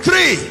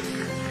 3.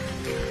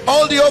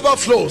 All the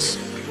overflows,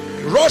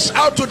 rush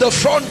out to the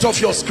front of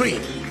your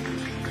screen.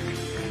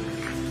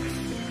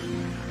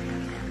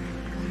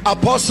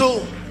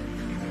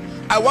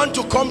 I want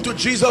to come to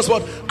Jesus,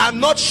 but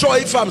I'm not sure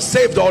if I'm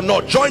saved or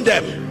not. Join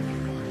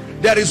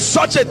them. There is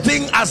such a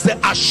thing as the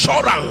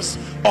assurance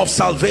of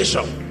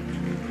salvation.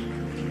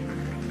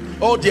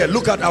 Oh dear,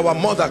 look at our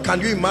mother.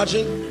 Can you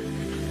imagine?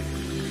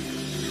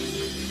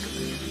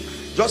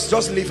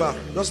 Just leave her.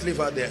 Just leave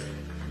her there.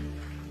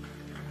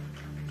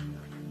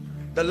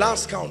 The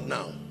last count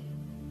now.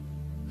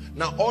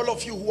 Now all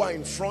of you who are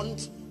in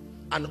front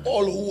and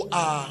all who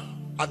are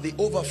at the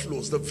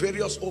overflows, the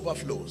various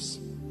overflows,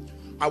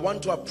 I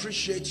want to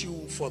appreciate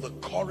you for the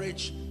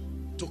courage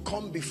to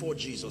come before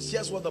Jesus.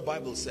 Here's what the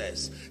Bible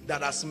says,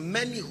 that as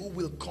many who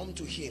will come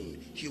to him,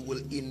 he will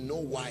in no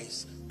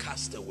wise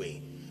cast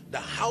away. The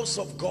house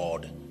of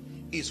God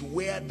is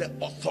where the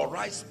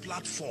authorized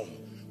platform,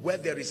 where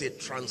there is a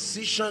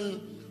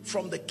transition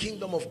from the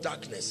kingdom of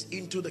darkness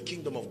into the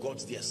kingdom of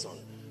God's dear Son.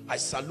 I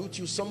salute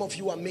you. Some of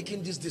you are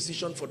making this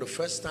decision for the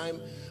first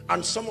time,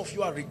 and some of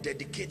you are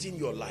rededicating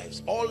your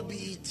lives.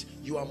 Albeit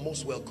you are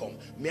most welcome.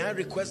 May I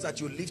request that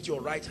you lift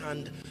your right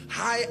hand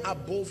high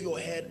above your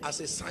head as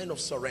a sign of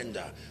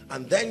surrender,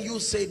 and then you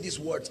say these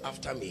words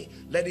after me.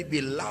 Let it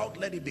be loud,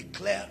 let it be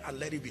clear, and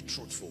let it be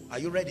truthful. Are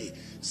you ready?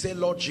 Say,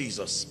 Lord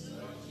Jesus,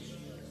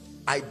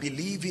 I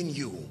believe in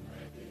you,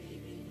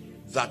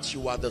 that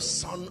you are the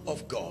Son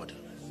of God.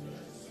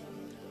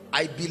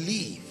 I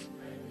believe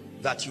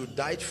that you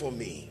died for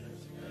me.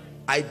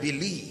 I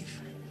believe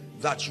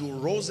that you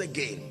rose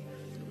again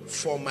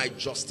for my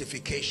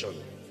justification.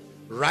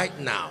 Right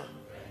now,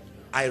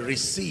 I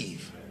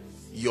receive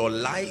your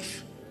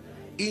life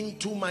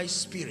into my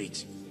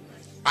spirit.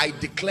 I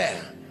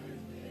declare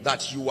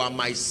that you are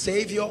my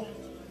Savior,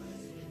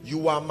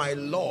 you are my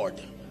Lord,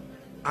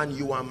 and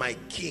you are my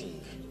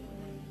King.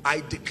 I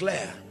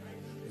declare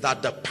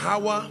that the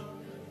power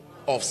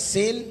of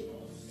sin,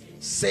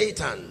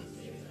 Satan,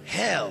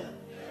 hell,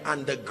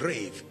 and the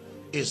grave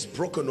is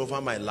broken over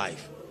my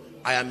life.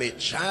 I am a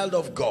child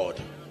of God.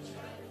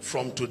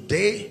 From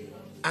today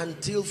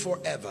until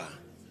forever,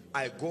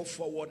 I go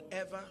forward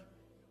ever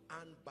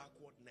and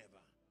backward never.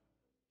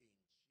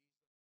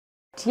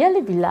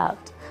 Dearly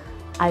beloved,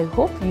 I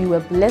hope you were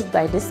blessed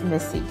by this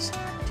message.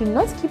 Do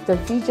not keep the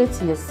video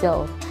to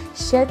yourself.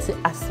 Share to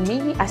as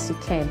many as you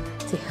can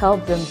to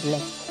help them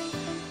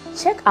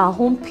bless. Check our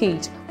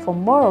homepage for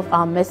more of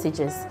our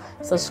messages.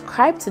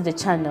 Subscribe to the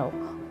channel.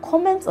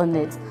 Comment on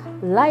it,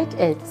 like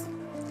it.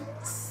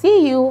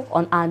 See you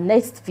on our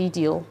next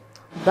video.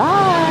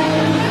 Bye.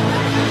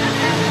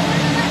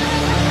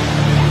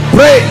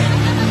 Pray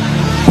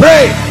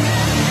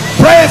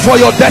for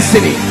your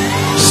destiny.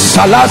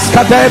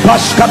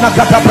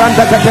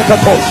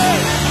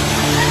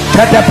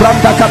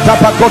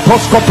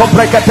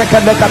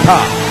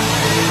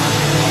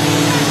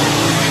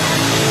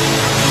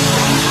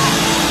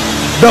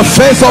 The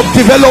phase of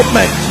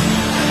development.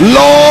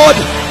 Lord,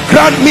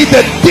 grant me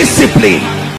the discipline